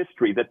is a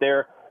history, that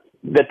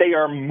they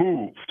are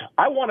moved.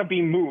 I want to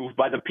be moved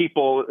by the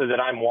people that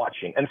I'm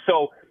watching. And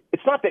so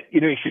it's not that,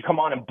 you should come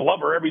on and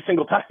blubber every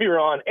single time you're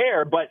on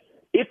air, but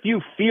if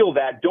you feel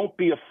that, don't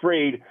be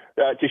afraid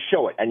to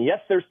show it. And yes,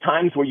 there's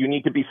times where you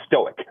need to be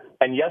stoic.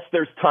 And yes,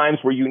 there's times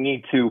where you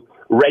need to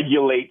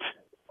regulate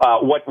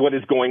what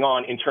is going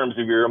on in terms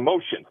of your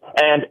emotions.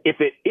 And if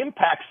it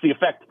impacts the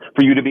effect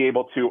for you to be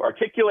able to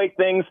articulate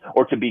things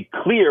or to be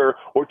clear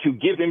or to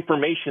give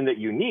information that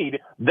you need,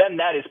 then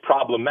that is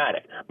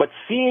problematic. But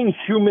seeing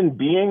human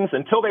beings,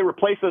 until they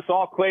replace us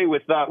all, Clay,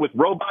 with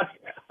robots,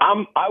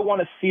 I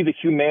want to see the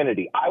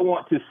humanity. I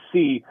want to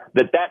see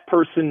that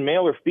person,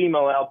 male or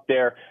female out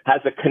there, has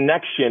a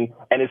connection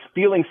and is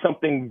feeling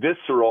something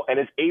visceral and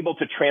is able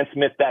to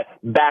transmit that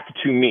back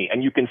to me.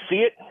 And you can see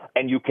it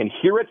and you can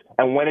hear it.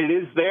 And when it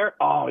is there,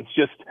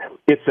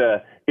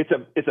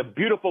 it's a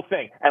beautiful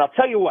thing. And I'll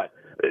tell you what,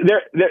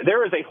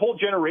 there is a whole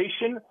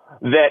generation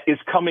that is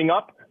coming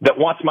up that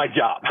wants my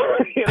job,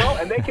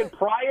 and they can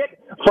pry it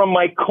from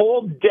my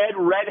cold, dead,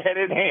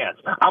 red-headed hands.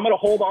 I'm going to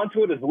hold on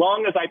to it as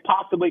long as I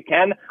possibly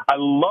can. I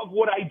love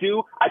what I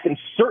do. I can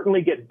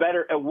certainly get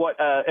better at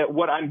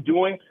what I'm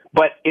doing,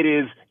 but it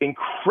is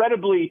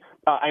incredibly,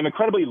 I'm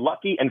incredibly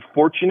lucky and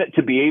fortunate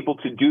to be able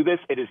to do this.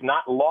 It is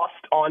not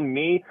lost on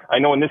me. I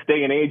know in this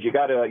day and age, you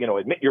got to,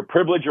 admit your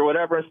privilege or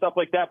whatever and stuff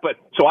like that. But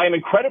so I am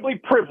incredibly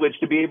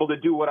privileged to be able to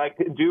do what I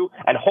can do,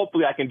 and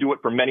hopefully I can do it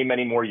for many,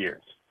 many more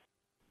years.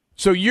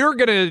 So you're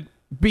going to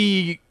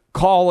be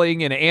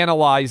calling and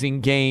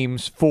analyzing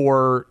games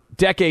for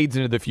decades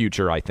into the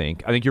future, I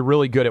think. I think you're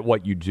really good at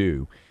what you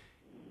do.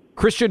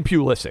 Christian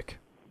Pulisic,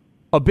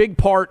 a big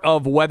part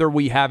of whether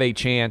we have a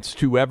chance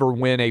to ever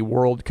win a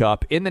World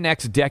Cup in the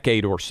next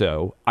decade or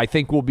so, I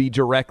think will be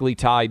directly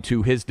tied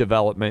to his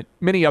development,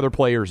 many other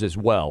players as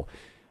well.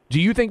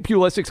 Do you think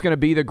Pulisic's going to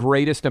be the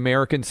greatest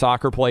American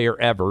soccer player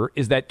ever?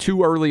 Is that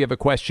too early of a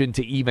question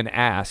to even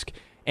ask?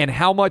 And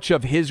how much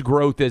of his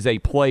growth as a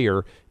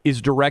player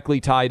is directly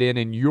tied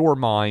in your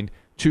mind,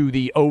 to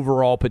the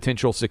overall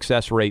potential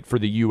success rate for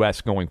the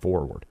U.S. going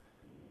forward?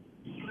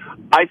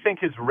 I think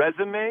his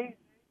resume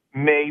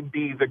may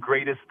be the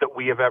greatest that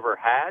we have ever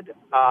had.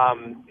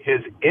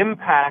 His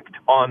impact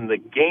on the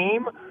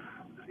game,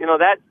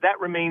 that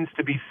remains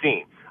to be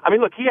seen. I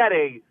mean, look, he had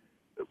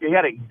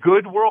a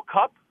good World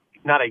Cup,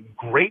 not a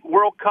great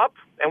World Cup,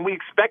 and we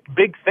expect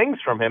big things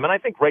from him, and I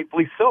think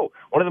rightfully so.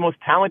 One of the most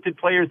talented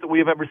players that we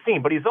have ever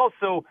seen, but he's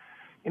also,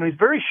 he's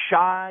very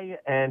shy,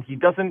 and he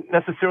doesn't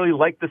necessarily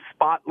like the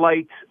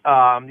spotlight.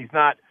 He's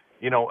not,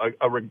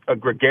 a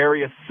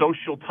gregarious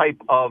social type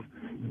of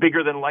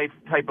bigger-than-life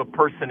type of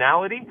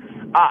personality.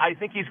 I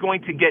think he's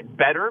going to get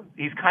better.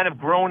 He's kind of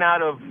grown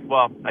out of,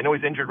 I know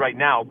he's injured right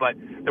now, but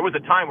there was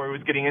a time where he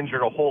was getting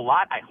injured a whole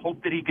lot. I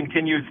hope that he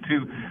continues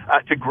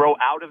to grow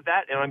out of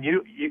that. And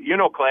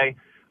Clay,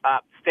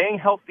 staying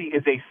healthy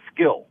is a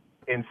skill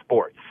in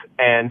sports,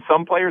 and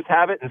some players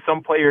have it and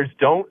some players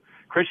don't.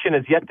 Christian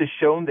has yet to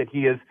show that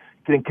he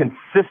can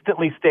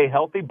consistently stay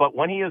healthy, but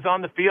when he is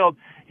on the field,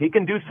 he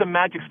can do some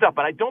magic stuff.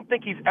 But I don't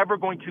think he's ever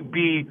going to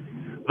be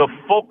the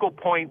focal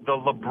point, the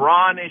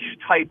LeBron-ish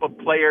type of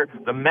player,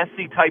 the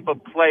Messi type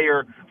of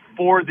player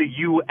for the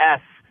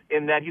U.S.,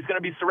 in that he's going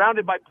to be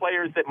surrounded by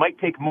players that might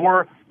take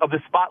more of the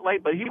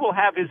spotlight, but he will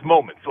have his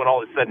moments when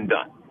all is said and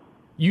done.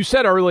 You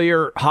said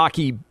earlier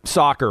hockey,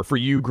 soccer for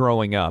you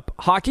growing up.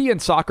 Hockey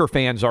and soccer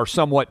fans are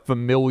somewhat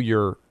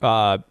familiar,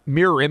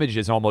 mirror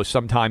images almost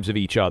sometimes of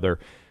each other,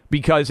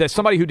 because as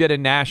somebody who did a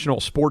national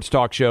sports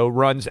talk show,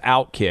 runs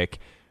Outkick,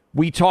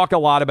 we talk a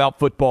lot about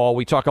football.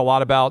 We talk a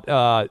lot about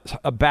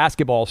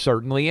basketball,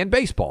 certainly, and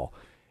baseball.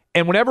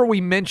 And whenever we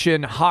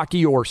mention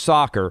hockey or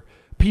soccer,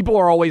 people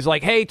are always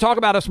like, hey, talk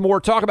about us more,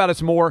 talk about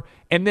us more.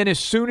 And then as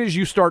soon as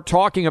you start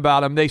talking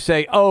about them, they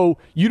say, oh,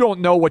 you don't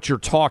know what you're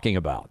talking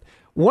about.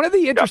 One of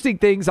the interesting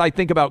things I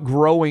think about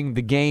growing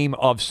the game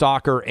of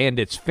soccer and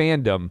its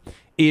fandom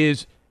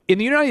is in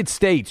the United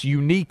States,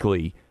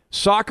 uniquely,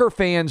 soccer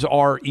fans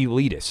are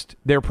elitist.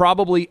 They're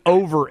probably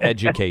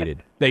overeducated.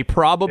 They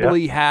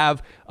probably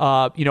have,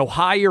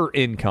 higher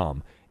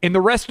income. In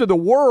the rest of the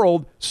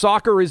world,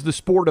 soccer is the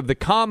sport of the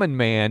common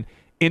man.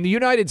 In the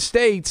United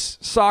States,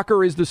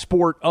 soccer is the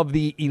sport of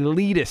the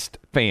elitist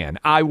fan,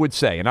 I would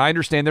say. And I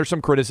understand there's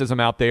some criticism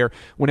out there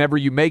whenever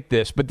you make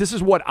this, but this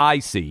is what I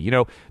see.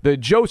 The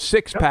Joe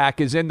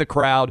Six-Pack is in the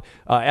crowd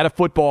at a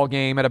football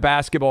game, at a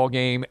basketball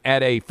game,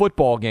 at a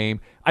football game.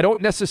 I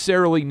don't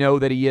necessarily know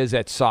that he is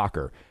at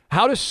soccer.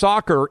 How does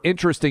soccer,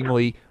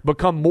 interestingly,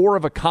 become more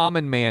of a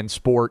common man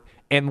sport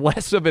and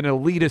less of an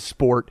elitist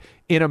sport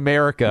in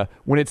America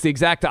when it's the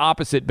exact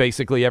opposite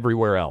basically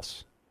everywhere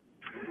else?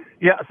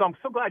 Yeah, so I'm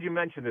so glad you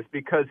mentioned this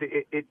because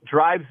it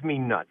drives me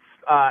nuts.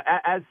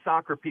 As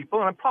soccer people,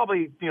 and I'm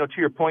probably, to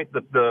your point,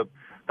 the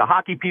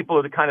hockey people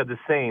are kind of the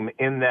same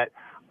in that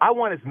I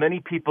want as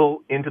many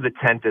people into the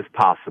tent as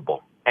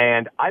possible.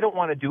 And I don't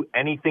want to do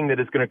anything that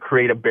is going to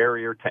create a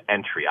barrier to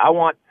entry. I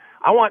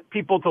want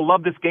people to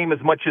love this game as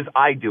much as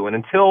I do. And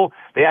until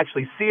they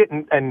actually see it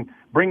and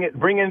bring it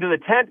into the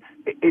tent,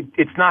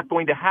 it's not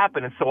going to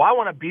happen. And so I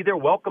want to be there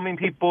welcoming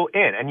people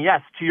in. And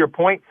yes, to your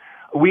point,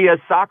 we as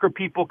soccer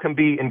people can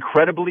be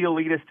incredibly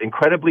elitist,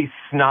 incredibly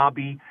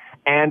snobby,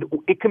 and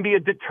it can be a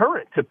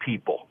deterrent to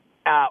people.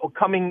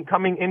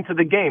 coming into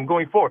the game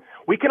going forward.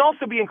 We can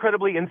also be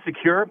incredibly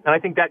insecure, and I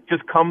think that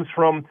just comes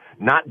from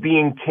not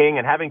being king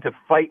and having to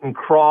fight and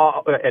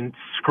crawl and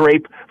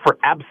scrape for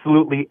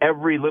absolutely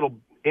every little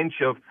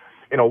inch of,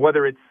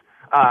 whether it's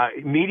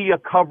media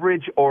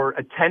coverage or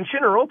attention,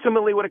 or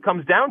ultimately what it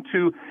comes down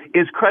to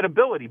is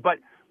credibility. But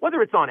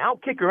whether it's on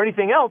Outkick or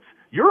anything else,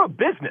 you're a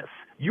business.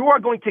 You are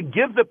going to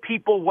give the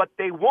people what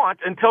they want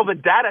until the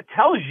data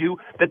tells you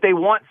that they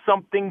want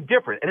something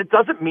different. And it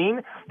doesn't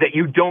mean that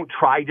you don't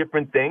try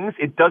different things.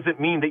 It doesn't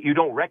mean that you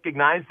don't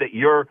recognize that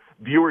your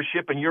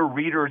viewership and your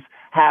readers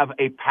have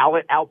a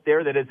palette out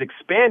there that is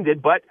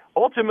expanded. But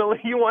ultimately,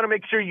 you want to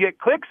make sure you get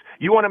clicks.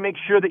 You want to make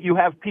sure that you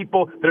have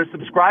people that are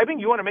subscribing.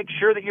 You want to make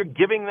sure that you're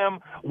giving them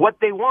what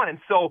they want. And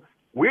so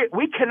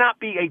we cannot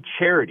be a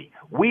charity.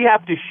 We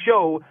have to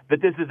show that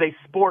this is a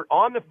sport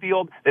on the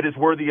field that is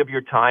worthy of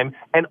your time,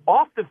 and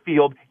off the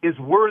field is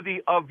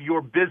worthy of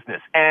your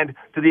business. And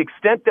to the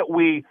extent that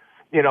we,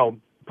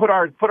 put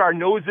our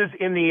noses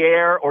in the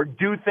air or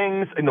do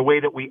things in the way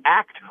that we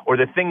act or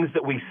the things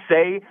that we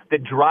say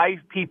that drive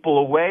people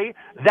away,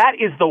 that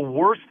is the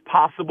worst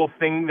possible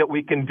thing that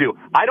we can do.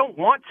 I don't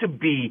want to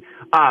be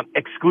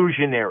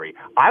exclusionary.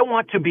 I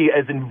want to be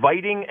as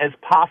inviting as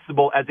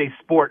possible as a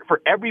sport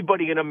for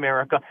everybody in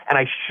America, and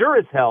I sure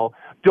as hell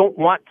don't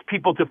want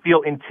people to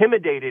feel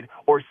intimidated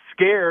or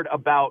scared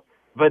about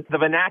the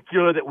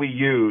vernacular that we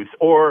use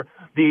or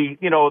the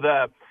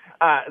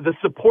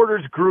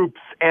supporters groups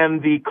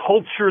and the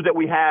culture that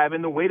we have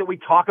and the way that we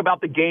talk about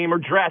the game or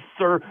dress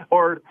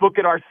or look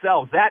at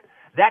ourselves.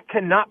 That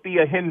cannot be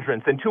a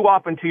hindrance. And too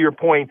often, to your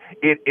point,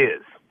 it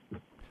is.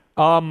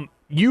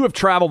 You have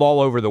traveled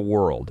all over the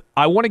world.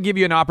 I want to give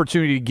you an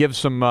opportunity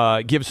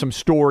to give some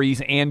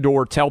stories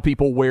and/or tell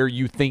people where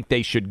you think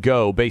they should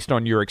go based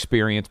on your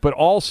experience. But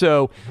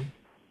also,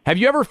 have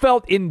you ever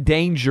felt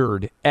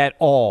endangered at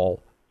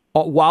all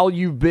while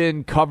you've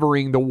been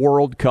covering the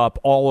World Cup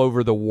all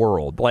over the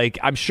world? Like,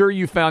 I'm sure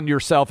you found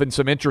yourself in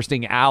some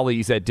interesting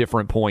alleys at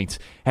different points.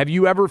 Have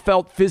you ever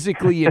felt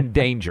physically in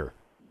danger?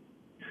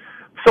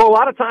 So a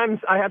lot of times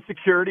I have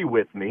security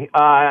with me,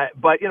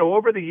 but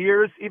over the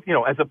years,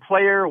 as a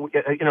player,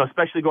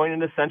 especially going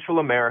into Central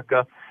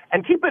America,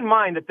 and keep in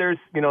mind that there's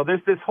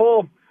this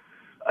whole,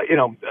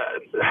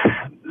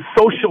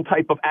 social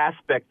type of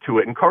aspect to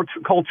it, and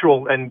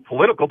cultural and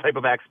political type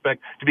of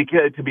aspect,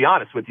 to be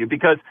honest with you,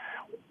 because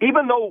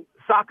even though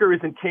soccer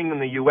isn't king in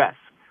the U.S.,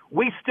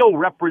 we still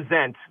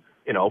represent,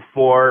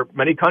 for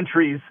many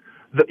countries,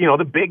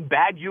 the big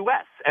bad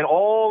U.S. and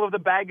all of the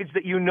baggage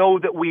that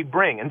that we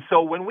bring. And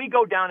so when we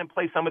go down and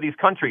play some of these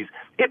countries,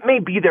 it may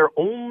be their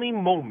only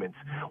moments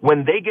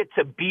when they get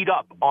to beat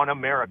up on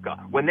America,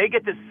 when they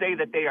get to say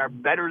that they are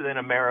better than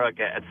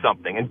America at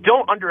something. And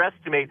don't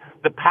underestimate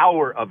the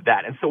power of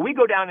that. And so we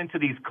go down into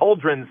these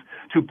cauldrons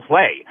to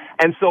play.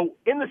 And so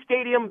in the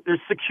stadium,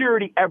 there's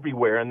security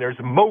everywhere, and there's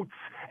moats,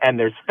 and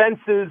there's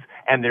fences,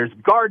 and there's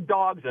guard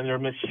dogs, and there are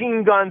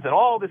machine guns, and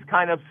all this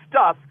kind of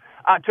stuff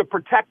to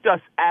protect us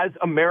as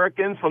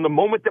Americans from the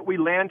moment that we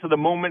land to the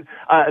moment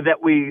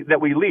that we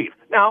leave.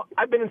 Now,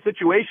 I've been in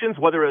situations,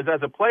 whether it was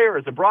as a player,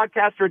 as a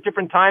broadcaster, at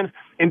different times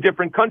in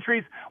different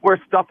countries, where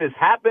stuff has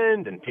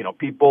happened, and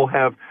people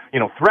have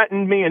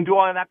threatened me and do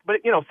all of that. But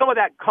some of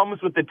that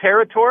comes with the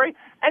territory.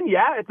 And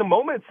yeah, at the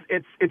moment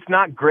it's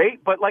not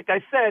great. But like I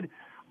said,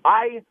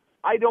 I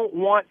don't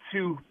want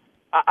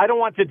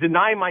to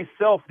deny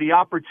myself the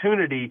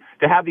opportunity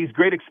to have these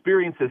great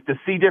experiences, to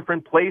see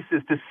different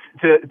places,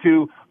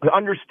 to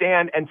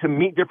understand and to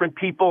meet different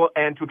people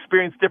and to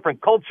experience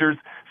different cultures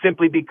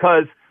simply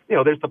because,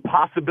 there's the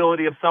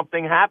possibility of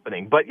something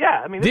happening. But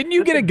yeah, I mean, didn't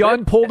you get a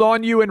gun pulled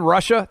on you in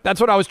Russia? That's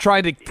what I was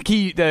trying to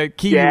key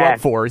you up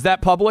for. Is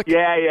that public?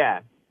 Yeah.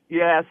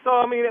 So,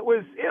 I mean, it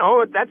was,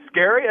 that's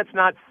scary. It's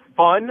not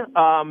fun.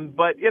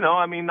 But,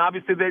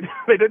 obviously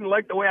they didn't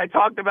like the way I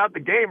talked about the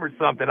game or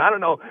something. I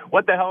don't know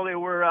what the hell they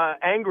were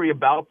angry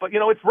about, but,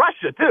 it's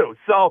Russia too.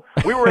 So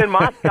we were in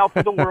Moscow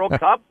for the World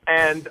Cup,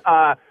 and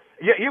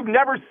you've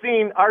never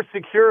seen our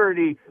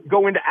security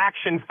go into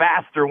action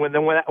faster when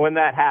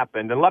that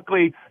happened. And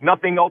luckily,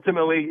 nothing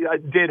ultimately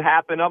did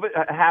happen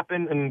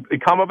and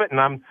come of it, and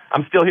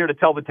I'm still here to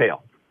tell the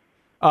tale.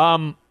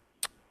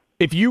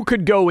 If you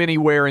could go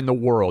anywhere in the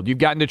world, you've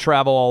gotten to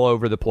travel all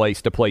over the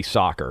place to play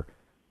soccer.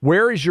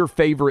 Where is your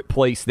favorite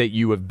place that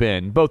you have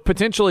been, both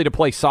potentially to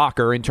play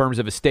soccer in terms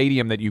of a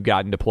stadium that you've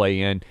gotten to play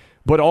in,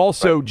 but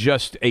also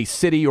just a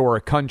city or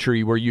a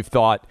country where you've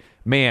thought,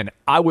 man,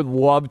 I would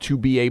love to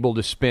be able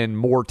to spend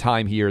more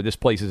time here. This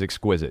place is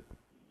exquisite.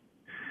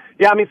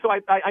 Yeah, so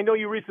I know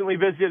you recently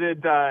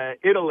visited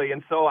Italy,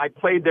 and so I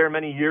played there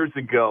many years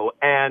ago.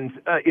 And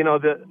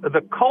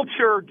the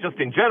culture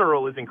just in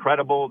general is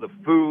incredible. The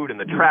food and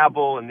the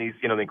travel and these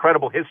the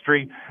incredible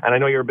history. And I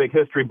know you're a big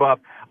history buff.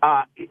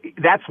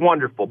 That's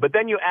wonderful. But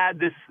then you add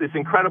this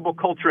incredible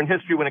culture and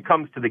history when it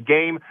comes to the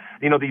game.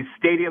 These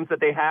stadiums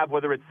that they have,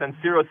 whether it's San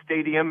Siro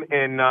Stadium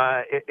in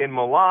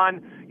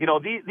Milan.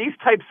 These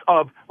types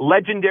of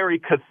legendary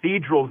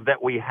cathedrals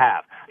that we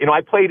have.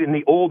 I played in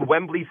the old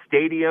Wembley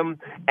Stadium,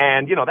 and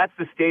And, that's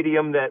the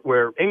stadium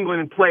where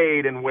England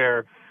played and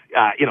where,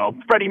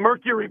 Freddie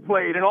Mercury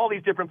played and all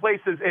these different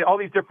places, all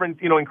these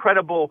different,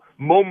 incredible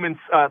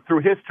moments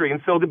through history. And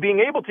so being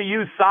able to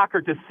use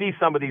soccer to see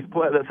some of these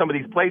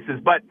places,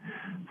 but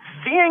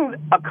seeing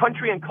a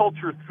country and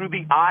culture through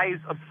the eyes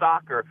of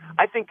soccer,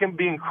 I think can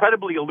be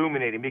incredibly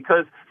illuminating,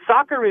 because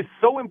soccer is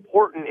so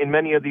important in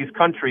many of these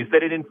countries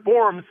that it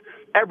informs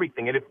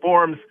everything. It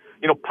informs,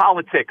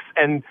 politics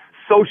and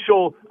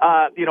social,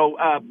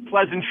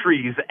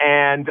 pleasantries,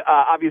 and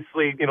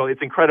obviously,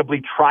 it's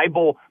incredibly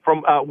tribal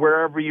from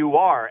wherever you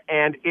are,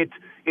 and it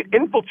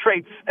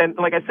infiltrates and,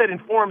 like I said,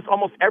 informs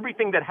almost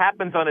everything that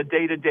happens on a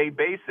day-to-day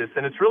basis.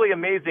 And it's really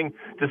amazing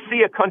to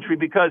see a country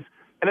because,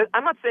 and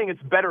I'm not saying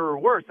it's better or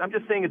worse, I'm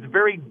just saying it's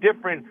very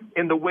different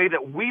in the way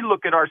that we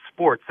look at our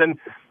sports. And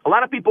a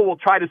lot of people will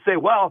try to say,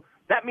 well,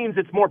 that means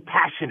it's more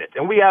passionate,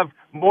 and we have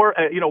more,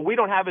 we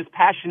don't have as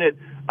passionate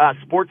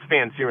sports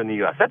fans here in the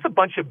U.S. That's a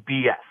bunch of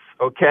BS.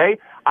 Okay,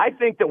 I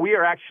think that we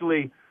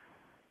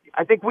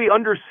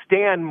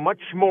understand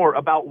much more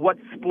about what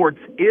sports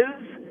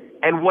is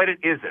and what it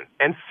isn't.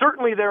 And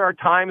certainly there are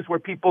times where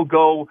people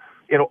go,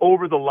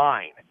 over the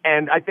line.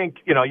 And I think,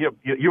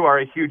 you are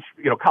a huge,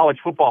 college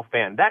football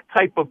fan. That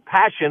type of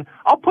passion,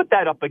 I'll put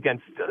that up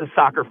against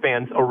soccer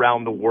fans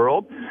around the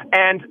world.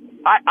 And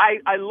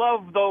I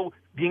love, though,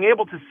 being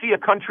able to see a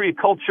country, a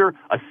culture,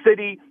 a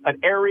city, an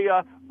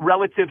area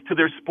relative to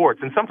their sports.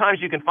 And sometimes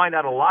you can find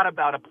out a lot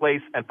about a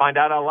place and find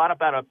out a lot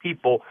about a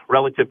people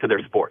relative to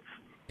their sports.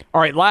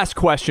 All right, last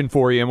question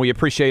for you, and we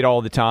appreciate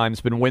all the time.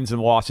 It's been Wins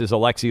and Losses.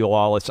 Alexi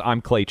Lalas,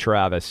 I'm Clay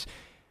Travis.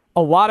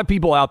 A lot of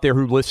people out there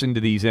who listen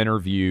to these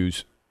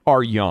interviews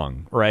are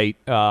young, right?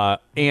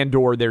 And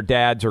or their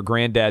dads or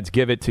granddads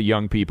give it to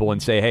young people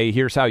and say, hey,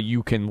 here's how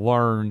you can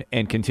learn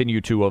and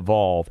continue to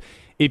evolve.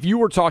 If you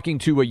were talking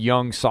to a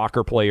young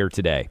soccer player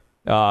today,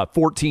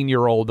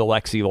 14-year-old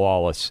Alexi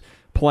Lalas,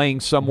 playing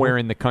somewhere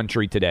in the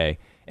country today,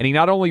 and he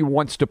not only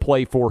wants to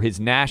play for his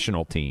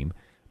national team,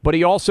 but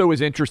he also is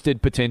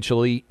interested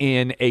potentially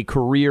in a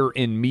career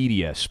in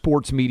media,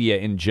 sports media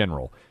in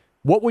general.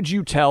 What would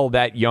you tell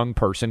that young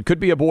person, could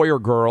be a boy or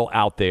girl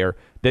out there,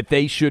 that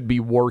they should be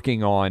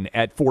working on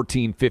at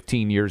 14,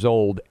 15 years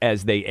old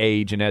as they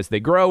age and as they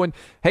grow? And,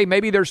 hey,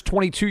 maybe there's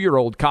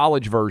 22-year-old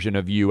college version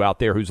of you out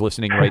there who's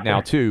listening right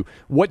now, too.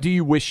 What do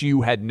you wish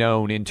you had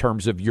known in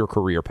terms of your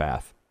career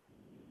path?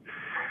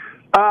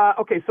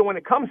 Okay, so when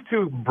it comes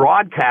to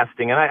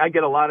broadcasting, and I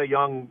get a lot of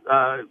young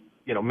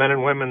men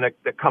and women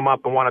that come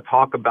up and want to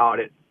talk about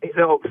it.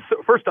 So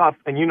first off,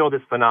 and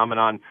this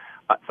phenomenon,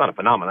 it's not a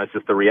phenomenon, it's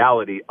just the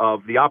reality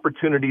of the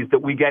opportunities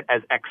that we get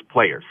as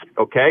ex-players,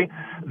 okay?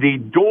 The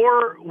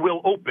door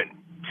will open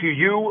to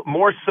you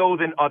more so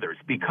than others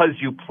because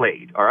you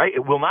played, all right?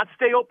 It will not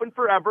stay open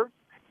forever,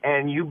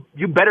 and you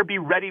better be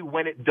ready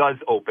when it does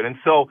open. And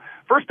so,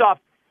 first off,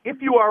 if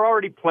you are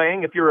already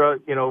playing, if you're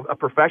a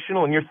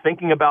professional and you're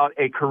thinking about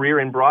a career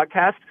in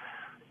broadcast,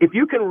 if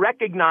you can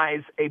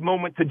recognize a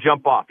moment to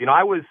jump off.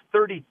 I was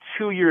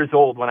 32 years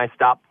old when I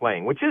stopped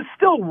playing, which is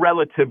still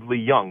relatively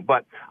young,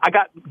 but I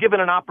got given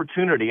an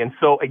opportunity, and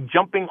so a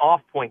jumping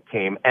off point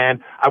came,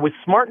 and I was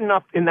smart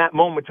enough in that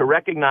moment to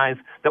recognize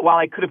that while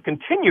I could have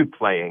continued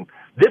playing,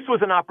 this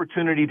was an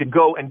opportunity to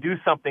go and do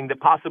something that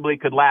possibly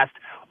could last,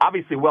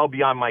 obviously well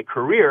beyond my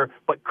career,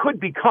 but could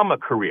become a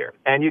career.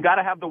 And you got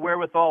to have the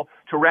wherewithal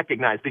to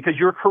recognize, because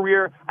your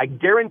career, I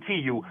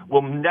guarantee you,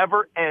 will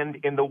never end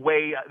in the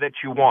way that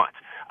you want.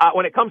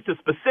 When it comes to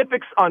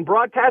specifics on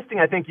broadcasting,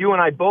 I think you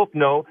and I both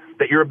know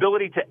that your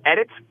ability to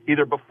edit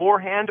either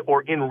beforehand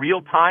or in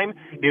real time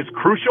is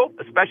crucial,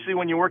 especially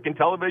when you work in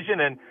television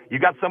and you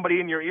got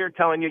somebody in your ear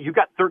telling you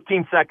got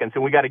 13 seconds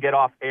and we got to get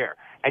off air.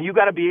 And you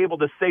got to be able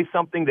to say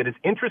something that is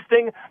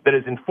interesting, that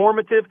is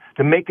informative,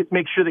 to make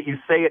sure that you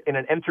say it in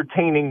an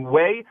entertaining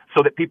way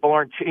so that people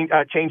aren't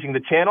changing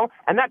the channel.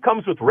 And that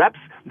comes with reps.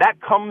 That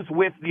comes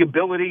with the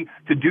ability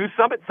to do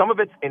some of it. Some of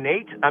it's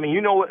innate. I mean,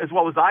 as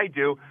well as I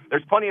do,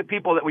 there's plenty of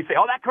people that we say,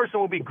 oh, that person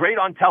will be great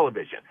on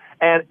television.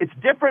 And it's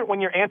different when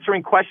you're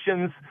answering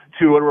questions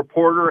to a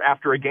reporter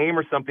after a game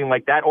or something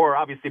like that, or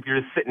obviously if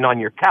you're just sitting on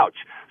your couch.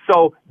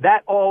 So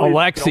that all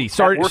Alexi, is,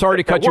 sorry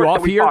to cut you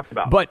off here,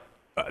 but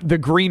the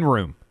green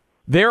room.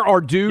 There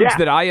are dudes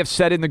that I have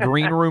sat in the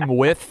green room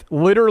with,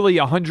 literally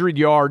 100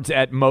 yards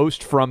at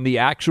most from the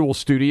actual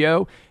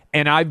studio,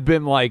 and I've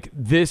been like,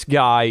 this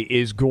guy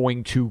is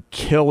going to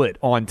kill it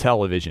on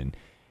television.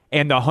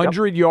 And the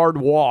 100-yard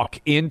walk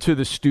into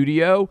the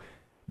studio,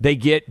 they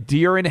get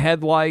deer in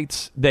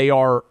headlights. They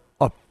are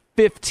a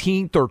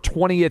 15th or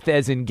 20th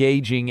as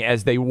engaging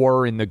as they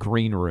were in the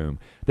green room.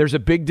 There's a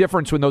big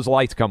difference when those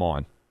lights come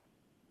on.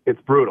 It's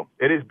brutal.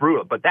 It is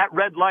brutal. But that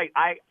red light,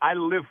 I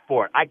live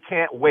for it. I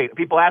can't wait.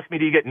 People ask me,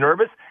 do you get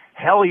nervous?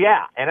 hell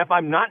yeah. And if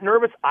I'm not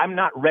nervous, I'm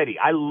not ready.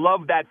 I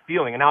love that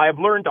feeling. And now I've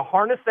learned to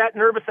harness that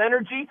nervous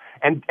energy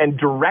and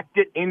direct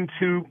it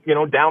into,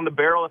 down the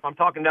barrel. If I'm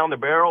talking down the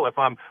barrel, if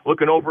I'm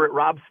looking over at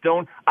Rob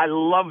Stone, I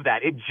love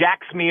that. It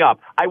jacks me up.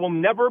 I will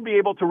never be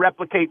able to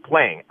replicate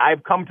playing.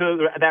 I've come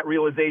to that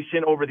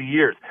realization over the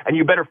years, and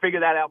you better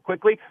figure that out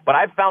quickly. But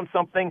I've found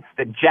something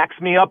that jacks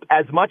me up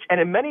as much, and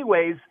in many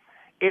ways,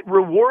 it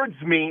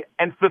rewards me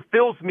and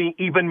fulfills me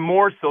even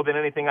more so than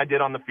anything I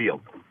did on the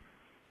field.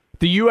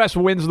 The U.S.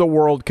 wins the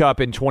World Cup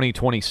in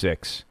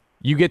 2026.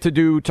 You get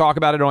to talk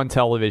about it on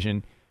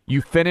television.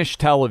 You finish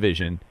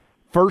television.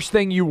 First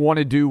thing you want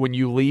to do when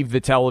you leave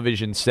the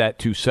television set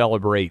to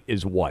celebrate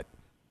is what?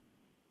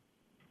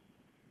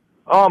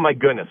 Oh, my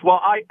goodness. Well,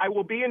 I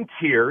will be in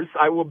tears.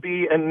 I will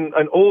be an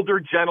older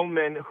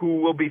gentleman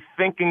who will be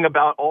thinking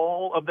about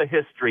all of the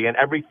history and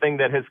everything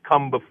that has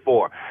come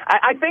before.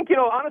 I think,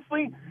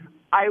 honestly,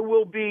 I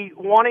will be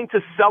wanting to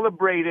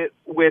celebrate it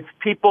with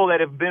people that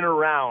have been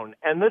around.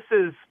 And this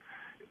is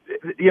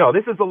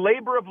a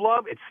labor of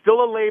love. It's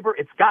still a labor.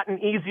 It's gotten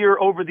easier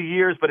over the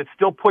years, but it's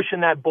still pushing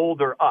that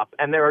boulder up.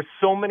 And there are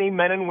so many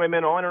men and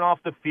women on and off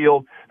the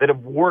field that have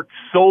worked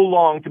so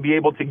long to be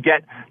able to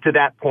get to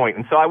that point.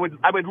 And so I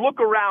would look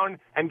around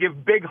and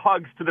give big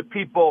hugs to the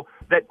people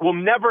that will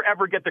never,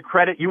 ever get the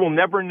credit. You will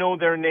never know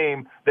their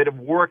name, that have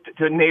worked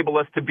to enable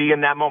us to be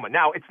in that moment.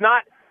 Now, it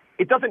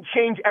doesn't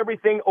change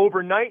everything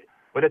overnight,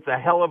 but it's a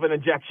hell of an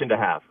injection to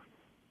have.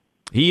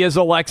 He is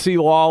Alexi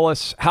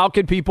Lalas. How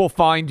can people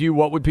find you?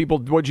 What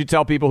would you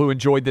tell people who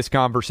enjoyed this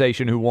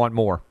conversation who want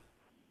more?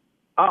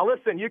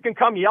 Listen, you can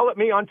come yell at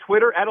me on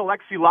Twitter at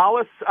Alexi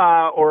Lalas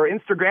or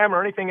Instagram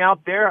or anything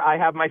out there. I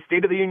have my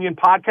State of the Union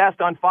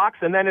podcast on Fox.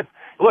 And then if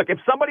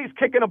somebody's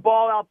kicking a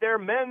ball out there,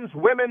 men's,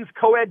 women's,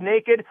 co-ed,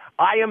 naked,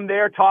 I am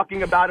there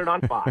talking about it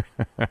on Fox.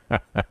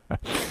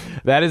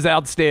 That is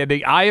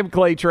outstanding. I am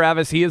Clay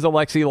Travis. He is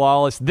Alexi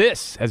Lalas.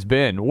 This has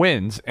been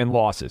Wins and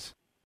Losses.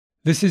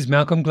 This is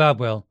Malcolm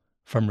Gladwell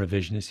from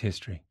Revisionist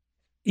History.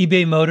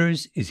 eBay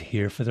Motors is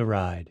here for the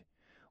ride.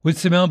 With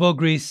some elbow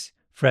grease,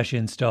 fresh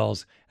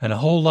installs, and a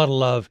whole lot of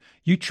love,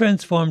 you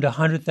transformed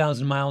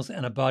 100,000 miles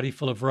and a body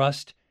full of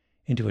rust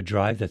into a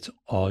drive that's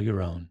all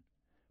your own.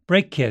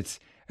 Brake kits,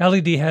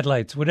 LED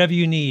headlights, whatever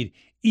you need,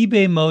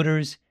 eBay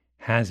Motors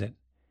has it.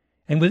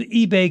 And with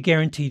eBay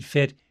Guaranteed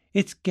Fit,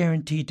 it's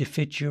guaranteed to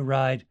fit your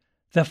ride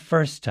the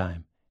first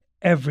time,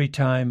 every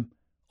time,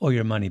 or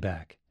your money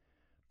back.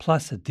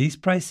 Plus, at these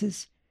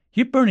prices,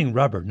 you're burning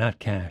rubber, not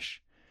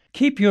cash.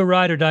 Keep your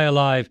ride or die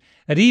alive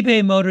at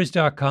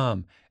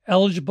ebaymotors.com.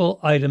 Eligible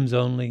items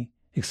only.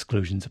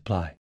 Exclusions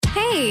apply.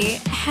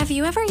 Hey, have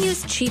you ever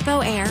used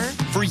Cheapo Air?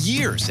 For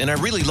years, and I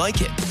really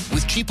like it.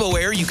 With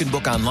Cheapo Air, you can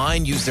book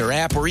online, use their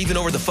app, or even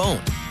over the phone.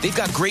 They've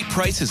got great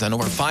prices on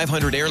over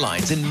 500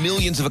 airlines and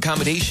millions of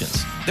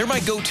accommodations. They're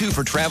my go-to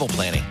for travel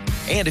planning.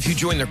 And if you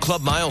join their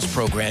Club Miles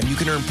program, you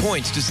can earn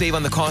points to save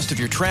on the cost of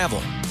your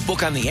travel.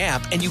 Book on the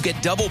app, and you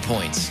get double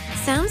points.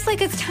 Sounds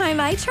like it's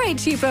time I tried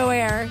Cheapo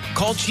Air.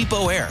 Call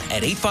Cheapo Air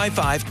at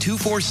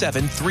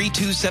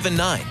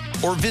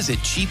 855-247-3279 or visit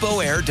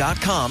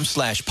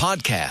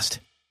cheapoair.com/podcast.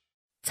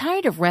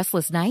 Tired of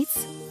restless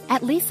nights?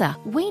 At Leesa,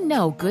 we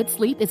know good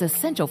sleep is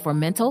essential for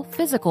mental,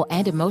 physical,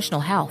 and emotional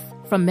health.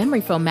 From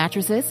memory foam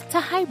mattresses to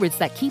hybrids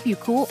that keep you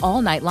cool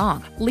all night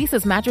long,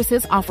 Leesa's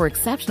mattresses offer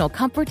exceptional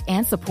comfort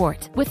and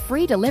support with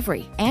free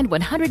delivery and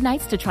 100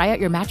 nights to try out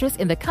your mattress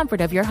in the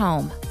comfort of your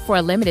home. For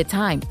a limited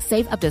time,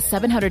 save up to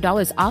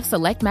 $700 off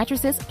select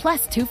mattresses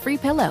plus 2 free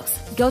pillows.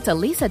 Go to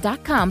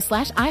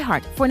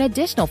leesa.com/iHeart for an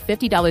additional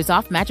 $50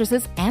 off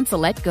mattresses and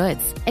select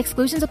goods.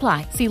 Exclusions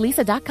apply. See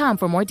leesa.com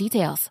for more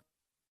details.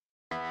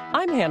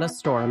 I'm Hannah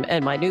Storm,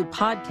 and my new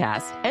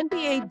podcast,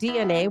 NBA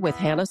DNA with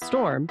Hannah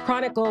Storm,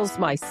 chronicles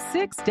my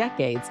 6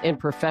 decades in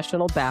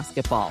professional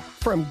basketball.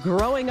 From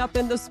growing up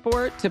in the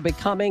sport to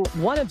becoming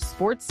one of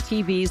sports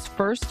TV's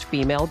first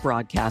female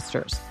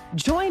broadcasters.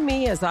 Join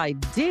me as I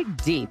dig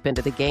deep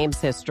into the game's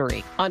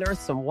history,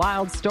 unearth some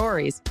wild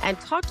stories, and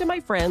talk to my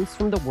friends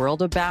from the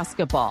world of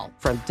basketball,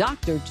 from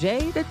Dr.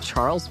 J to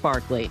Charles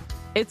Barkley.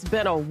 It's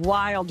been a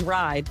wild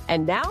ride,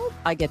 and now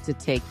I get to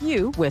take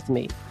you with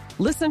me.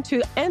 Listen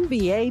to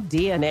NBA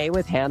DNA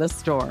with Hannah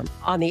Storm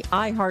on the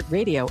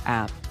iHeartRadio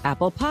app,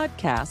 Apple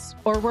Podcasts,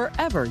 or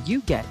wherever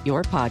you get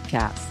your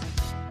podcasts.